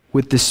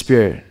with the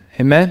Spirit.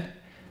 Amen?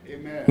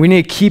 Amen. We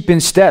need to keep in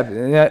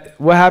step.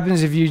 What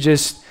happens if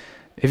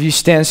you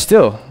stand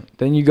still?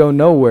 Then you go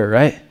nowhere,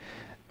 right?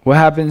 What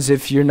happens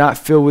if you're not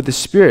filled with the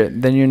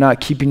Spirit? Then you're not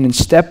keeping in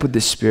step with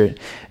the Spirit.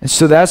 And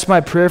so that's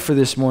my prayer for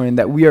this morning,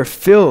 that we are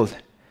filled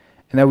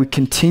and that we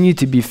continue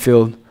to be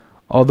filled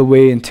all the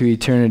way into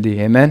eternity.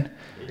 Amen?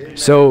 Amen.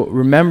 So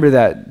remember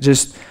that.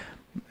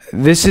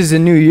 This is a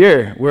new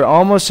year. We're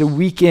almost a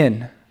week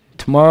in.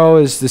 Tomorrow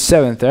is the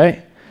 7th,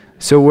 right?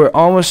 So we're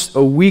almost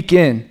a week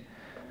in.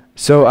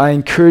 So I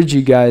encourage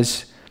you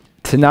guys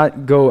to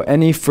not go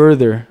any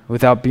further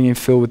without being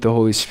filled with the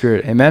Holy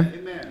Spirit. Amen?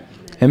 Amen.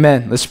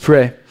 Amen. Let's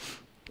pray.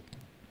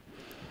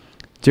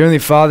 Dear Heavenly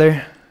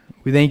Father,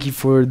 we thank you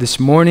for this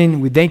morning.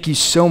 We thank you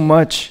so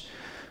much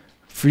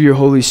for your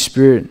Holy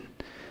Spirit.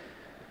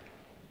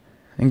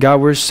 And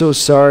God, we're so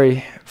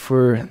sorry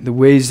for the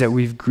ways that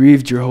we've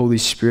grieved your Holy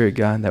Spirit,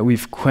 God, that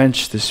we've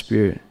quenched the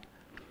Spirit.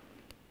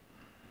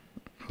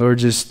 Lord,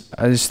 I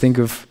just think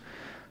of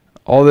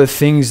all the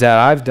things that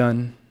I've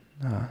done.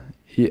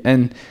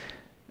 And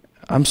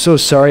I'm so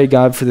sorry,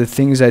 God, for the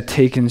things I've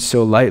taken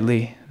so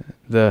lightly.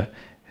 The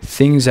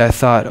things I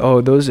thought,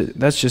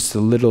 that's just a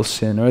little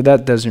sin, or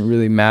that doesn't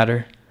really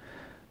matter.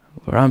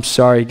 Lord, I'm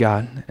sorry,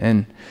 God.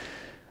 And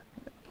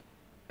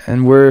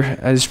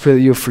I just pray that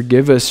you'll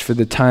forgive us for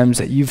the times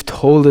that you've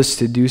told us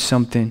to do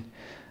something,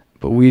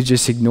 but we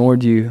just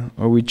ignored you,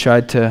 or we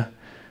tried to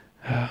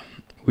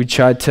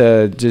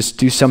just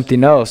do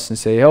something else and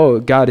say, oh,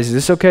 God, is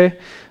this okay?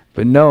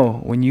 But no,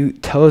 when you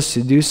tell us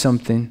to do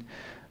something,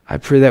 I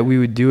pray that we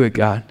would do it,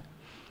 God.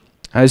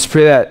 I just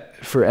pray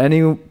that for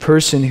any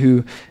person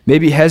who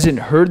maybe hasn't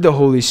heard the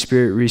Holy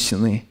Spirit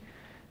recently,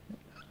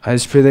 I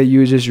just pray that you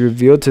would just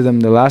reveal to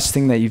them the last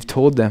thing that you've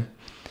told them,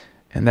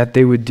 and that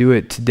they would do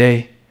it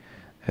today,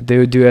 that they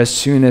would do it as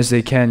soon as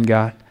they can,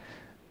 God.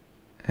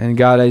 And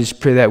God, I just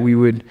pray that we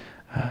would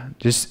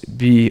just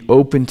be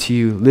open to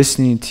you,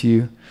 listening to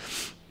you.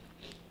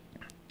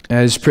 And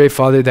I just pray,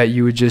 Father, that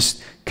you would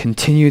just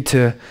continue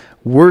to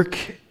work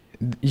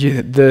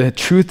the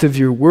truth of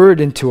your word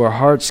into our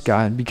hearts,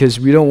 God, because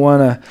we don't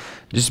want to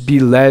just be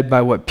led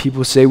by what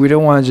people say. We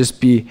don't want to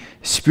just be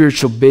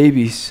spiritual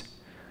babies,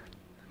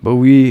 but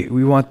we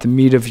want the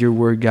meat of your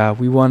word, God.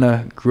 We want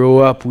to grow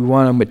up. We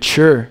want to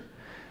mature,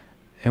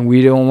 and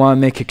we don't want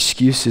to make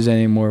excuses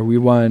anymore. We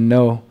want to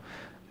know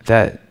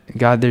that,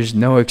 God, there's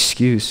no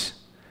excuse.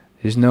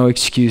 There's no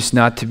excuse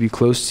not to be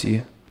close to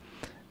you.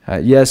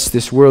 Yes,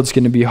 this world's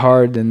going to be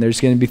hard, and there's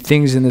going to be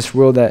things in this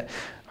world that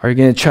are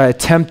going to try to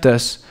tempt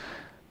us,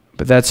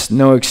 but that's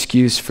no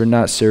excuse for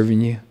not serving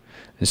you.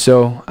 And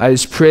so I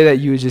just pray that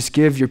you would just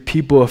give your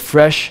people a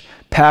fresh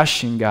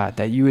passion, God,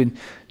 that you would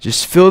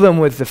just fill them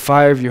with the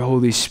fire of your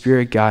Holy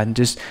Spirit, God, and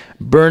just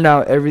burn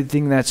out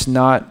everything that's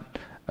not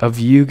of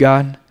you,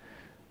 God.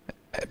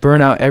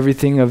 Burn out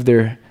everything of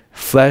their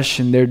flesh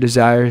and their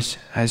desires.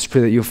 I just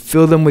pray that you'll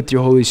fill them with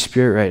your Holy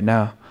Spirit right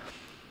now.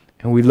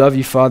 And we love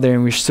you, Father,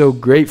 and we're so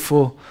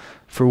grateful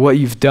for what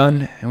you've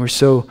done, and we're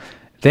so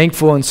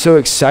thankful and so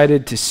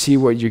excited to see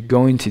what you're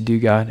going to do,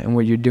 God, and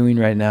what you're doing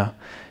right now.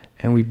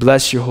 And we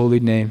bless your holy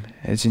name.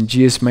 It's in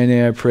Jesus' mighty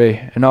name I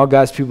pray. And all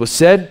God's people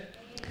said,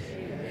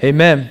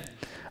 Amen.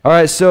 All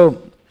right,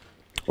 so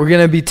we're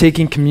going to be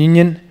taking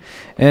communion,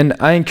 and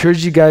I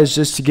encourage you guys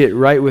just to get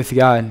right with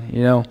God,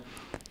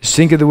 Just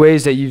think of the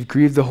ways that you've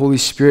grieved the Holy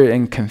Spirit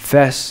and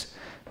confess,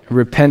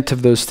 repent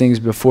of those things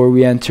before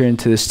we enter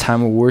into this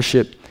time of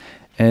worship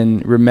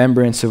and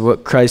remembrance of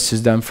what Christ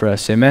has done for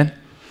us. Amen?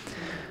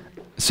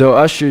 So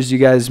ushers, you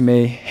guys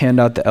may hand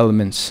out the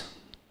elements.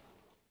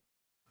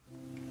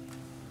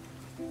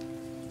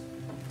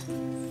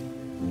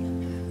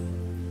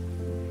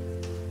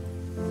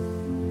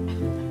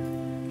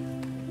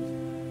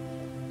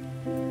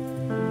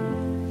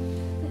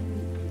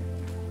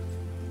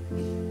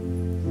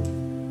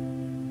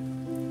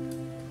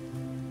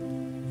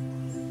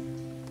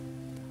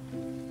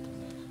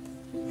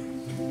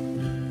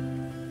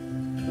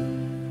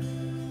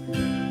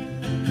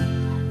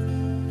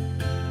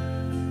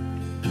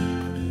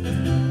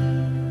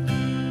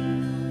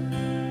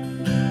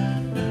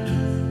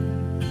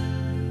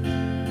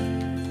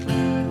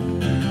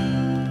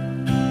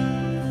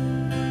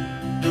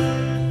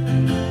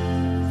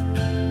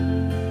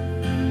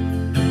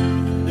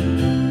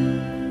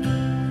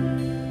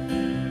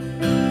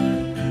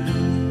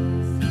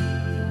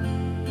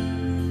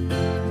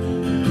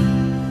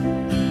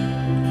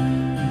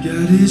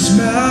 God is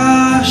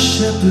my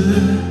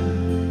shepherd,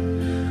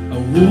 I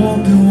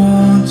won't be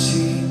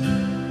wanting,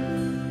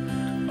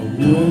 I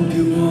won't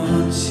be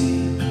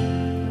wanting.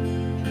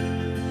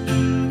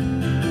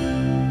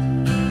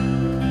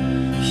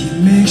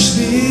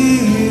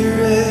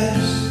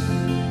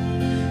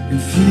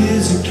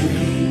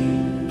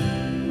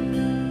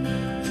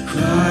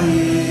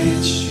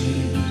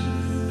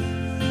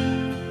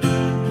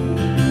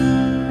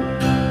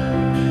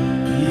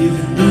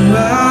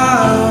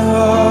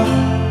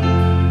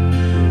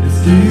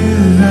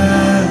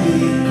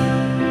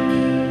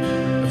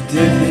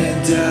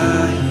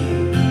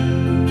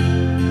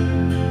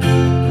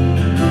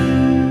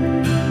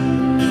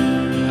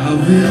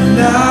 will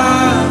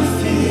not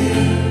fear,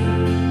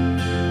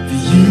 for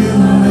you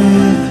are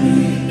with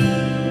me.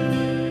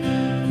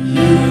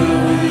 You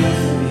are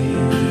with me.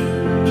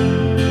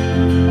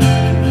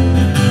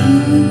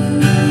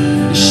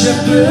 The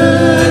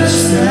shepherd's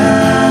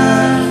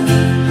staff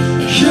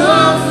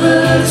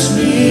comforts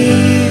me.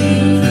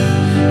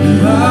 You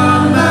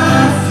are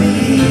my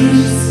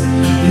feast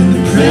in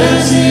the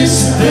presence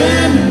of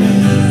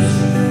enemies.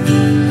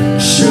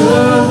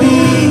 Surely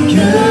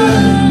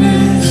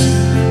goodness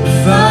will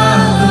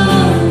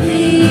follow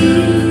me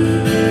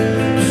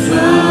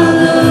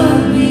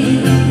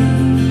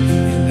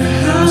in the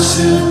house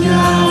of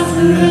God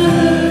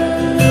forever.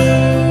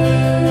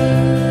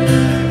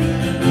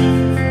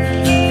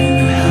 In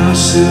the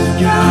house of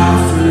God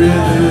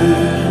forever.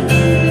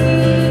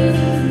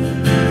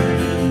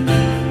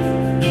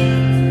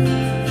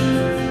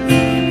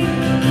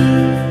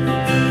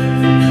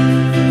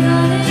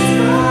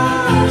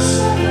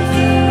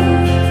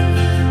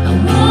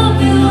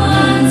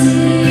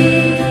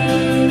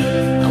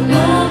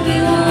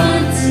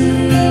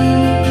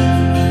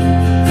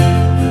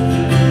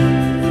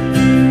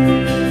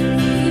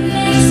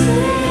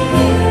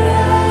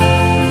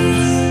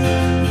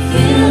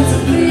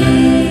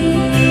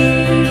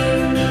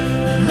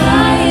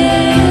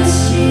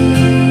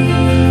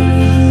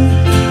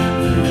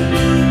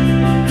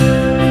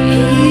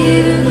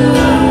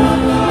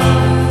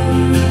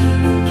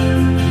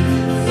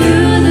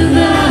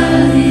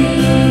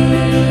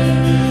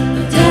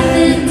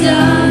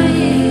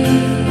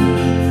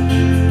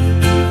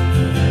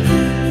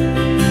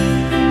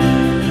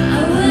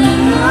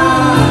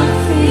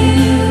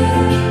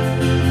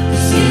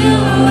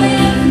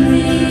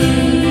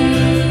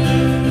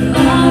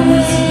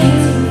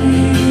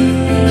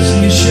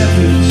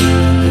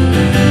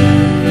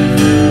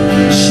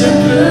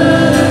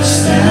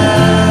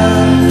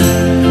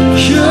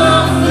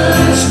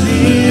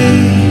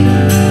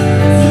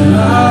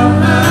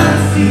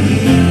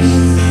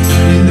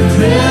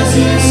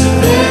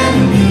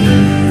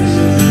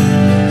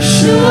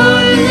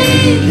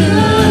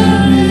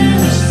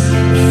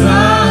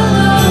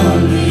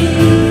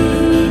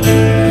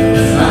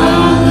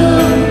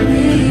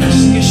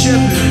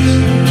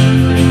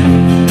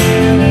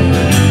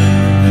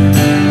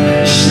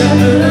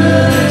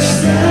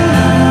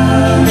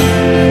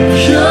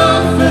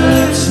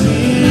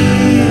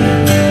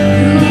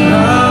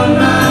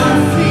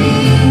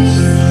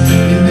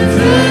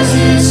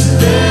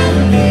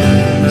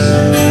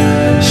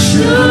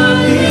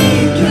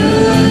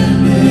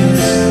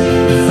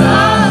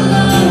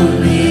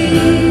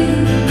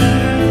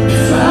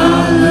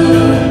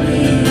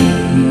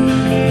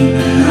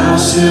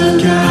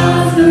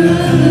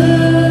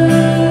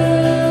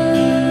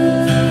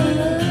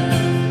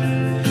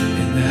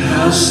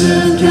 House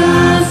of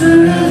God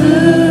forever.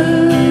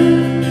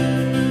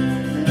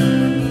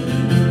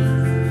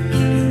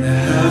 In the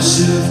house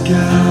of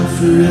God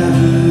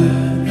forever.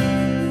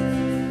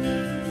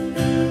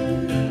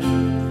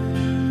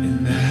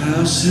 In the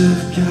house of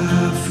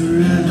God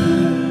forever.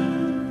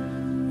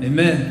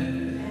 Amen.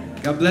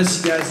 God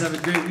bless you guys. Have a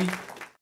great week.